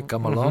wants to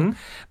come along.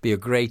 Be a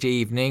great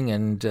evening,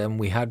 and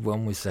we had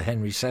one with Sir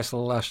Henry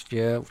Cecil last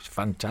year. It was a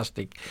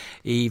fantastic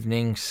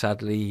evening.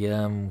 Sadly,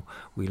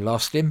 we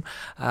lost him,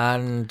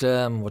 and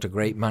what a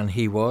great man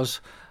he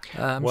was.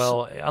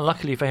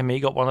 Luckily for him, he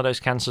got one of those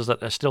cancers that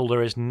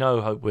there is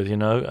no hope with,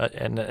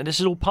 and this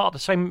is all part of the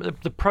same.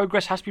 The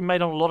progress has been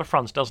made on a lot of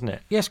fronts, doesn't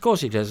it? Yes, of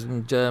course it does.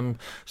 And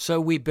so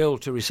we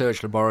built a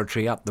research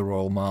laboratory at the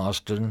Royal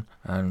Marsden,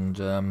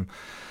 and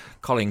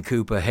Colin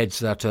Cooper heads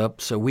that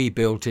up. So we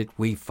built it,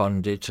 we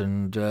fund it,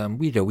 and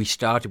we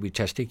started with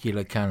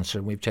testicular cancer,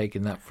 and we've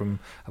taken that from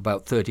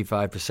about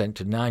 35%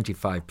 to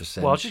 95%.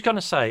 Well, I was just going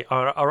to say,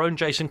 our own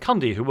Jason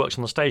Cundy, who works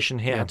on the station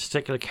here, had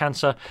testicular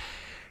cancer.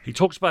 He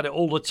talks about it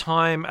all the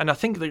time, and I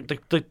think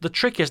the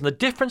trick is, and the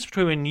difference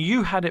between when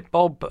you had it,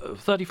 Bob,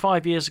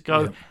 35 years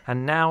ago,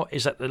 and now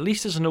is that at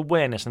least there's an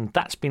awareness, and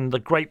that's been the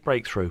great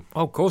breakthrough.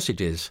 Oh, of course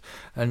it is.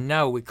 And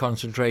now we're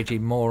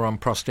concentrating more on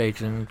prostate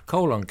and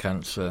colon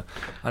cancer.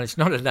 And it's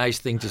not a nice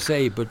thing to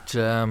say, but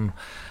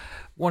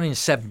 1 in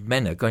 7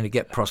 men are going to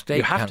get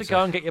prostate cancer. You have to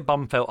go and get your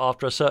bum felt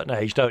after a certain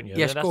age, don't you?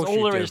 Yes, of course you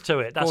do. That's all there is to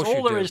it. That's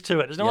all there is to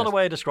it. There's no other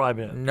way of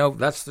describing it. No,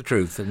 that's the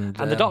truth. And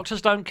the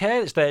doctors don't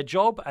care. It's their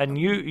job, and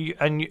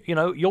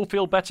you'll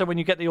feel better when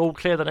you get the all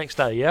clear the next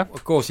day. Yeah.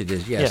 Of course it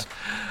is. Yes.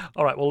 Yeah.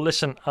 All right. Well,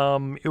 listen.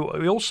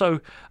 You also,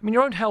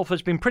 your own health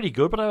has been pretty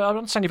good, but I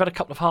understand you've had a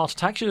couple of heart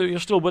attacks. You're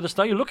still with us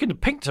though. You're looking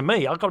pink to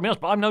me. I've got to be honest,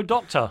 but I'm no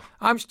doctor.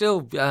 I'm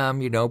still,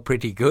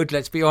 pretty good.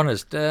 Let's be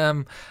honest.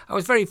 I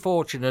was very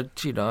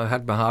fortunate. I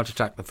had my heart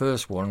attack, the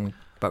first one,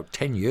 about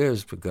 10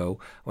 years ago.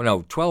 Well,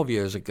 no, 12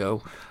 years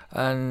ago.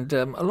 And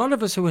a lot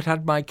of us who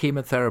had my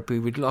chemotherapy,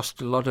 we'd lost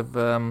a lot of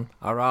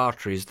our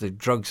arteries. The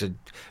drugs had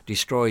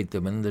destroyed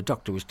them. And the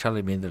doctor was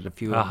telling me that a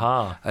few of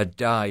them had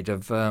died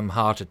of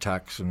heart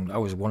attacks. And I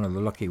was one of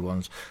the lucky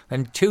ones.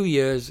 And 10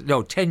 years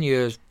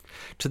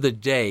to the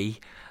day,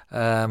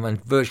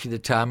 and virtually the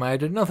time, I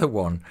had another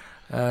one.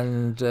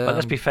 And but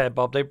let's be fair,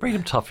 Bob, they breed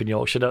them tough in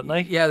Yorkshire, don't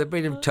they? Yeah, they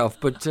breed them tough.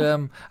 But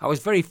I was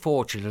very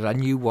fortunate. I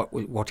knew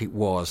what it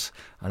was,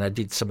 and I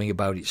did something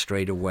about it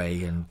straight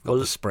away and got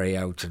the spray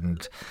out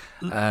and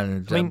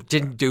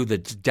didn't do the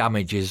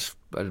damages.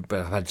 But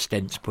I've had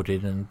stents put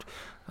in, and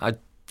I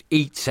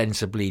eat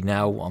sensibly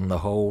now on the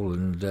whole,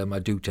 and I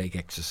do take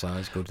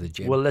exercise, go to the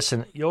gym. Well,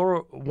 listen, you're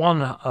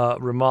one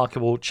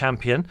remarkable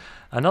champion.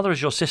 Another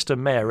is your sister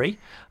Mary,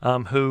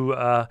 who,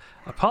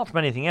 apart from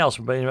anything else,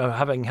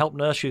 having helped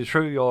nurse you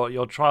through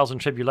your trials and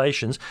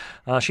tribulations,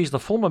 she's the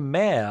former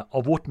mayor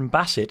of Wootton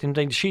Bassett.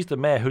 Indeed, she's the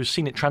mayor who's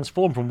seen it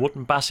transform from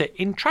Wootton Bassett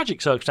in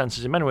tragic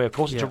circumstances in many ways, of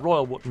course, into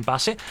Royal Wootton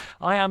Bassett.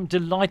 I am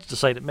delighted to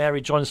say that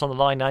Mary joins us on the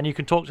line now, and you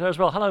can talk to her as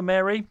well. Hello,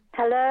 Mary.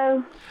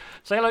 Hello.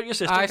 Say hello to your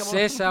sister. Hi,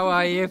 sis. How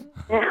are you?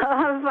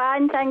 I'm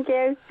fine, thank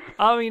you.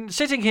 I mean,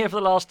 sitting here for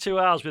the last 2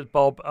 hours with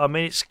Bob, I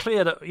mean, it's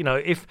clear that,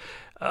 if...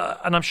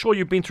 and I'm sure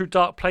you've been through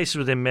dark places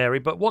with him, Mary,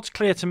 but what's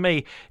clear to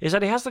me is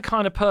that he has the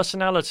kind of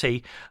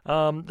personality.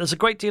 There's a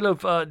great deal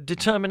of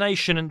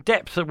determination and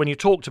depth when you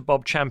talk to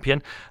Bob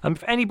Champion.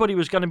 If anybody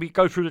was going to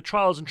go through the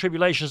trials and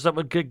tribulations that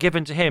were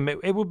given to him,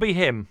 it would be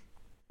him.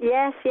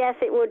 Yes,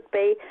 it would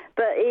be.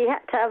 But he had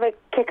to have a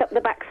kick up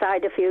the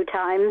backside a few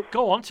times.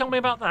 Go on, tell me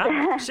about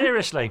that.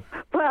 Seriously.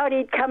 Well,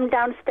 he'd come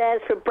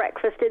downstairs for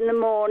breakfast in the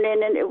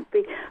morning and it would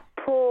be,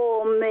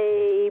 poor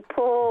me,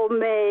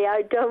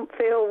 I don't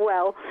feel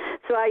well.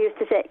 So I used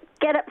to say,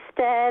 get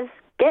upstairs,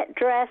 get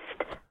dressed,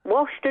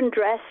 washed and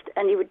dressed,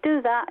 and he would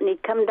do that, and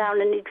he'd come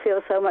down and he'd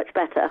feel so much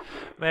better.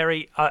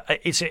 Mary,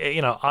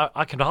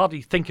 I can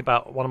hardly think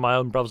about one of my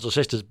own brothers or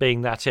sisters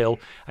being that ill,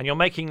 and you're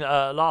making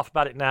a laugh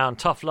about it now, and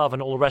tough love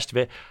and all the rest of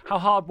it. How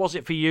hard was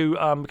it for you?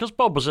 Because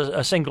Bob was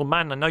a single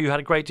man, I know you had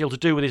a great deal to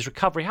do with his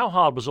recovery. How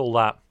hard was all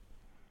that?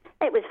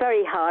 It was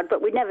very hard,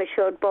 but we never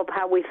showed Bob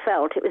how we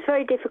felt. It was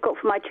very difficult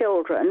for my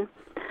children,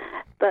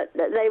 but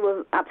they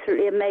were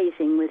absolutely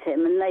amazing with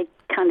him, and they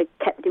kind of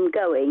kept him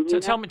going.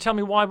 So tell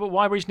me why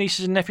were his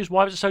nieces and nephews,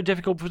 why was it so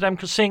difficult for them?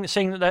 Because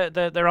seeing that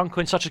their uncle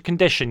in such a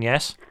condition,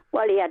 yes?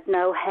 Well, he had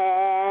no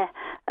hair,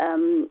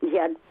 he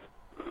had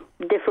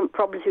different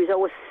problems, he was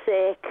always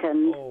sick,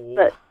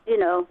 but,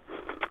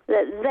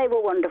 they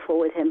were wonderful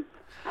with him.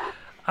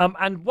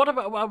 And what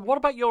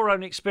about your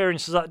own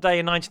experiences that day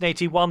in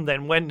 1981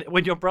 then,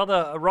 when your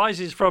brother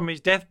rises from his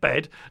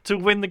deathbed to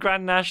win the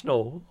Grand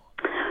National?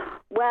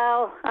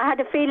 Well, I had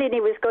a feeling he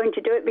was going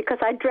to do it because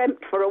I dreamt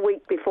for a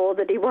week before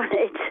that he won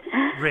it.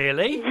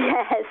 Really?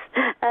 Yes.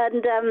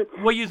 And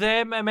were you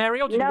there,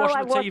 Mary, or did you watch it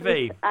on the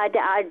TV?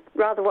 I'd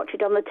rather watch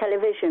it on the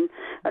television.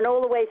 And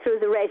all the way through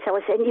the race, I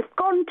was saying, "You've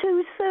gone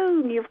too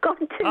soon. You've gone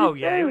too soon." Oh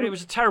yeah, it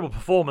was a terrible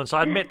performance.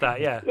 I admit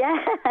that. Yeah. Yeah.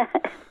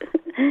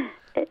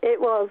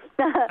 It was.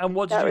 And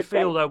what did you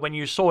feel, though, when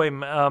you saw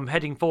him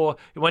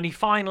when he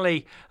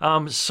finally,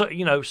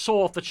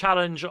 saw off the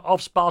challenge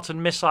of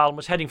Spartan Missile and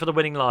was heading for the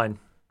winning line?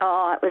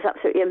 Oh, it was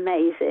absolutely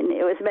amazing.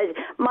 It was amazing.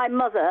 My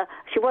mother,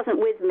 she wasn't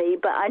with me,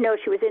 but I know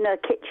she was in her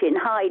kitchen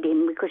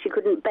hiding because she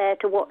couldn't bear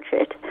to watch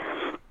it.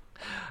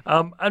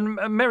 And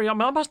Mary, I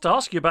must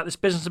ask you about this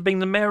business of being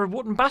the mayor of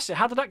Wootton Bassett.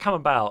 How did that come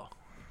about?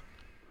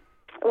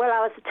 Well, I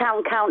was a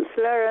town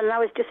councillor and I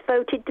was just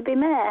voted to be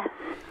mayor.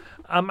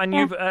 And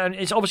you've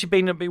it's obviously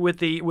been with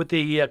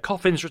the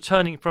coffins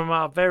returning from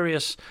our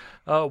various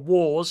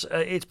wars.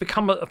 It's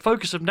become a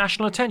focus of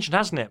national attention,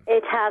 hasn't it?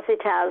 It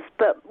has.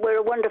 But we're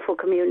a wonderful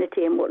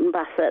community in Wootton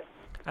Bassett.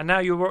 And now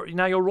you're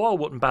Royal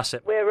Wootton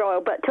Bassett. We're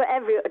royal, but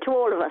to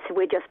all of us,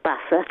 we're just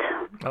Bassett.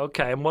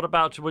 Okay. And what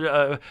about?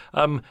 No,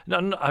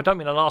 I don't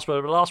mean a last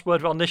word. But a last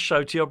word on this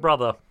show to your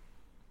brother.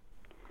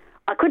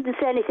 I couldn't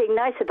say anything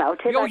nice about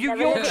it.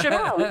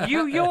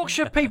 You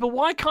Yorkshire people,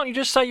 why can't you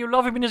just say you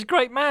love him and he's a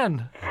great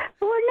man?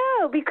 Well,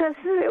 No, because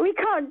we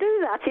can't do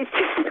that. It's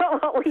just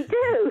not what we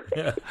do.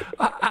 Yeah.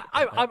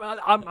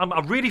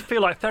 I really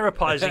feel like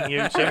therapizing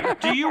you. So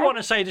do you want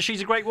to say that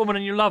she's a great woman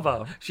and you love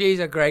her? She's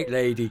a great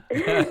lady.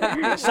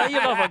 Say you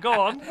love her. Go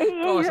on.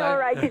 He's all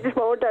right in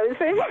small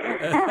doses.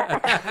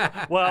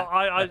 Well,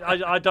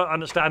 I don't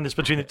understand this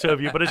between the two of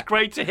you, but it's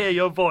great to hear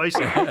your voice.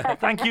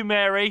 Thank you,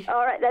 Mary.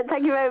 All right then.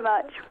 Thank you very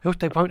much. Oh,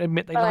 they won't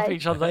admit they love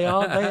each other. They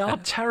are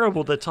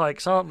terrible, the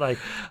Tykes, aren't they?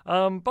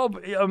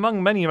 Bob,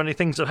 among many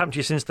things that have happened to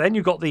you since then,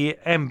 you got the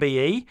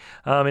MBE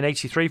in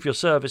 '83 for your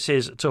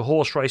services to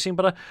horse racing,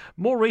 but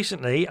more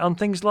recently on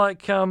things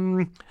like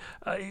in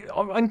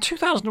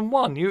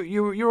 2001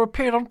 you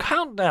appeared on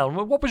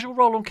Countdown. What was your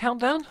role on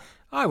Countdown?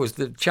 I was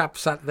the chap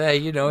sat there,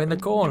 in the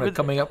corner,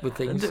 coming up with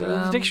things.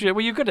 The dictionary,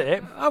 were you good at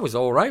it? I was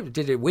all right.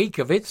 Did a week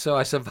of it, so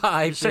I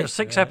survived.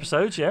 Six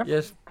episodes, yeah.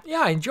 Yes.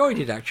 Yeah, I enjoyed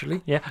it,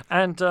 actually. Yeah,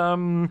 and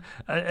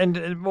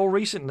more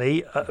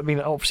recently,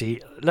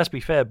 obviously, let's be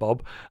fair,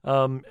 Bob,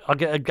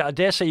 I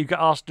dare say you get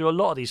asked to do a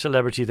lot of these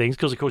celebrity things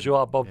because, of course, you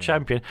are Bob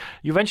Champion.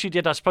 You eventually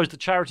did, I suppose, the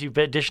charity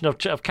edition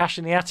of Cash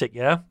in the Attic,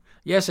 yeah?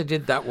 Yes, I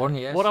did that one,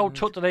 yes. What old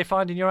tut did they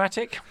find in your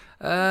attic?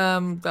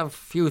 A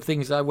few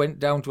things. I went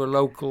down to a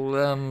local...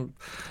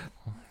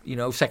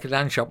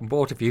 second-hand shop and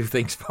bought a few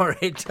things for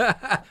it.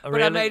 But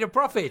really? I made a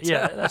profit.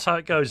 Yeah, that's how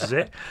it goes, is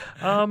it?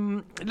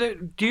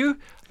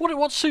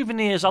 What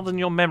souvenirs other than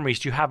your memories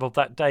do you have of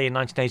that day in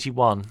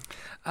 1981?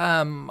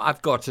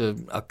 I've got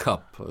a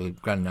cup, a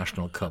Grand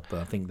National Cup.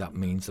 I think that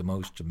means the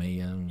most to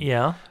me.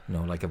 Yeah.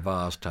 Like a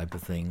vase type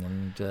of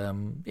thing.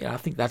 And, I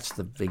think that's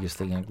the biggest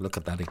thing. I look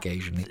at that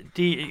occasionally.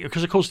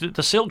 Because, of course,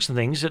 the silks and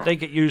things, that they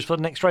get used for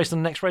the next race and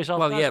the next race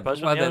after that, I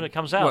suppose, when the owner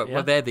comes out.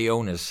 Well, they're the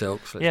owner's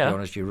silks, let's be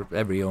honest.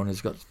 Every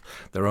owner's got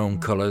their own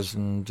colours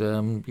and,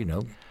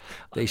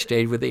 they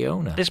stayed with the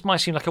owner. This might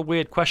seem like a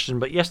weird question,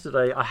 but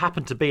yesterday I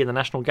happened to be in the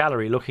National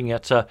Gallery looking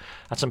at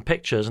some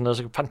pictures, and there's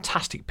a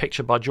fantastic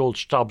picture by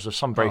George Stubbs of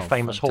some very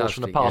famous horse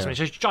from the past. Yeah. It's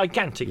a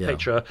gigantic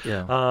picture,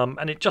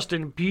 and it just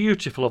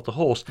beautiful of the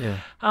horse. Yeah.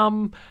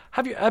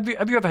 Have you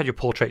ever had your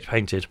portrait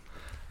painted?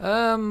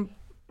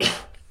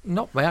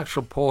 Not my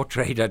actual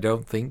portrait, I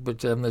don't think,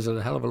 but there's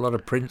a hell of a lot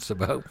of prints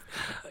about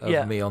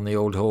me on the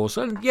old horse.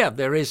 And,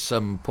 there is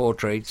some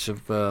portraits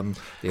of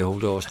the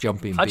old horse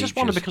jumping I just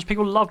wonder, because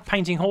people love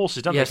painting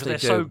horses, don't they? Because they're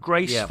so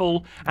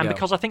graceful. Yeah. And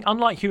because I think,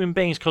 unlike human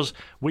beings, because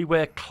we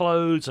wear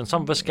clothes and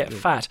some of us get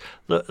fat,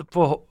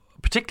 for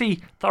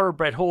particularly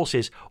thoroughbred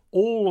horses,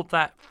 all of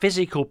that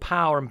physical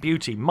power and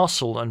beauty,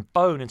 muscle and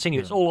bone and sinew,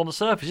 it's all on the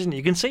surface, isn't it?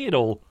 You can see it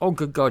all. Oh,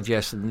 good God,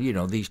 yes. And,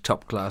 these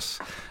top-class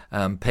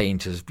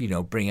painters,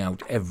 bring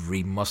out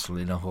every muscle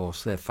in a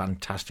horse. They're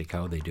fantastic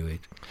how they do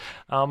it.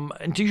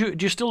 And do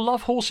you still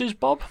love horses,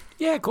 Bob?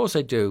 Yeah, of course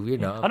I do, I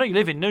know you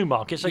live in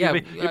Newmarket, so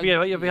you'd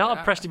be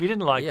hard-pressed if you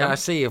didn't like them. Yeah, I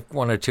see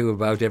one or two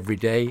about every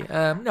day.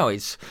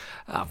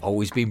 I've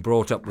always been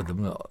brought up with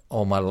them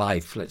all my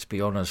life, let's be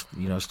honest.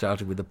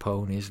 Started with the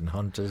ponies and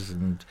hunters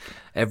and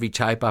every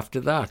type after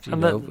that.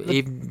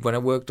 Even when I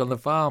worked on the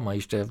farm, I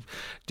used to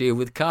deal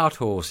with cart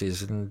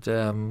horses and,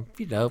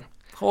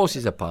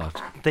 horses are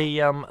part. The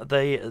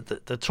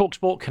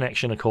TalkSport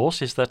connection, of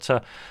course, is that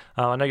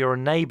I know you're a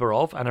neighbour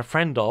of and a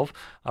friend of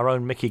our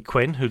own Mickey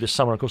Quinn, who this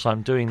summer, of course,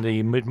 I'm doing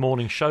the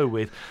mid-morning show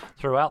with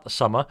throughout the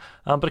summer.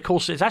 But, of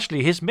course, it's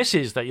actually his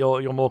missus that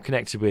you're more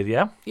connected with,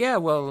 yeah? Yeah,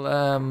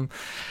 well...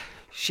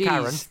 She's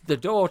Karen. The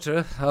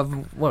daughter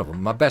of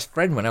my best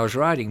friend when I was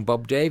riding,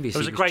 Bob Davies. He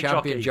was a great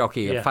champion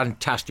jockey, a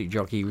fantastic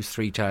jockey. He was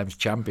 3 times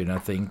champion, I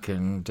think,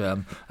 and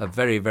a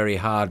very, very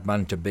hard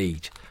man to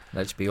beat.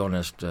 Let's be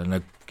honest,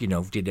 and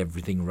did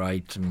everything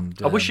right.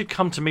 And I wish you'd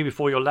come to me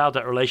before you allowed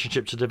that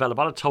relationship to develop.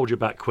 I'd have told you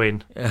about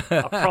Quinn.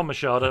 I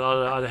promise you,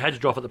 I'd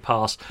hedged you off at the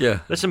pass.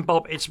 Yeah. Listen,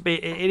 Bob, it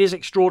is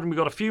extraordinary. We've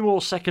got a few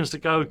more seconds to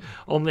go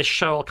on this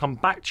show. I'll come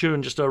back to you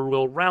and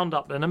we'll round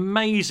up an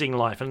amazing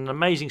life and an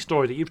amazing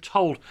story that you've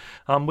told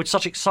with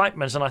such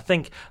excitement and I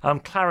think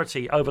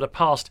clarity over the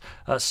past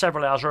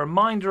several hours. A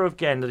reminder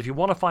again that if you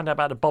want to find out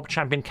about the Bob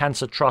Champion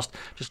Cancer Trust,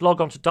 just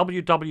log on to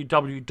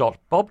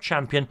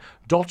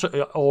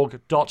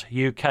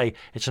www.bobchampion.org.uk.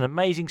 It's an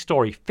amazing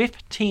story.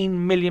 £15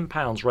 million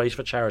raised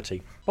for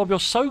charity. Bob, you're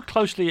so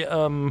closely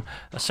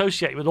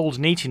associated with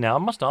Alden Eating now. I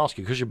must ask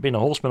you, because you've been a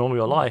horseman all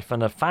your life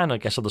and a fan, I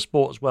guess, of the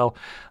sport as well.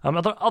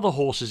 Are there other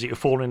horses that you've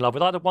fallen in love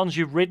with, either ones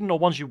you've ridden or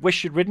ones you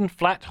wish you'd ridden,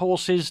 flat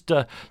horses,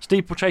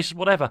 steeplechasers,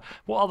 whatever?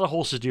 What other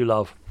horses do you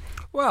love?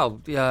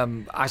 Well,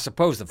 I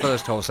suppose the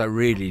first horse I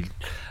really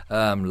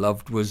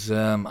loved was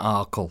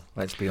Arkle,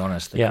 let's be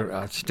honest.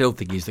 I still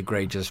think he's the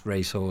greatest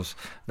racehorse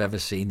I've ever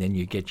seen. Then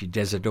you get your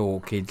Desert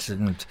Orchids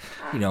and,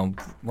 one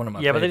of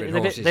my favourite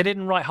horses. They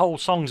didn't write whole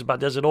songs about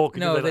Desert Orchids.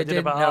 No, they did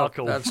about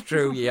Arkle. That's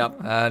true, yeah.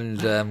 And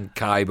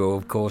Kaibo,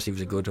 of course, he was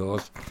a good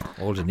horse.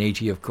 Alden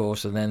Eating, of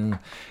course. And then,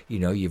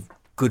 you've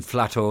good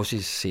flat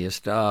horses, Sea of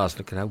Stars.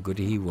 Look at how good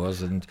he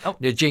was, and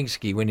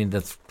Nijinsky winning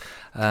the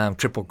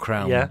Triple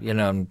Crown.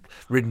 And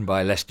ridden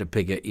by Lester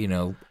Piggott.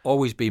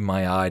 Always been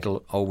my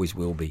idol, always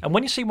will be. And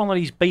when you see one of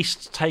these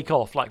beasts take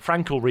off, like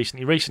Frankel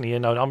recently, I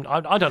don't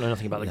know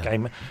nothing about the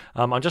game.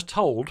 I'm just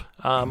told,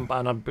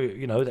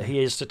 that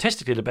he is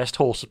statistically the best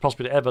horse that's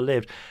possibly ever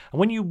lived. And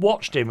when you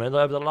watched him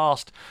over the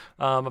last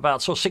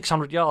about sort of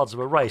 600 yards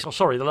of a race,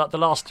 the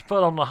last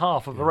furlong and a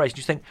half of a race,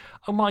 you think,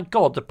 oh my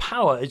God, the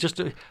power is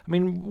just.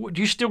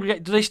 Do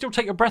they still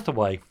take your breath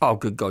away? Oh,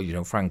 good God!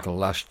 Frankel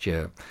last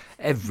year,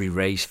 every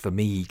race for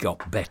me he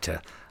got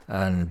better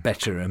and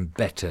better and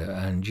better,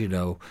 and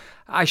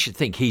I should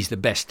think he's the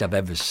best I've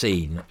ever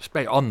seen,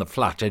 on the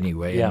flat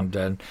anyway. Yeah.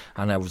 And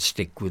I would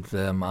stick with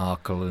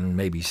Arkle and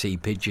maybe Sea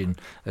Pigeon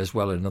as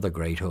well, another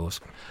great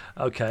horse.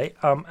 Okay,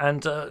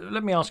 and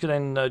let me ask you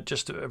then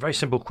just a very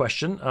simple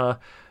question.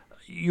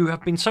 You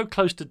have been so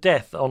close to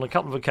death on a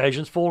couple of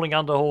occasions, falling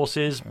under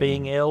horses,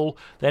 being ill,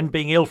 then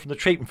being ill from the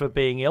treatment for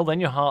being ill, then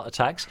your heart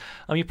attacks.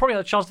 You probably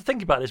had a chance to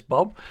think about this,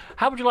 Bob.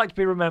 How would you like to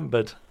be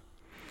remembered?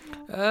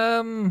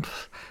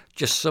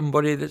 Just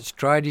somebody that's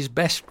tried his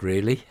best,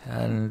 really,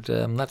 and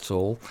that's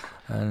all.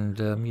 And,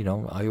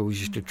 I always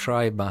used to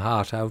try my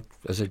heart out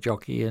as a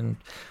jockey, and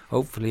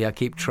hopefully I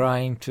keep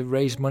trying to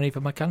raise money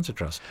for my cancer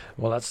trust.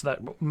 Well,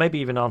 that maybe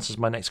even answers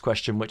my next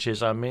question, which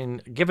is,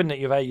 given that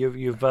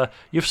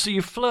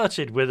you've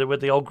flirted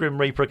with the old Grim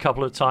Reaper a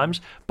couple of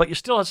times, but you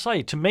still, I'd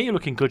say, to me, you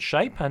look in good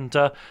shape, and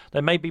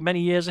there may be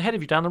many years ahead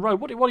of you down the road.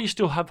 What do you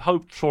still have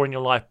hoped for in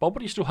your life, Bob?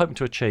 What are you still hoping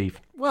to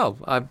achieve? Well,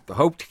 I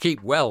hope to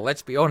keep well,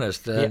 let's be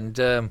honest, and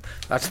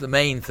that's the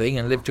main thing,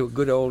 and live to a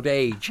good old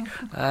age.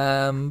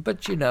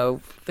 But,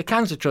 the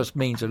Cancer Trust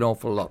means an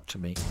awful lot to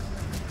me.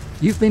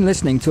 You've been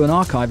listening to an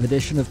archive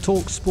edition of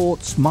Talk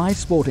Sport's My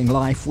Sporting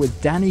Life with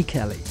Danny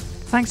Kelly.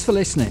 Thanks for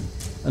listening,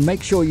 and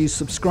make sure you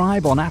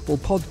subscribe on Apple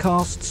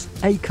Podcasts,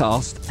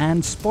 Acast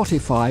and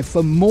Spotify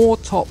for more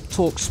top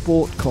Talk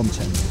Sport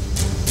content.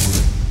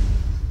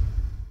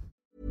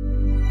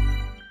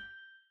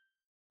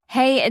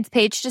 Hey, it's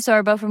Paige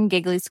DeSorbo from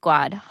Giggly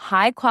Squad.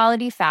 High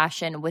quality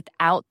fashion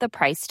without the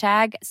price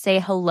tag. Say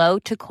hello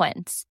to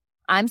Quince.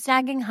 I'm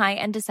snagging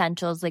high-end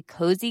essentials like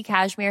cozy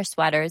cashmere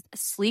sweaters,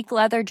 sleek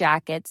leather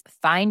jackets,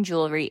 fine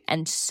jewelry,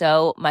 and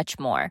so much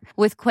more.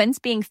 With Quince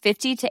being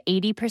 50 to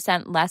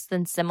 80% less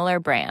than similar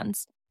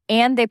brands.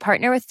 And they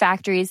partner with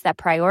factories that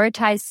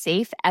prioritize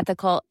safe,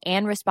 ethical,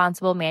 and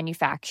responsible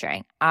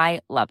manufacturing. I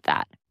love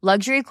that.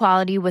 Luxury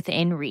quality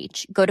within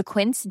reach. Go to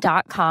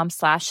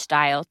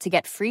quince.com/style to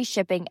get free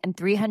shipping and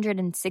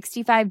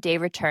 365-day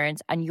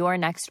returns on your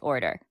next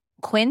order.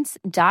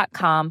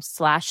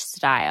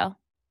 Quince.com/style.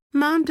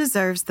 Mom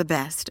deserves the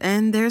best,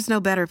 and there's no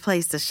better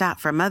place to shop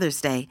for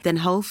Mother's Day than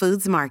Whole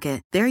Foods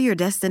Market. They're your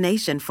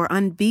destination for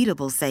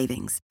unbeatable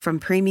savings, from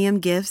premium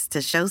gifts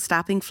to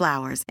show-stopping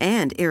flowers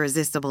and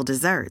irresistible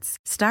desserts.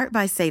 Start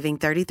by saving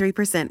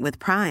 33% with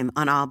Prime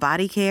on all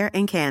body care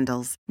and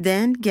candles.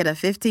 Then get a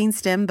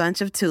 15-stem bunch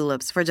of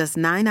tulips for just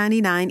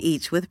 $9.99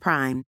 each with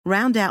Prime.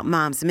 Round out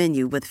Mom's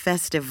menu with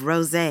festive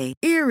rosé,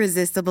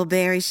 irresistible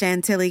berry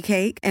chantilly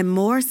cake, and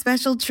more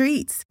special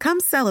treats. Come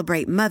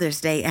celebrate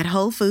Mother's Day at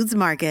Whole Foods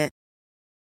Market.